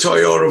I got a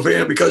Toyota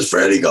van because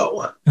Freddie got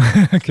one.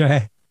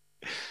 Okay.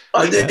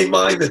 I named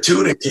mine the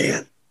Tuna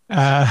Can.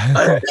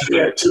 I actually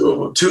had two of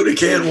them, Tuna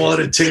Can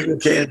 1 and Tuna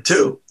Can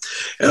 2.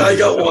 And I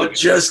got one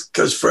just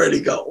because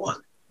Freddie got one.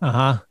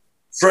 Uh-huh.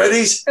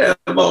 Freddie's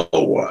MO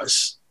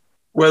was,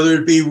 whether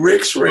it be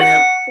Rick's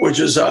ramp, which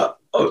is a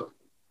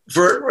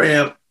vert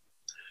ramp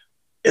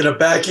in a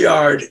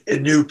backyard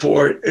in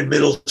Newport, in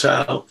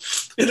Middletown,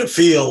 in a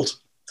field,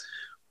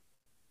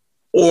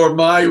 or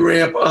my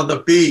ramp on the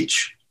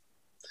beach,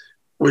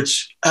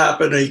 which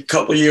happened a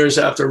couple of years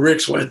after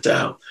Rick's went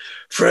down.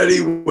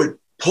 Freddie would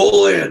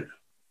pull in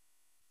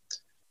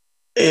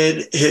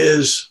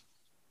his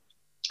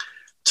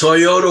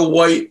Toyota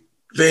white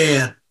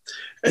van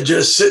and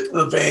just sit in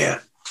the van.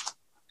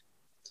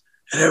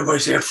 And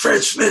everybody's saying,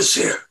 Fred Smith's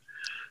here.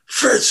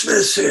 Fred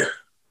Smith's here.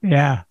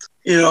 Yeah.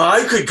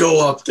 I could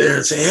go up there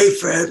and say, hey,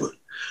 Fred.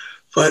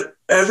 But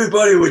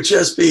everybody would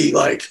just be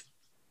like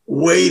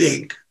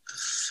waiting.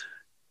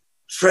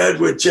 Fred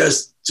would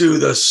just do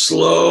the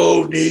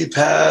slow knee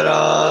pad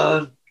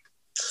on.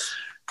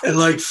 And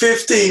like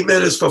 15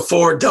 minutes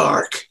before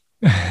dark,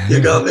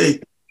 you got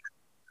me?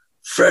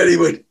 Freddie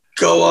would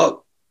go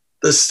up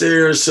the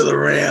stairs to the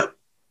ramp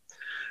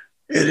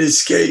and he'd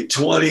skate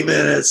 20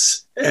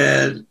 minutes.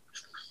 And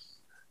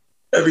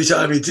every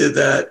time he did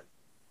that,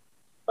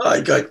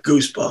 I got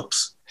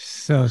goosebumps.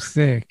 So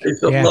sick. I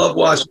used to love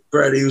watching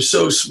Fred. He was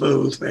so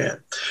smooth,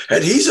 man.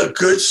 And he's a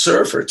good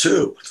surfer,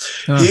 too.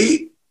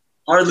 He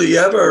hardly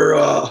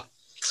ever,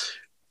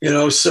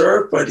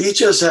 surf, but he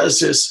just has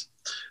this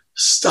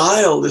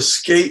style, this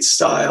skate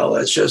style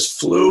that's just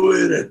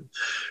fluid and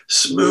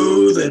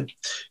smooth, and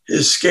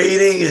his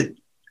skating and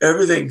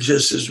everything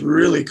just is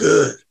really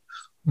good.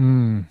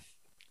 I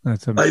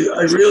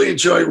really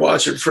enjoyed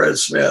watching Fred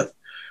Smith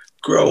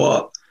grow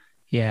up.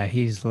 Yeah,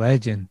 he's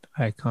legend,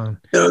 icon.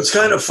 It's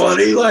kind of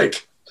funny.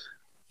 Like,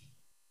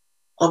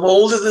 I'm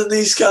older than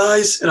these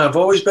guys, and I've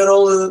always been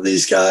older than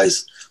these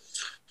guys.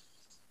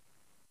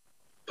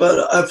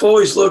 But I've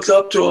always looked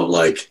up to them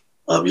like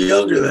I'm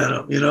younger than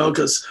them,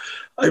 because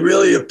I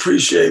really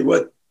appreciate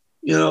what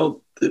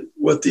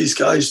these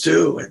guys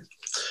do and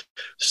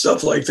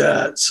stuff like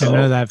that. So I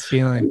know that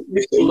feeling. I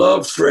used to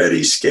love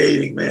Freddie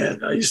skating,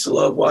 man. I used to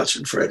love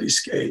watching Freddie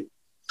skate.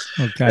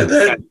 Okay. And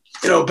then,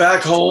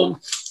 back home,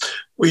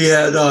 we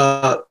had,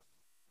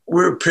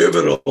 we're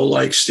pivotal,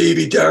 like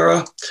Stevie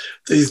Dara,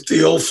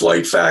 the old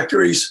Flight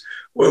factories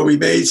where we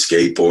made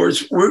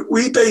skateboards.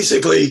 We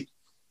basically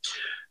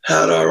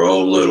had our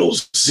own little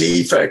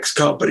Z-Fex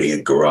company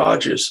in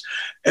garages.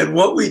 And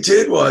what we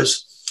did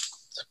was,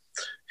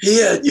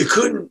 you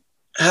couldn't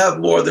have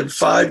more than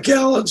 5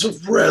 gallons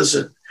of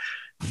resin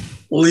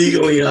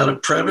legally on a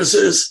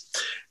premises.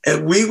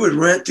 And we would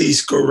rent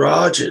these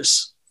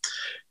garages,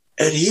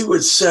 and he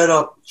would set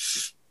up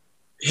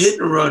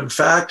hit and run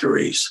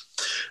factories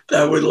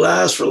that would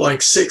last for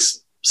like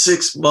six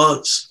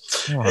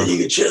months. Wow. And you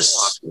could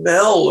just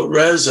smell the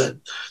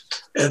resin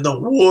and the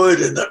wood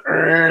and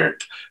the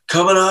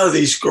coming out of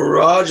these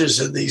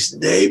garages in these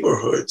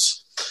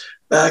neighborhoods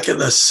back in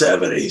the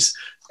 70s.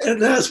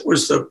 And that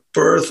was the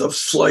birth of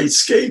Flight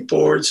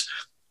skateboards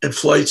and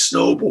Flight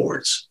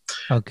snowboards.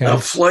 Okay. Now,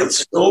 Flight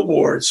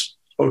snowboards,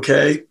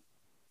 okay,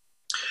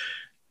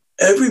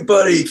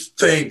 everybody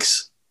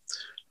thinks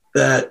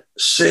that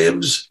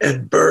Sims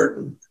and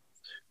Burton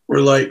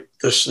were like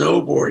the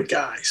snowboard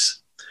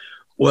guys.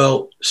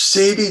 Well,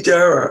 Stevie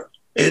Dara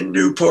in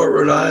Newport,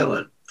 Rhode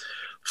Island,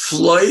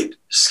 Flight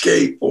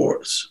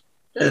skateboards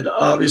and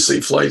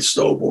obviously Flight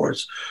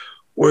snowboards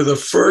were the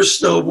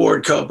first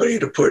snowboard company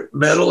to put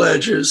metal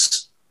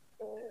edges,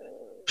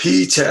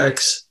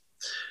 P-Tex,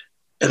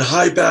 and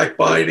high back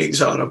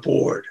bindings on a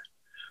board.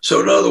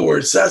 So in other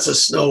words, that's a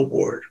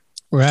snowboard.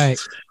 Right.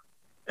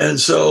 And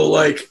so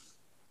like,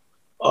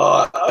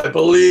 I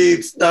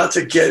believe, not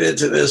to get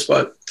into this,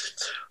 but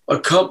a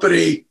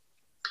company,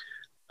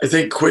 I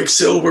think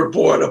Quicksilver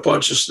bought a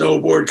bunch of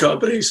snowboard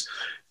companies,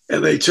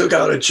 and they took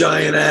out a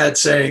giant ad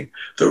saying,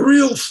 the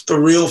real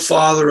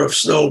father of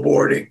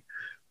snowboarding,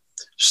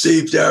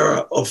 Steve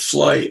Dara of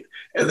Flight,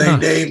 and they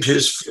named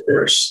his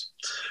first.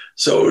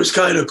 So it was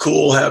kind of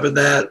cool having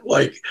that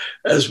like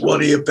as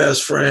one of your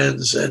best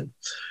friends. And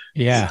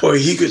boy,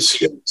 he could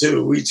skate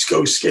too. We'd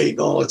go skating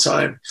all the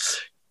time.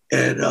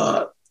 And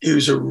he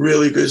was a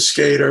really good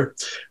skater,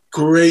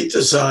 great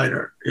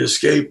designer. His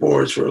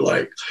skateboards were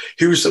like,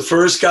 he was the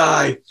first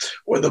guy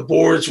when the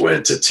boards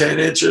went to 10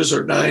 inches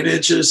or 9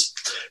 inches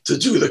to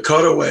do the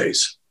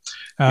cutaways.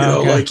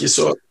 Like you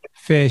saw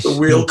Fish, the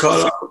wheel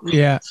cutout.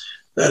 Yeah.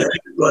 That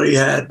everybody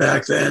had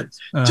back then.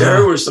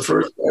 Dara was the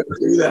first guy to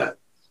do that.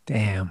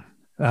 Damn.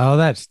 Oh,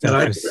 that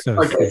stuff is so sick.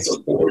 I got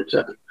some boards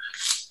that,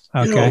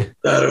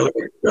 that are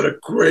got a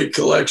great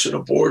collection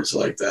of boards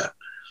like that.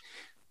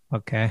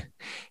 Okay.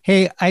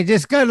 Hey, I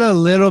just got a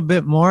little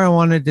bit more I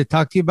wanted to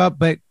talk to you about,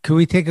 but could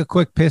we take a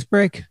quick piss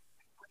break?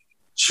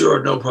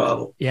 Sure, no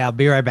problem. Yeah, I'll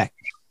be right back.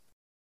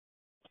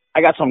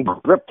 I got some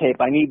grip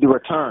tape I need to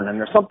return, and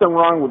there's something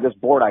wrong with this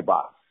board I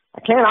bought. I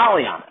can't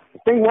ollie on it. The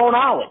thing won't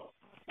ollie.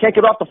 Can't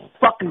get off the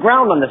fucking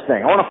ground on this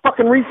thing. I want a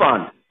fucking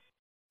refund.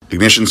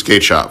 Ignition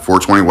Skate Shop,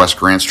 420 West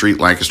Grant Street,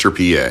 Lancaster,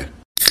 PA.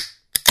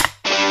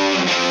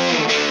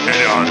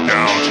 Head on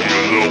down to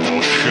your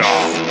local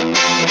shop.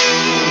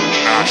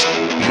 Ask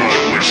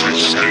Blood Wizard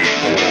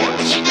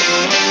Skateboards.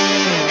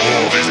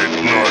 Or visit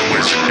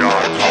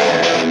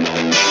bloodwizard.com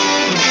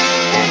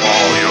for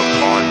all your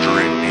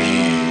conjuring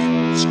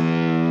needs.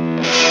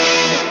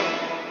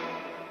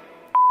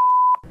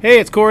 Hey,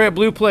 it's Corey at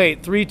Blue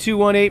Plate,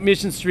 3218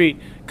 Mission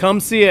Street. Come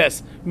see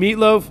us.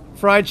 Meatloaf,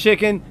 fried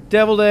chicken,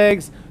 deviled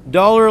eggs,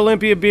 Dollar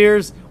Olympia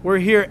beers. We're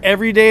here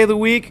every day of the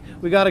week.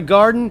 We got a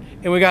garden,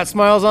 and we got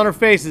smiles on our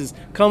faces.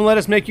 Come let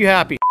us make you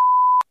happy.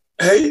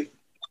 Hey,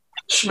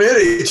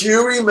 Schmitty, do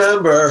you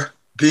remember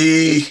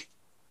the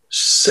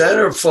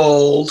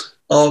centerfold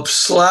of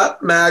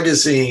Slap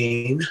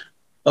Magazine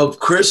of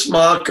Chris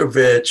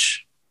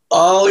Markovich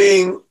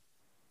ollieing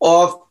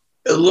off?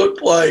 It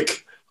looked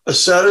like a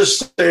set of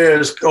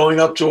stairs going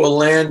up to a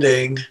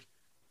landing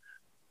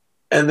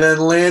and then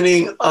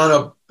landing on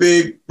a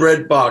big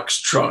bread box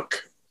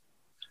truck.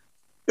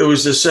 It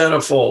was the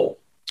centerfold.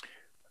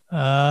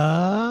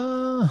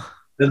 And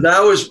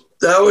that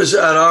was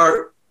at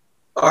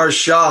our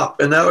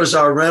shop, and that was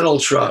our rental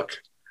truck.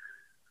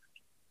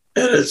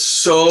 And it's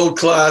so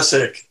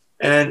classic.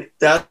 And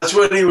that's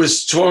when he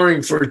was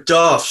touring for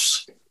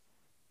Duff's.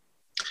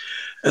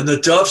 And the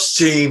Duff's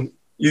team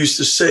used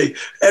to say,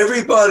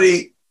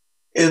 everybody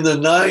in the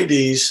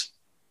 90s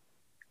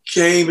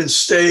came and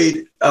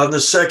stayed on the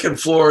second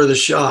floor of the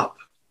shop.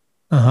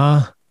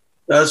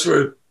 That's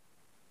where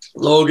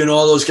Logan,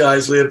 all those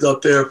guys lived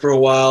up there for a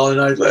while, and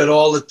I let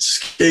all the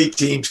skate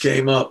teams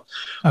came up.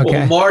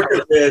 Okay. Well,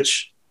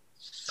 Markovich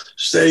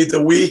stayed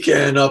the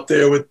weekend up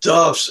there with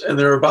Duff's, and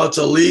they're about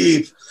to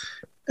leave.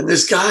 And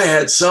this guy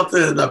had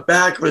something in the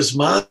back of his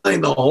mind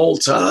the whole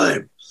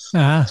time.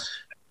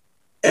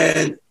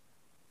 And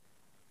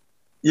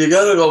you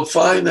got to go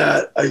find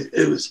that.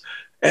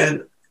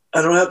 And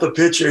I don't have the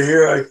picture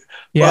here.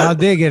 I'll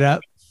dig it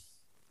up.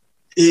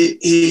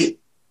 He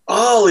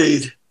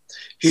ollied,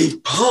 he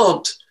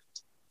pumped,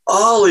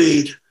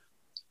 ollied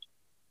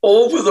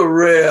over the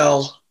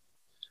rail,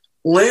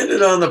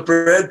 landed on the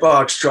bread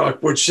box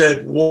truck, which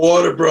said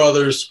Water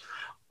Brothers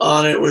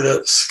on it with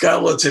a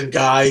skeleton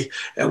guy.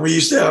 And we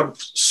used to have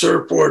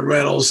surfboard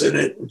rentals in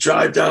it and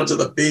drive down to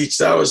the beach.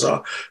 That was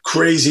a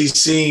crazy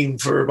scene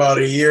for about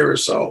a year or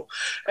so.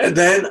 And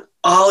then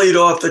ollied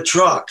off the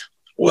truck.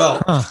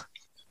 Well,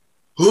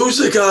 who's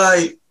the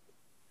guy?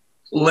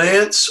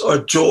 Lance or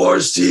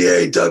Dawes,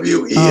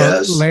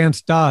 D-A-W-E-S?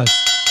 Lance Dawes.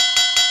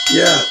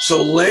 Yeah,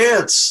 so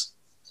Lance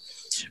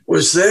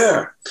was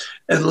there,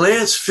 and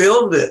Lance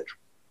filmed it.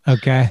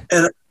 Okay.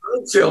 And I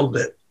filmed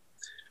it.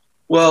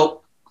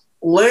 Well,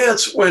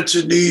 Lance went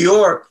to New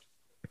York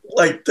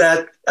like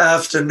that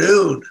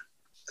afternoon,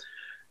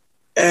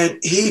 and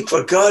he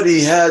forgot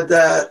he had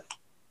that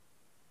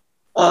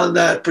on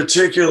that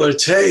particular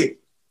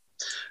tape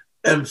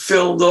and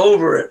filmed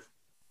over it.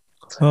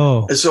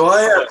 Oh. And so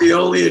I have the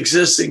only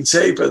existing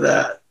tape of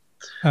that.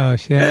 Oh,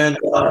 shit. And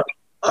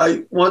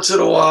I once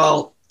in a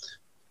while,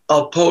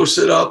 I'll post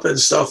it up and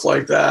stuff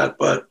like that.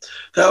 But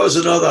that was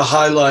another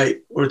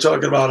highlight. We're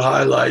talking about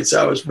highlights.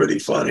 That was pretty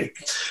funny.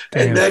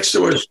 Damn. And next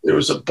to it, there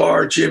was a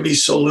bar,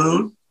 Jimmy's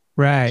Saloon.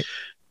 Right.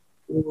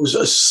 It was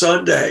a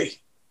Sunday.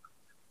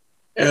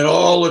 And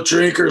all the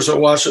drinkers are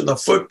watching the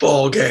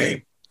football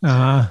game.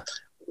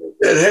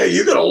 And hey,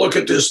 you got to look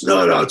at this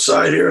nut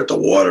outside here at the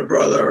Water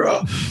Brother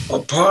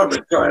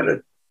apartment trying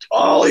to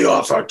ollie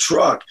off our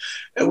truck.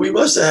 And we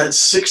must have had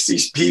 60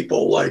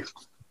 people like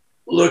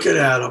looking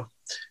at him.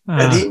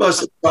 And he must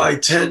have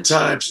tried 10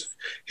 times.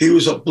 He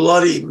was a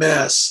bloody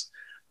mess.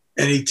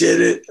 And he did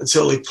it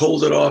until he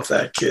pulled it off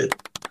that kid.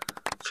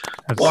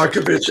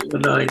 Markovich in the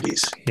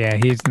 90s. Yeah,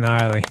 he's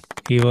gnarly.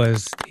 He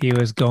was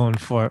going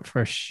for it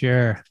for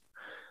sure.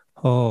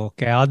 Oh,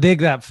 okay. I'll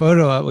dig that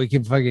photo up. We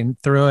can fucking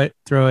throw it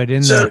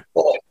in there.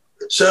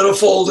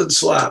 Centerfold and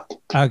slap.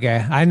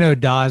 Okay. I know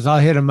Dawes. I'll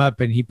hit him up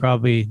and he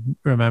probably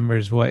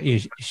remembers what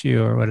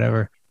issue or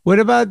whatever. What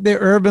about the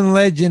urban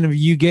legend of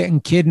you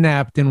getting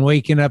kidnapped and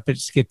waking up at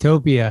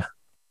Skatopia?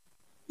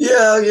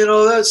 Yeah,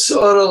 that's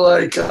sort of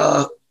like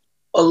a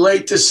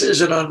late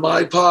decision on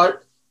my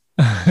part.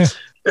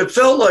 It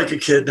felt like a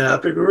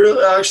kidnapping. It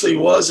really actually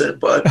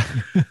wasn't, but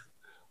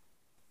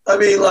I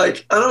mean, I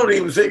don't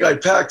even think I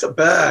packed a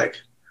bag.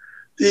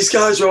 These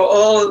guys are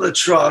all in the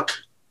truck,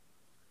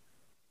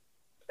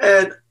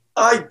 and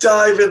I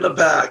dive in the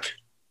back.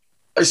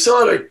 I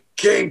sort of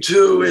came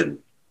to in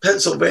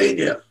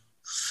Pennsylvania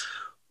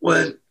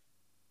when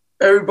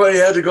everybody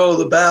had to go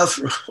to the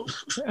bathroom.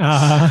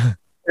 And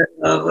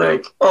I'm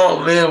like,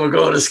 oh, man, we're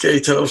going to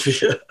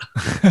Skatopia.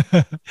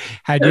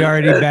 Had you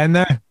already been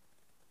there?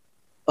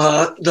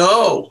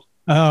 No.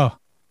 Oh.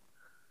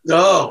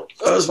 No,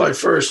 that was my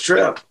first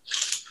trip.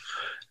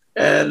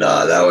 And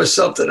that was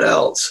something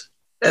else.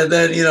 And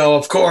then,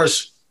 of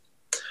course,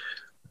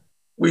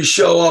 we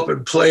show up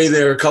and play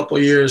there a couple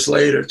of years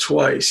later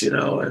twice,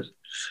 And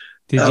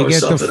did you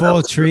get the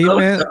full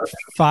treatment?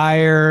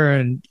 Fire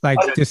and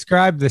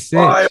describe the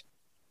sitch.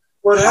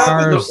 What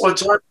happened one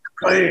time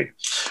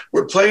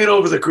we're playing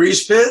over the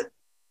grease pit,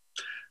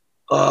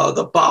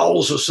 the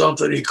bowels or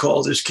something he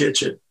called his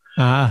kitchen.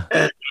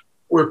 And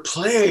we're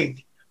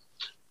playing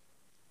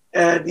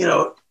and,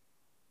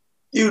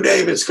 you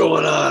name it's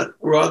going on.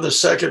 We're on the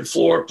second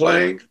floor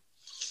playing,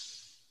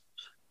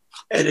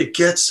 and it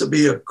gets to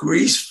be a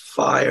grease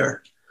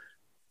fire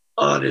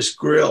on his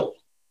grill.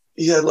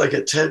 He had like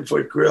a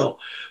 10-foot grill.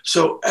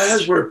 So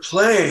as we're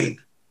playing,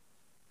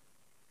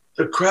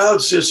 the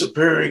crowd's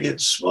disappearing in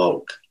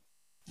smoke.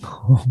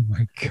 Oh,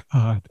 my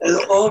God. And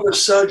all of a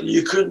sudden,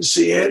 you couldn't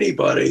see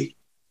anybody.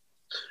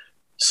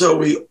 So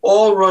we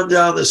all run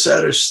down the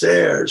set of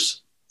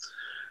stairs,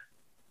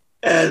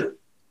 and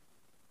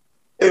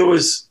it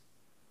was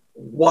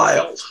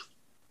wild.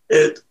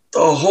 The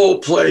whole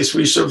place,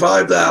 we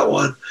survived that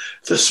one.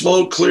 The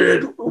smoke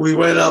cleared. We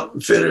went up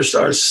and finished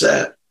our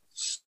set.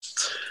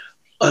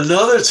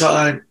 Another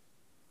time,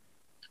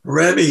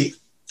 Remy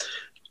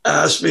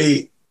asked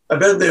me, I've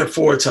been there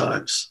 4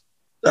 times.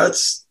 I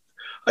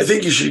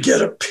think you should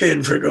get a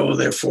pin for going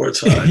there 4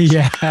 times.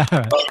 Yeah.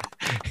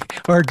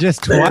 Or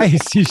just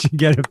twice, you should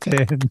get a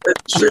pin.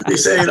 Should be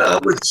saying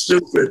I'm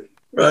stupid,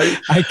 right?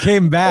 I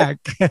came back.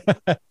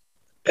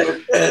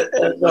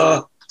 and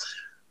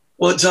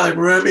one time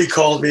Remy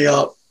called me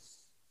up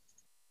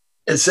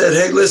and said,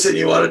 hey, listen,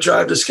 you want to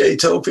drive to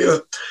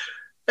Skatopia?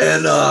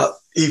 And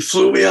he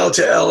flew me out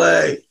to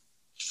LA,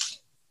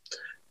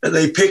 and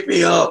they picked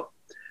me up,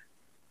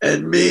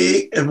 and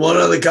me and one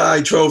other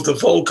guy drove the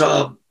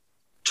Volcom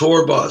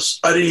tour bus.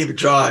 I didn't even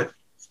drive.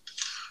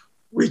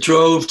 We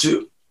drove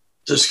to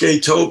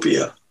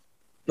Skatopia.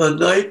 The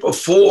night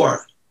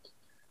before,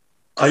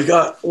 I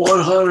got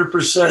 100%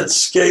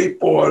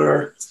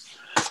 skateboarder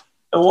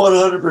and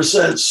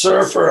 100%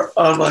 surfer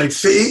on my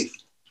feet.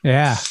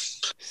 Yeah.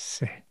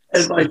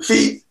 And my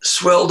feet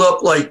swelled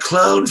up like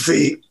clown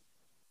feet.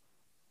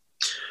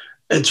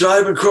 And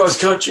driving cross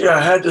country, I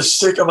had to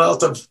stick them out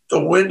the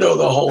window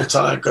the whole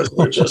time because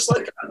we're just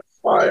like on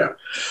fire.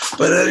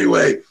 But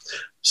anyway,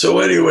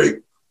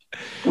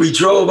 we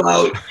drove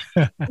out,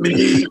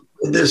 me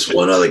and this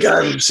one other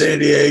guy from San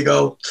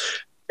Diego,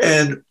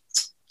 and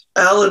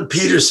Alan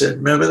Peterson.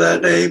 Remember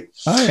that name?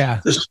 Oh,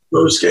 yeah. This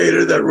pro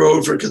skater that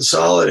rode for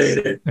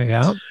Consolidated.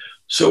 Yeah.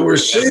 So we're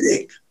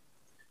sitting,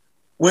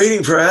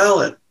 waiting for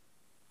Alan.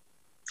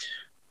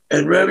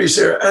 And Remy's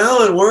there.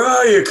 Alan, where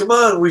are you? Come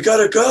on, we got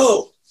to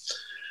go.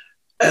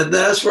 And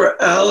that's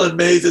where Alan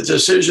made the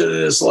decision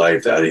in his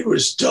life that he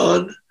was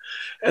done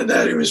and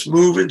that he was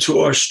moving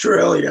to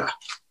Australia.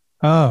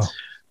 Oh.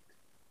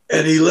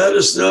 And he let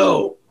us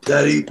know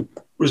that he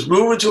was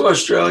moving to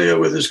Australia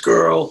with his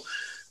girl,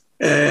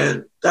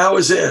 and that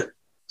was it.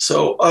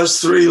 So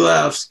us three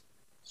left.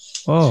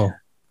 Oh.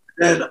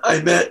 And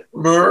I met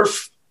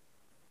Murph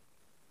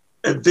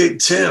and Big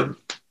Tim,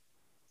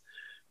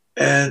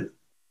 and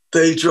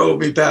they drove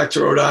me back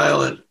to Rhode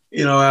Island,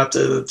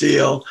 after the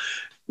deal.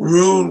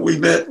 We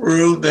met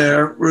Rune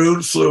there.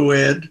 Rune flew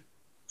in,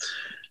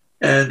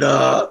 and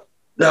that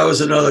was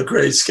another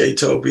great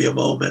Skatopia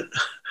moment.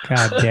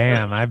 God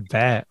damn, I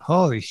bet.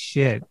 Holy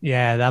shit.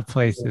 Yeah, that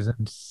place is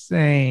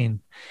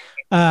insane.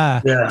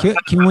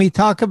 Can we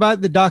talk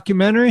about the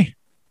documentary?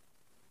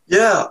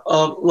 Yeah,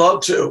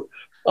 love to.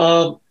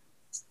 I'm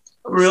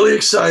really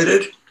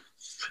excited.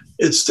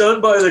 It's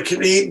done by the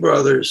Kinane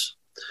brothers,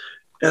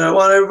 and I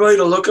want everybody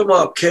to look them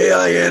up,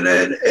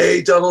 Kinnane.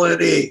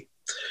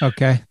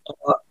 Okay.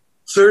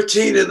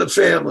 13 in the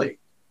family.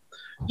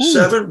 Ooh.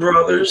 7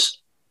 brothers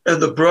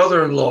and the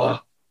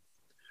brother-in-law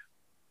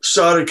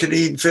started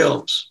Kinane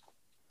Films.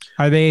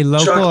 Are they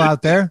local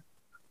out there?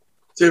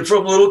 They're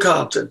from Little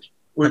Compton,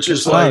 which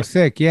is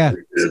sick, yeah.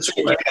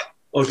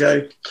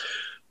 Okay.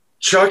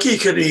 Chucky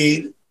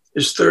Kinane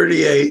is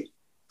 38.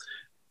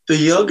 The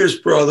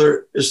youngest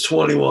brother is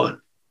 21.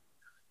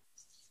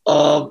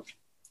 I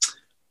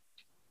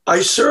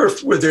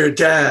surfed with their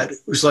dad,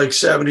 who's like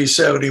 70,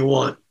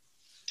 71.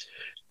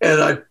 And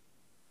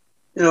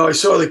I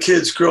saw the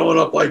kids growing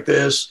up like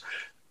this.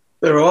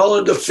 They're all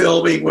into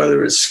filming,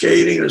 whether it's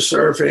skating or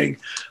surfing.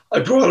 I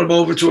brought them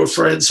over to a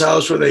friend's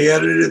house where they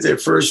edited their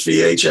first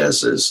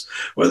VHSs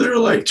when they were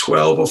like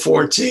 12 or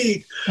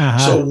 14. Uh-huh.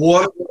 So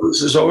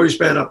Waterbrothers has always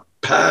been a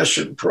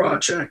passion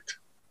project.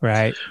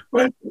 Right.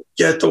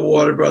 Get the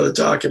Water Brother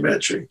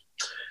documentary.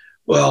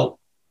 Well,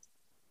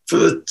 for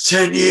the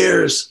 10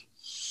 years,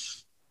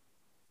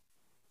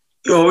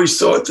 you always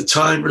thought the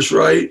time was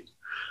right,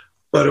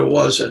 but it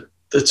wasn't.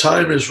 The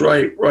time is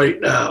right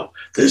now.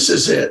 This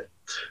is it.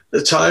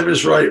 The time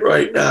is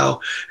right now.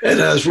 And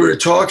as we were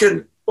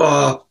talking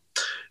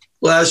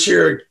last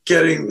year,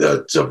 getting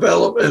the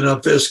development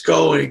of this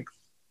going,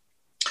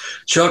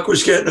 Chuck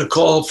was getting a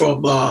call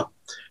from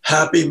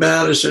Happy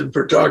Madison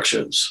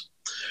Productions,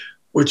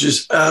 which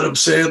is Adam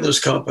Sandler's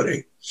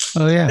company.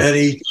 Oh, yeah. And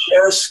he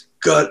just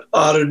got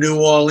out of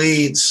New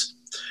Orleans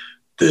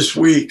this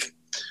week,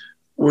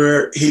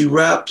 where he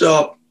wrapped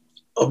up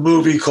a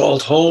movie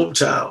called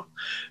Hometown.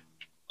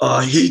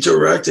 He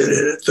directed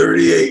it at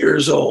 38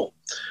 years old.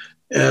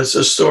 And it's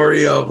a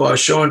story of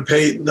Sean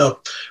Payton, the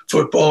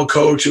football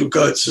coach who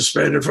got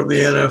suspended from the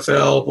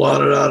NFL, blah,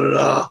 blah, blah,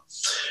 blah.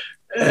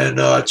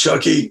 And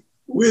Chucky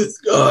with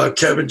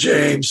Kevin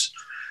James.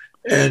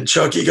 And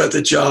Chucky got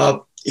the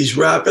job. He's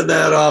wrapping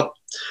that up,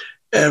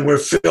 and we're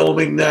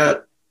filming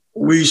that.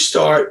 We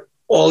start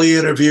all the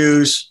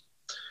interviews,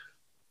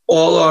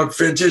 all our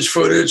vintage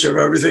footage of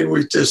everything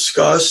we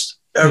discussed.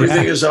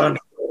 Everything is on.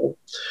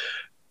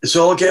 It's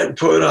all getting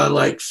put on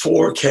like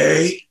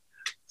 4K.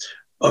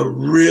 A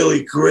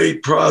really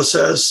great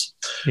process.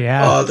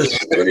 Yeah. The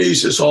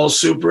 70s is all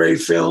Super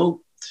 8 film.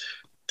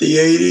 The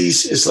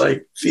 80s is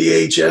like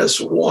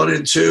VHS 1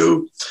 and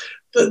 2.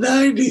 The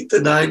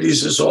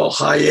 90s is all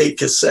high 8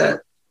 cassette.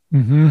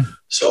 Mm-hmm.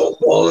 So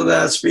all of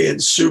that's being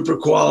super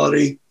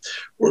quality.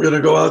 We're going to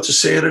go out to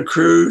Santa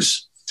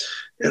Cruz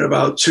in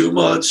about 2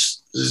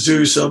 months to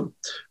do some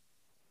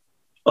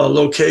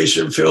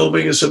location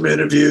filming and some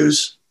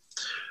interviews.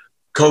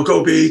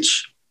 Cocoa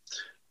Beach.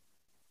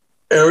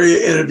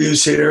 Area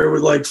interviews here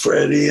with like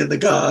Freddie and the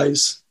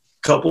guys,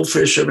 couple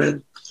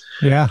fishermen.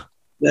 Yeah.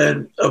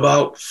 Then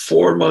about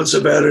 4 months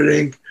of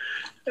editing.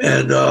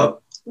 And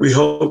we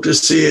hope to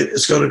see it.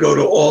 It's going to go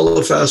to all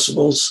the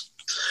festivals.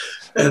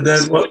 And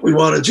then what we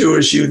want to do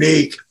is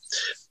unique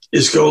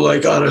is go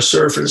like on a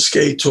surf and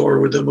skate tour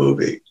with the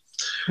movie.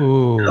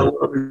 Ooh.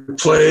 We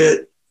play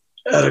it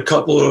at a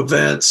couple of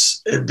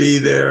events and be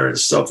there and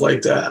stuff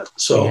like that.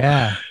 So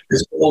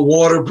It's called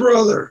Water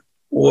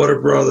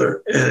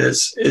Brother, and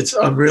it's.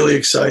 I'm really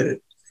excited.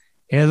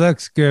 It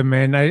looks good,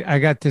 man. I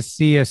got to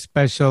see a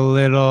special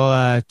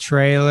little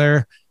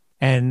trailer,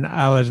 and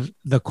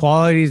the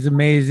quality is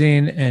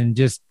amazing, and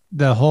just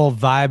the whole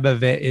vibe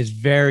of it is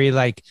very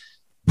like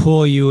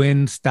pull you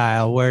in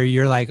style, where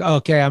you're like,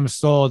 okay, I'm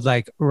sold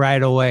like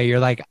right away. You're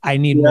like, I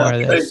need more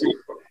of this.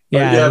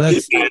 Yeah,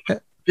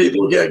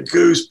 people get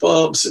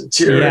goosebumps and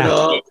tearing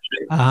up.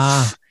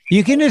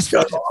 You can just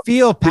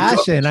feel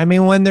passion. I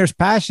mean, when there's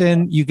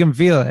passion, you can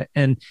feel it,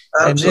 and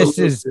this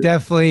is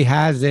definitely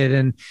has it.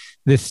 And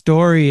the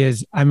story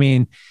is, I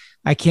mean,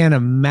 I can't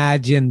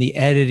imagine the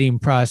editing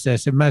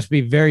process. It must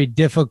be very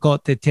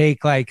difficult to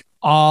take like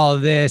all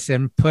of this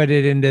and put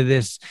it into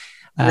this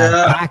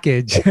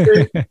package. I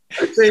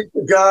think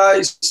the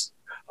guys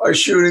are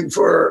shooting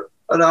for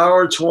an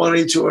hour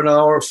 20 to an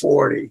hour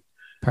 40.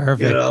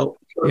 Perfect. You know,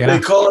 they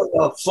call it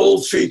a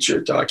full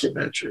feature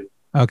documentary.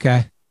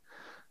 Okay.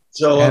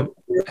 So I'm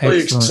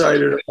really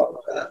excited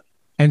about that.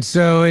 And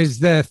so is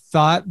the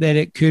thought that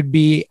it could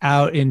be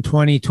out in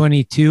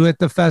 2022 at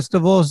the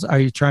festivals? Are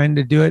you trying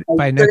to do it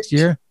by next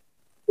year?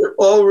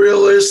 Well,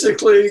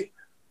 realistically,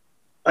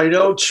 I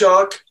know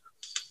Chuck.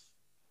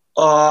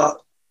 I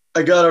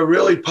got a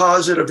really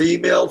positive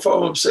email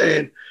from him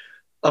saying,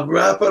 I'm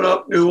wrapping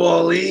up New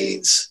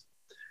Orleans.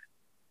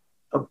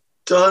 I'm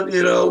done,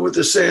 with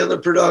the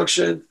Sandler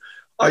production.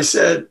 I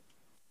said,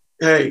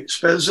 hey,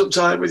 spend some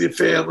time with your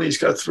family. He's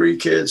got 3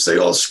 kids. They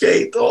all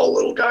skate. All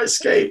little guys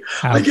skate.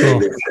 I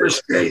gave him their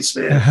skates,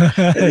 man.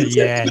 And he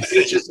takes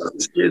pictures of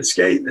his kids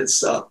skating and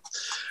stuff.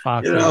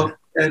 And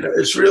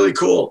it's really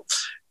cool.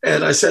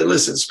 And I said,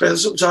 listen, spend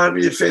some time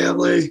with your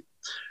family.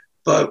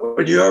 But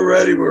when you're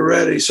ready, we're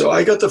ready. So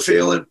I got the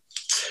feeling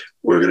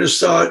we're going to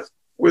start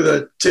with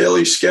a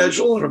daily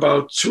schedule in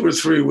about 2 or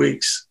 3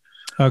 weeks.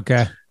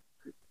 Okay.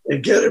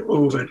 And get it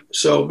moving.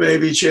 So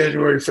maybe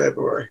January,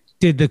 February.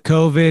 Did the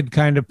COVID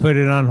kind of put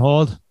it on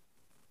hold?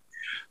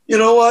 You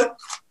know what?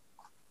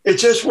 It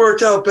just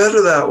worked out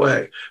better that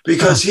way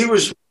because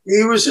he's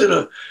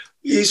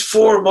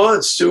 4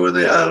 months doing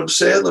the Adam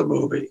Sandler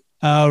movie.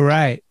 Oh,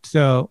 right.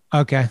 So,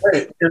 okay.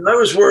 Right. And I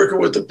was working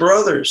with the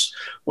brothers.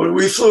 When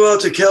we flew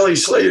out to Kelly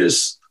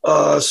Slater's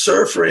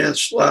surf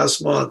ranch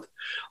last month,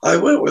 I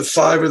went with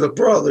 5 of the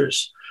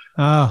brothers.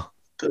 Oh.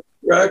 The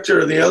director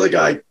and the other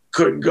guy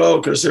couldn't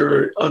go because they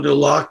were under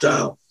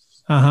lockdown.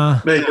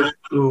 Making a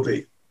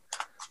movie.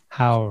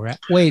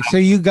 Wait, so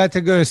you got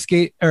to go to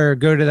skate or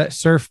go to that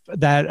surf,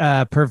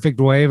 that Perfect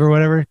Wave or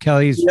whatever,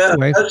 Kelly's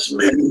Wave? That's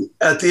me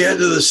at the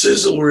end of the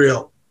sizzle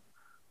reel.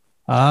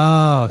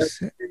 Oh.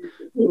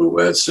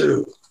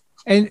 Wetsuit.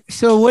 And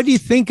so what do you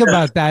think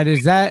about that?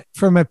 Is that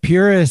from a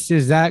purist,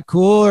 is that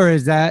cool? Or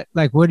is that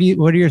like, what are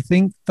your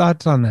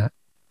thoughts on that?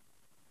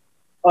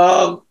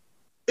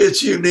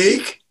 It's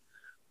unique.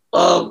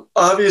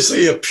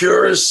 Obviously a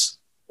purist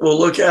will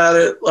look at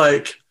it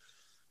like,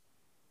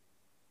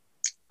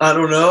 I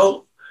don't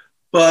know,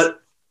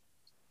 but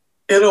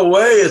in a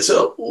way, it's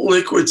a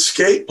liquid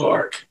skate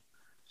park.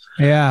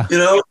 Yeah.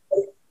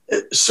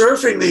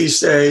 Surfing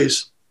these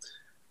days,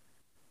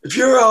 if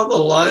you're out in the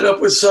lineup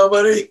with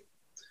somebody,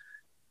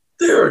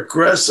 they're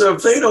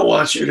aggressive. They don't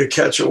want you to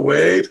catch a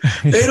wave.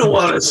 They don't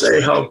want to say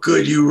how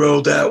good you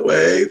rode that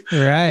wave.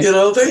 Right. They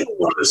don't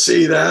want to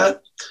see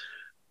that.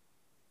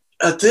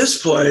 At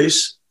this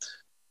place,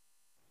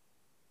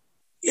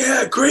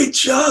 great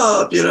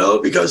job,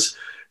 because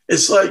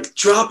it's like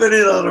dropping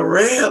in on a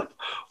ramp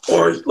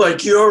or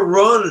like your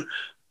run,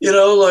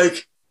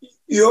 like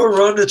your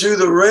run to do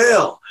the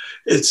rail.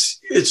 It's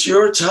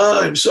your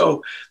time.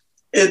 So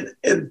in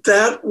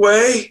that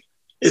way,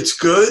 it's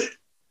good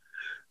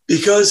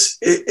because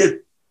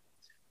the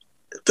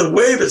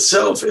wave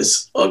itself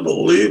is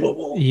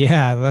unbelievable.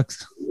 Yeah, it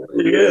looks. It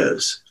really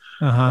is.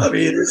 I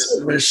mean, it's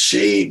a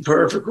machine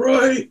perfect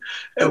right.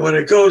 And when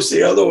it goes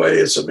the other way,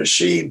 it's a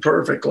machine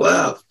perfect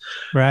left.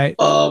 Right.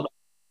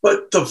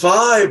 But the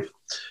vibe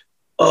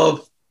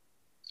of,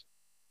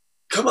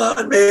 come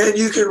on, man,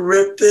 you can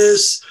rip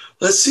this.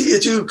 Let's see you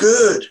do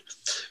good.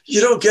 You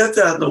don't get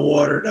that in the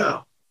water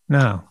now.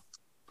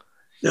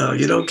 No,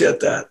 you don't get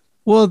that.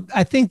 Well,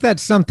 I think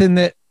that's something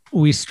that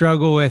we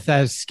struggle with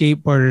as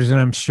skateboarders, and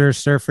I'm sure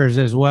surfers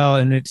as well.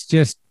 And it's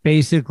just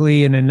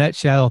basically, in a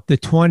nutshell, the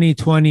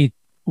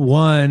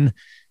 2021,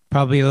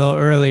 probably a little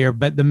earlier,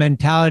 but the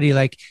mentality,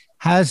 like,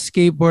 has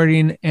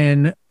skateboarding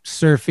and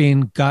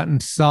surfing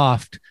gotten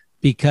soft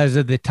because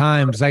of the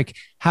times? Like,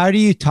 how do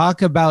you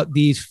talk about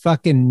these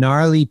fucking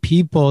gnarly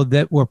people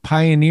that were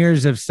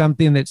pioneers of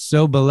something that's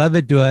so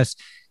beloved to us,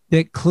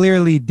 that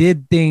clearly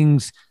did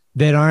things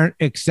that aren't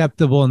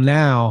acceptable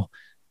now?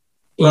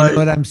 You know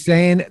what I'm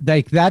saying?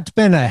 Like, that's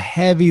been a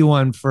heavy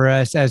one for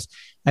us as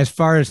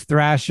far as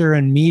Thrasher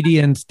and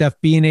media and stuff,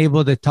 being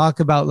able to talk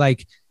about,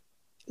 like,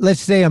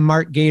 let's say a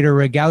Mark Gator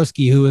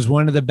Rogowski, who was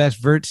one of the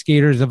best vert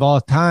skaters of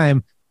all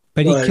time,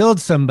 but he killed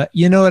somebody.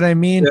 You know what I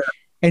mean? Yeah.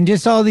 And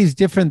just all these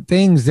different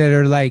things that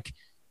are like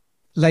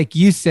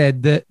you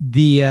said,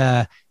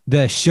 the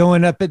the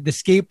showing up at the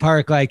skate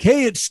park, like,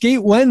 hey, it's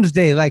Skate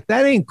Wednesday. Like,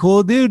 that ain't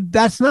cool, dude.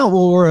 That's not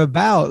what we're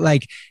about.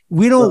 Like,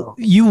 we don't,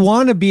 you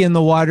want to be in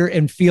the water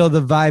and feel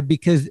the vibe,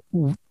 because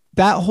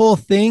that whole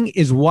thing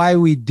is why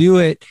we do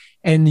it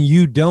and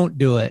you don't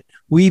do it.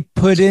 We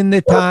put in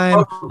the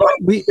time.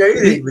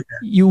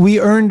 We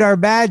earned our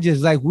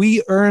badges. Like,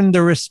 we earned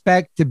the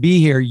respect to be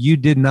here. You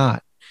did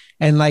not.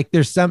 And like,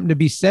 there's something to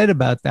be said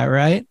about that,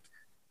 right?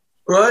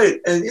 Right.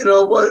 And you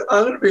know what?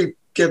 I'm going to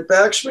get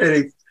back,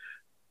 Schmitty.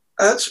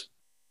 That's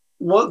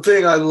one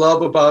thing I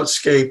love about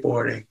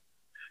skateboarding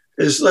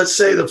is, let's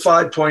say the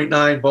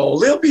 5.9 bowl,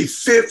 there'll be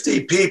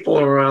 50 people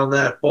around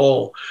that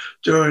bowl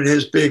during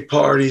his big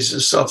parties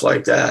and stuff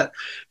like that.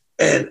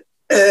 And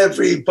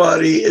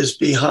everybody is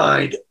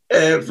behind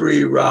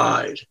every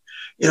ride,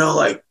 you know,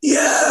 like,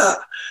 yeah.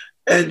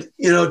 And,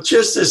 you know,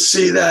 just to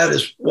see that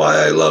is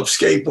why I love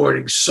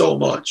skateboarding so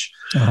much.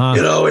 You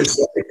know, it's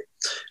like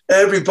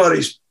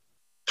everybody's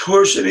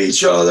pushing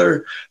each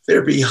other.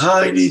 They're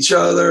behind each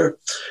other.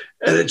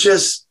 And it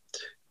just,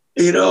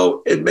 you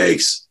know, it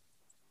makes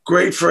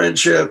great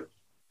friendship,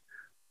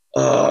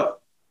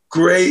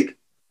 great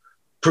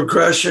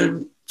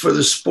progression for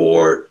the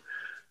sport.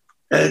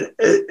 And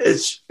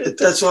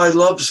that's why I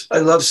love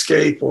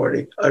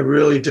skateboarding. I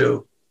really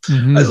do.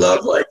 I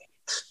love, like,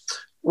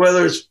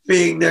 whether it's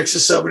being next to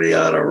somebody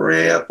on a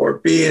ramp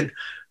or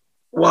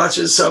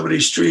watching somebody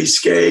street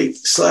skate,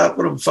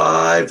 slapping them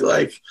five,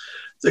 like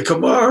the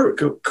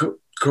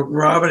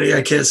camaraderie,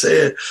 I can't say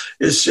it.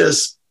 It's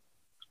just,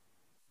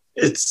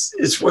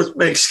 it's what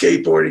makes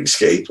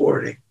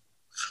skateboarding.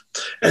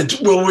 And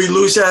will we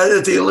lose that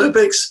at the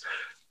Olympics?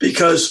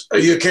 Because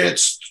you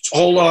can't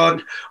hold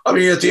on. I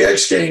mean, at the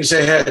X Games,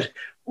 they had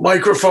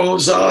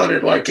microphones on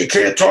and like, you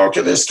can't talk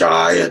to this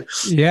guy and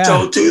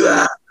don't do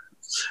that.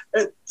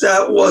 And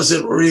that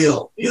wasn't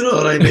real. You know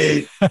what I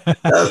mean?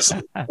 That's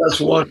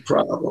one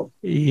problem.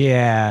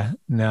 Yeah,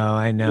 no,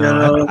 I know. You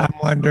know? I'm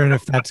wondering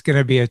if that's going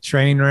to be a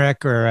train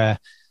wreck or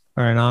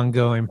an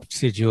ongoing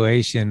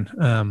situation.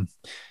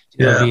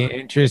 It'll be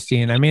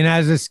interesting. I mean,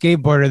 as a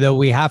skateboarder, though,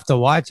 we have to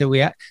watch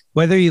it.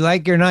 Whether you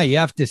like it or not, you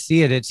have to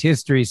see it. It's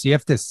history, so you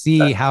have to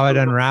see how it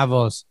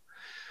unravels.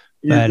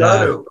 You got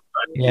to.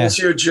 It's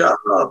your job.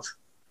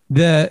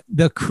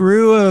 The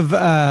crew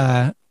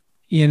of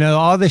you know,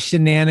 all the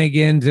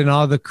shenanigans and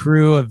all the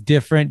crew of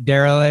different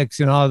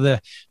derelicts and all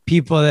the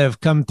people that have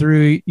come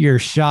through your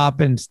shop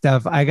and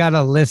stuff. I got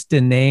a list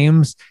of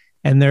names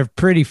and they're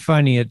pretty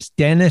funny. It's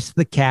Dennis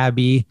the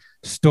Cabbie,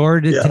 Store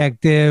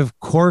Detective,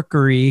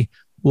 Corkery,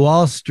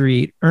 Wall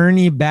Street,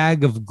 Ernie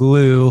Bag of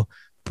Glue,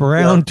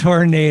 Brown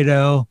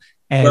Tornado,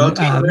 and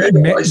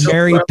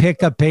Mary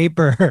Pick a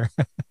Paper.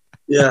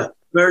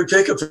 Mary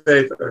Pick a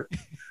Paper.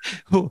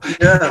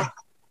 Yeah.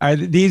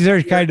 These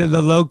are kind of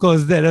the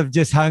locals that have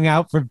just hung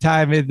out from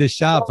time in the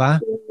shop, huh?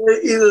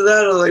 Either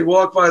that or they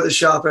walk by the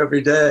shop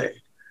every day.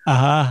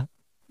 Dennis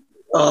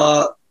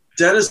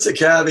the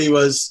Cabbie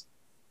was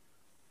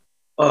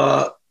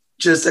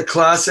just a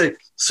classic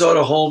sort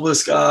of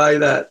homeless guy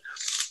that,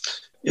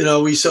 you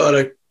know, we sort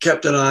of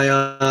kept an eye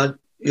on,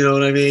 you know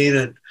what I mean?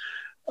 And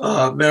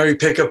Mary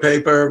Pick a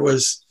Paper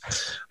was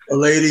a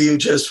lady who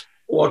just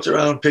walked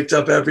around, picked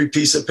up every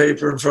piece of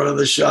paper in front of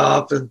the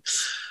shop, and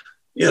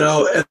you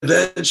know, and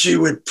then she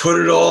would put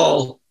it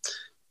all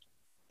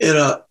in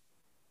a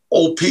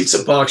old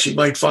pizza box you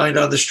might find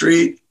on the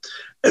street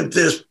and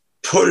just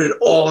put it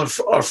all in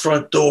our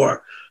front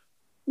door,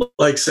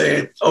 like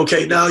saying,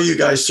 okay, now you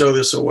guys throw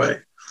this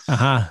away.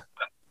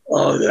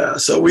 Oh yeah.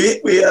 So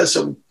we had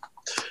some,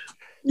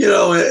 you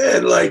know,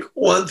 and like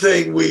one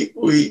thing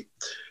we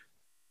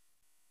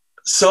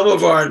some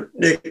of our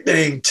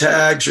nickname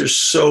tags are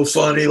so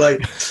funny,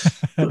 like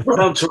the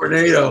Brown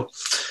Tornado,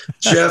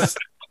 Jeff.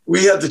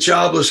 We had the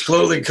Jobless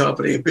Clothing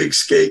Company, a big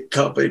skate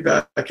company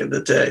back in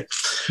the day.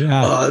 They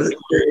were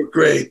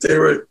great.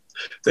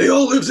 They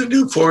all lived in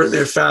Newport, and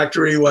their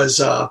factory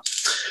was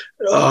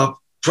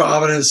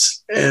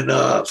Providence and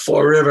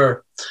Fall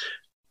River.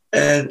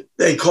 And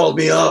they called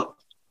me up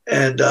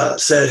and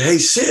said, "Hey,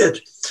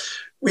 Sid,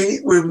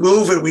 we're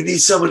moving. We need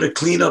someone to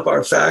clean up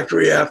our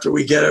factory after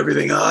we get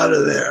everything out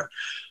of there."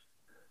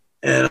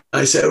 And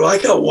I said, "Well, I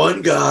got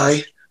one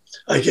guy.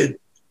 I can."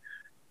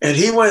 And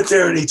he went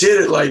there and he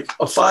did it like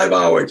a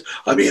 8-hour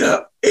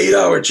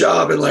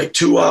job in like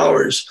 2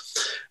 hours.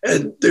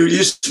 And there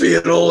used to be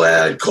an old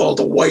ad called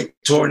the White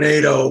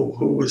Tornado,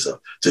 who was a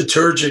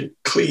detergent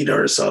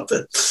cleaner or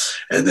something.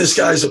 And this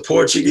guy's a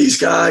Portuguese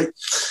guy.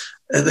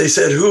 And they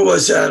said, "Who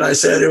was that?" And I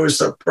said, "It was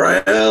the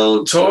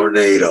Brown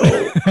Tornado."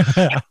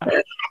 That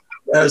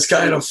was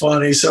kind of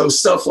funny. So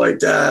stuff like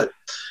that.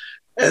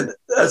 And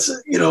that's,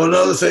 you know,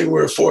 another thing,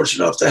 we're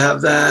fortunate enough to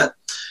have that.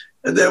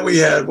 And then we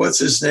had, what's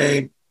his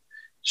name?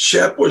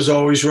 Shep was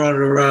always running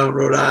around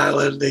Rhode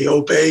Island, the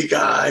Obey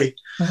guy.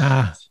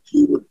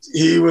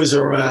 He was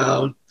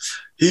around.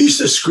 He used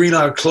to screen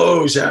our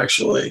clothes,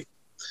 actually.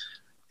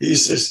 He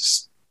used to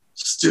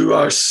do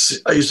I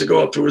used to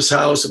go up to his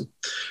house and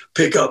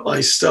pick up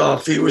my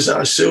stuff. He was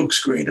our silk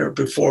screener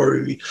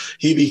before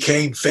he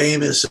became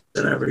famous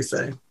and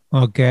everything.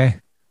 Okay.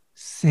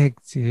 Sick,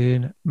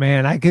 dude.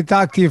 Man, I could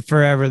talk to you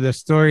forever. The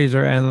stories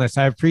are endless.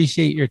 I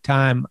appreciate your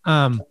time.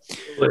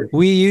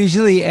 We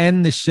usually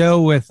end the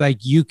show with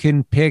like, you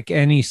can pick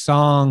any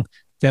song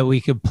that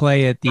we could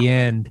play at the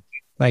end.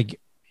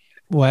 Like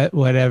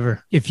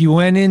whatever. If you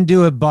went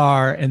into a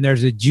bar and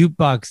there's a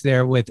jukebox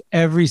there with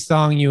every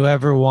song you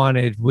ever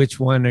wanted, which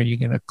one are you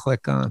going to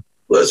click on?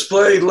 Let's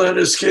play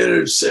Leonard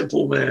Skinner's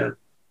Simple Man.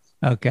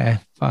 Okay.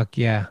 Fuck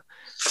yeah.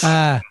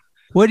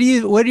 What are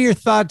your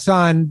thoughts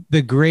on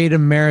the great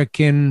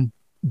American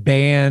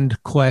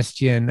band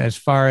question, as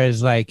far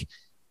as like,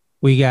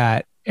 we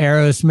got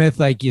Aerosmith,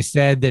 like you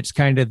said, that's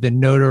kind of the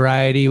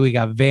notoriety. We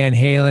got Van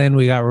Halen,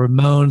 we got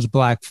Ramones,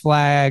 Black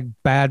Flag,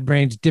 Bad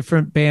Brains,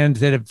 different bands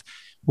that have,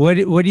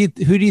 who do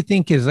you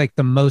think is like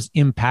the most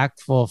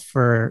impactful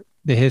for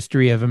the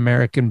history of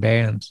American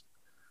bands?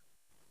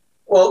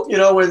 Well, you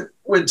know,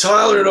 when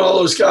Tyler and all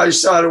those guys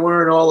started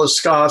wearing all the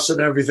scarves and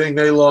everything,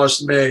 they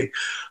lost me.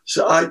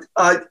 So I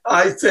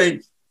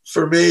think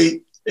for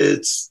me,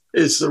 it's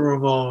the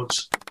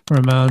Ramones.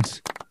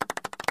 Ramones.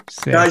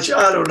 I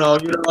don't know.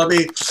 You know, I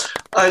mean,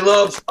 I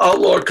love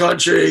outlaw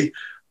country.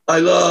 I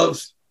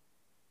love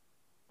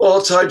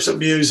all types of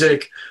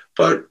music,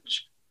 but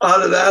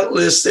out of that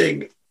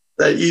listing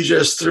that you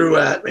just threw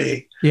at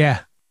me, yeah,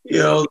 you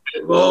know,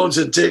 the Ramones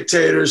and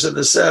Dictators in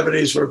the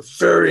 70s were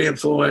very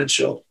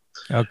influential.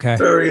 Okay.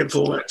 Very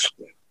influential.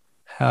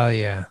 Hell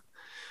yeah.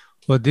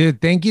 Well, dude,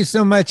 thank you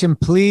so much. And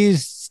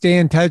please stay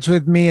in touch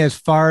with me as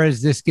far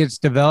as this gets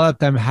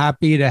developed. I'm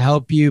happy to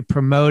help you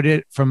promote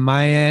it from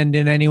my end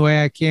in any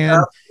way I can.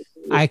 Yeah.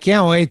 I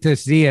can't wait to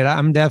see it.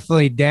 I'm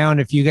definitely down.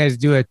 If you guys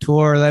do a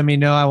tour, let me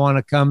know. I want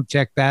to come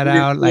check that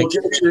out. Like,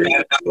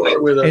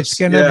 it's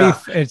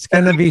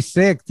gonna be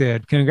sick,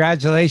 dude.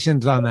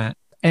 Congratulations on that.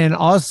 And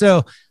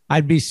also,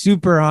 I'd be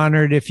super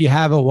honored if you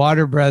have a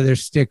Water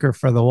Brothers sticker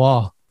for the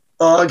wall.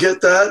 I'll get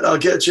that. I'll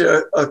get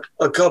you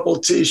a couple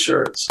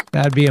T-shirts.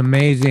 That'd be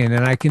amazing.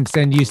 And I can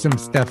send you some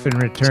stuff in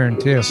return,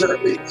 too.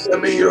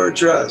 Send me your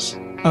address.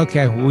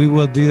 Okay, we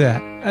will do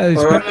that.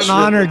 It's been an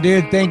honor,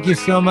 dude. Thank you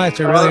so much.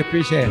 I really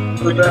appreciate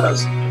it. The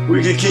best.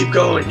 We can keep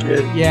going,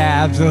 kid.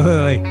 Yeah,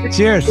 absolutely.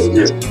 Cheers.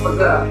 Okay,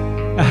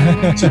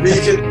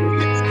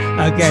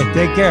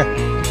 take care.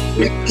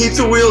 Keep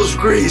the wheels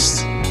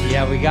greased.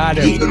 Yeah, we got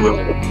it.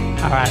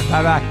 All right,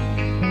 bye-bye.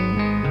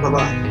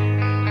 Bye-bye.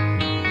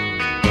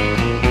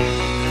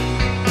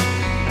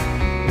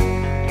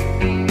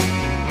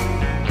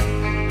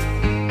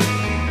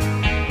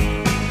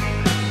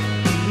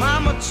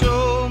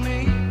 Told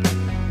me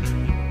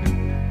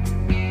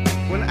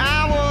when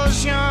I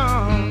was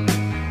young,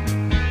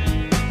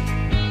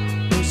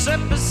 sat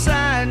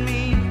beside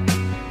me,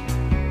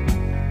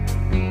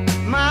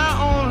 my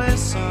only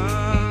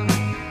son.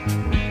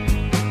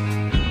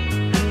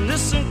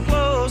 Listen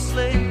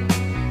closely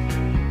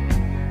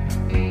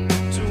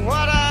to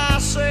what I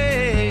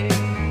say,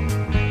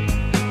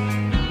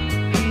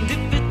 and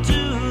if you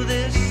do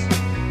this,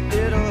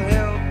 it'll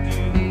help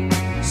you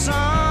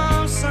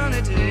some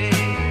sunny day.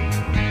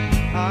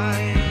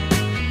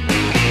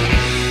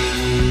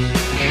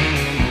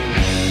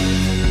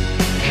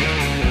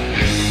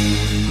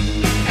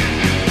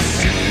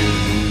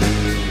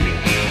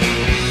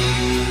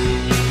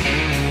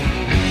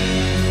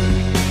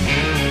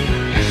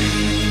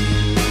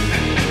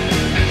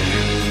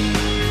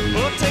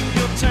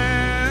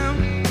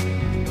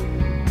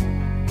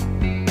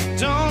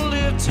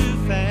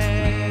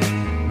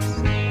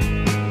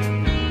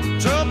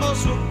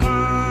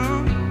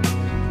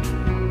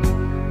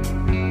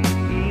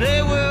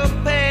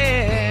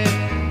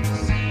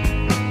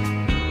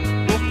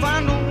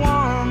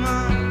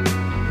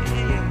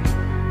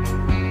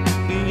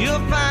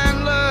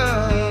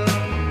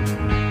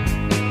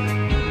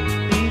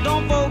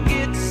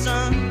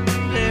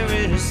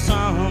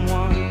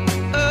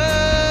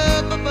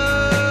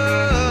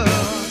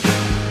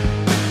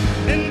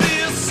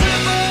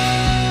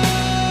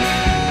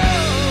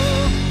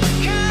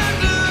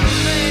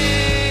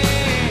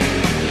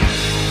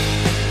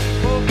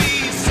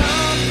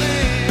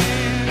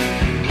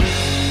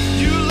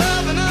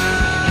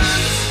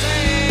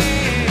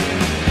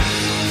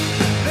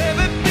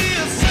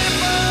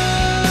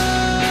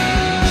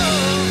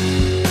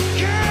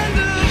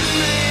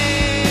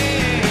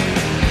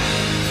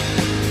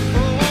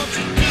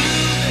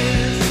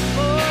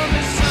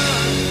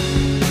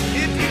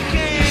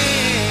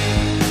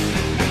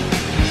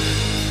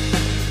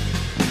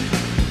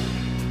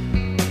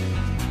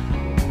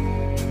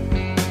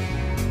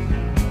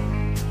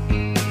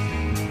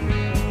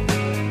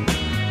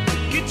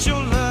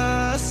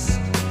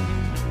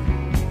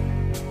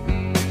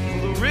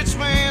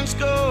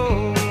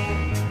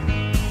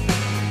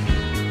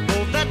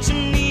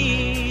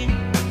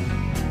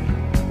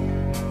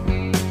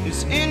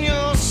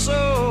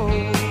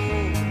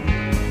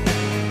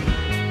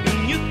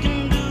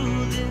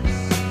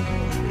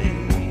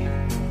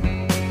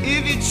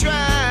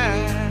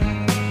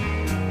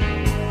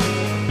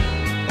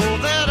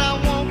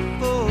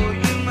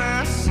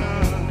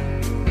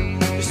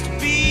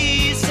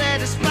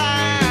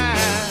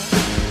 Satisfied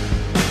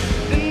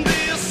and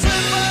be a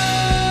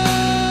simple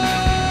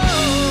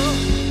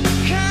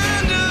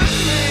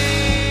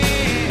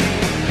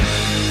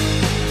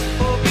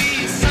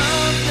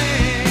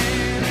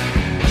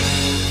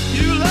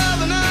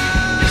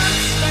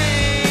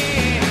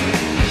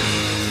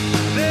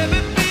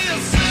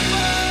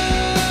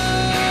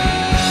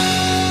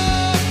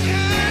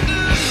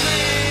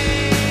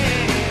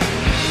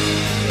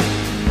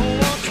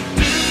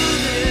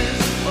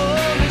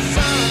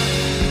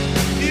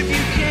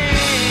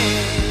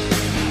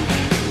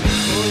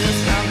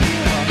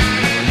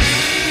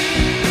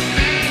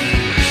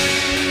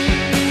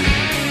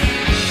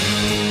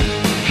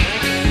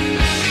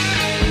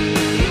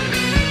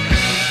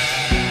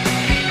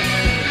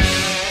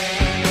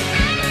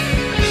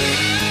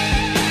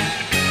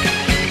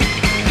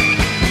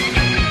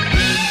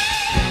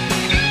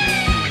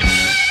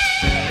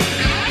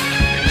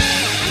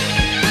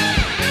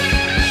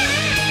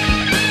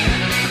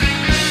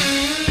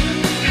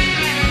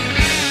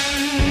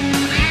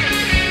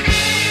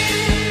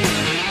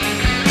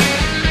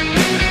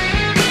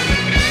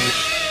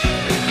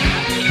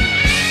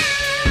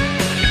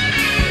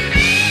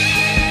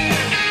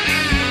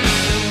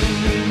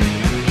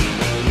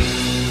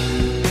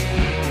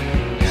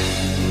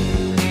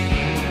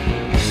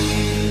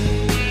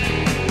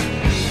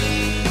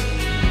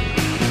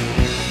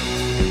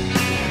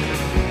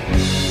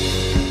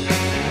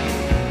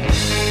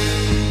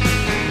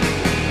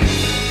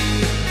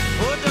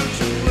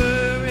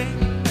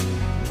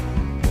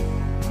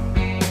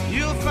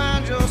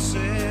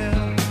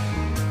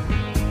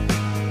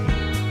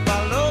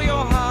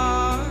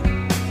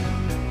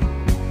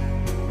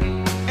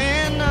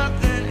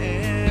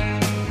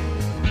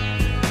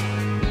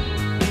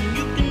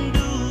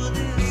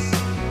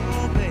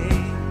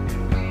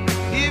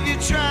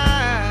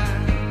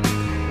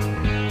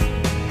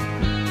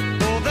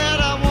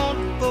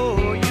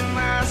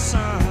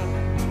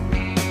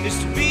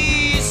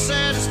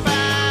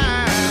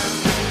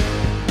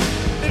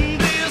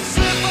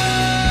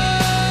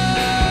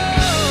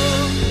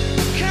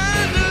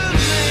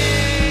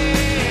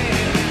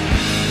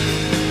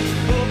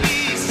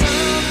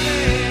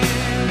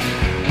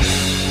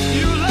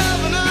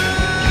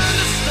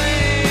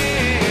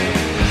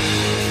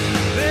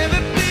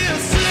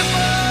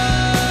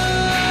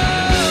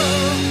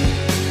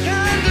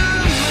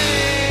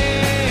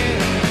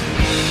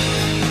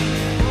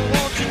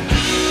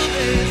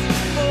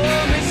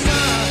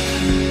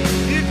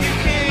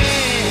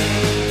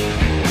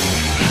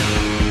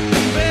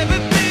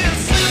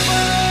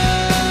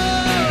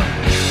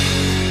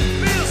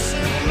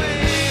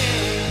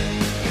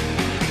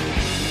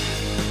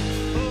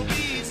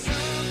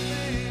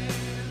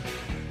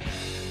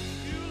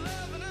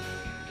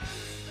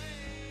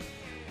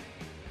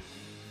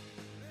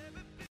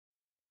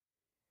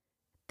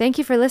Thank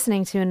you for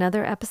listening to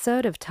another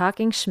episode of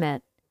Talking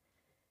Schmidt.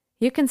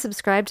 You can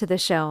subscribe to the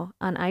show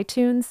on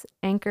iTunes,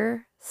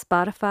 Anchor,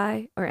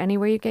 Spotify, or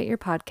anywhere you get your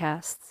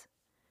podcasts.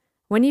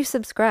 When you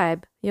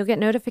subscribe, you'll get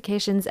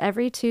notifications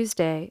every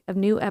Tuesday of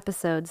new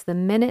episodes the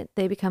minute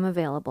they become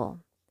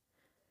available.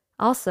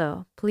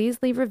 Also, please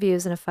leave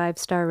reviews and a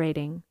 5-star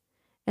rating.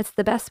 It's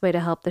the best way to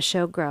help the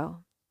show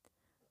grow.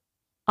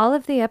 All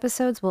of the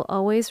episodes will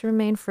always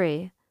remain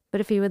free, but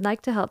if you would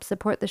like to help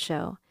support the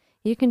show,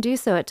 you can do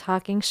so at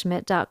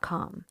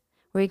TalkingSchmidt.com,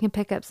 where you can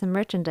pick up some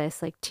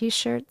merchandise like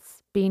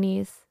t-shirts,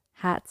 beanies,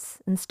 hats,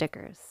 and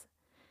stickers.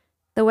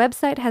 The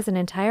website has an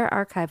entire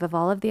archive of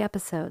all of the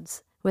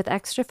episodes, with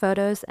extra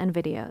photos and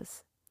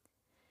videos.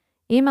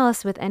 Email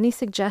us with any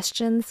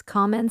suggestions,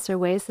 comments, or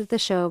ways that the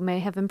show may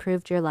have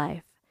improved your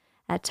life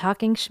at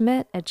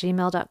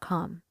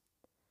talkingschmidt@gmail.com.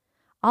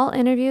 All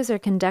interviews are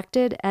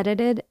conducted,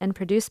 edited, and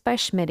produced by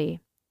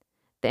Schmitty.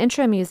 The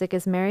intro music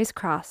is Mary's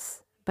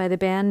Cross by the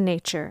band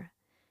Nature.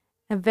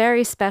 A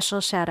very special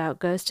shout-out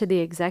goes to the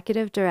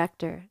executive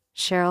director,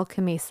 Cheryl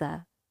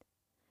Camisa.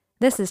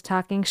 This is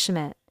Talking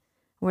Schmidt,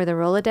 where the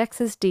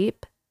Rolodex is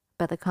deep,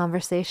 but the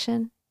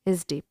conversation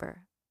is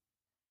deeper.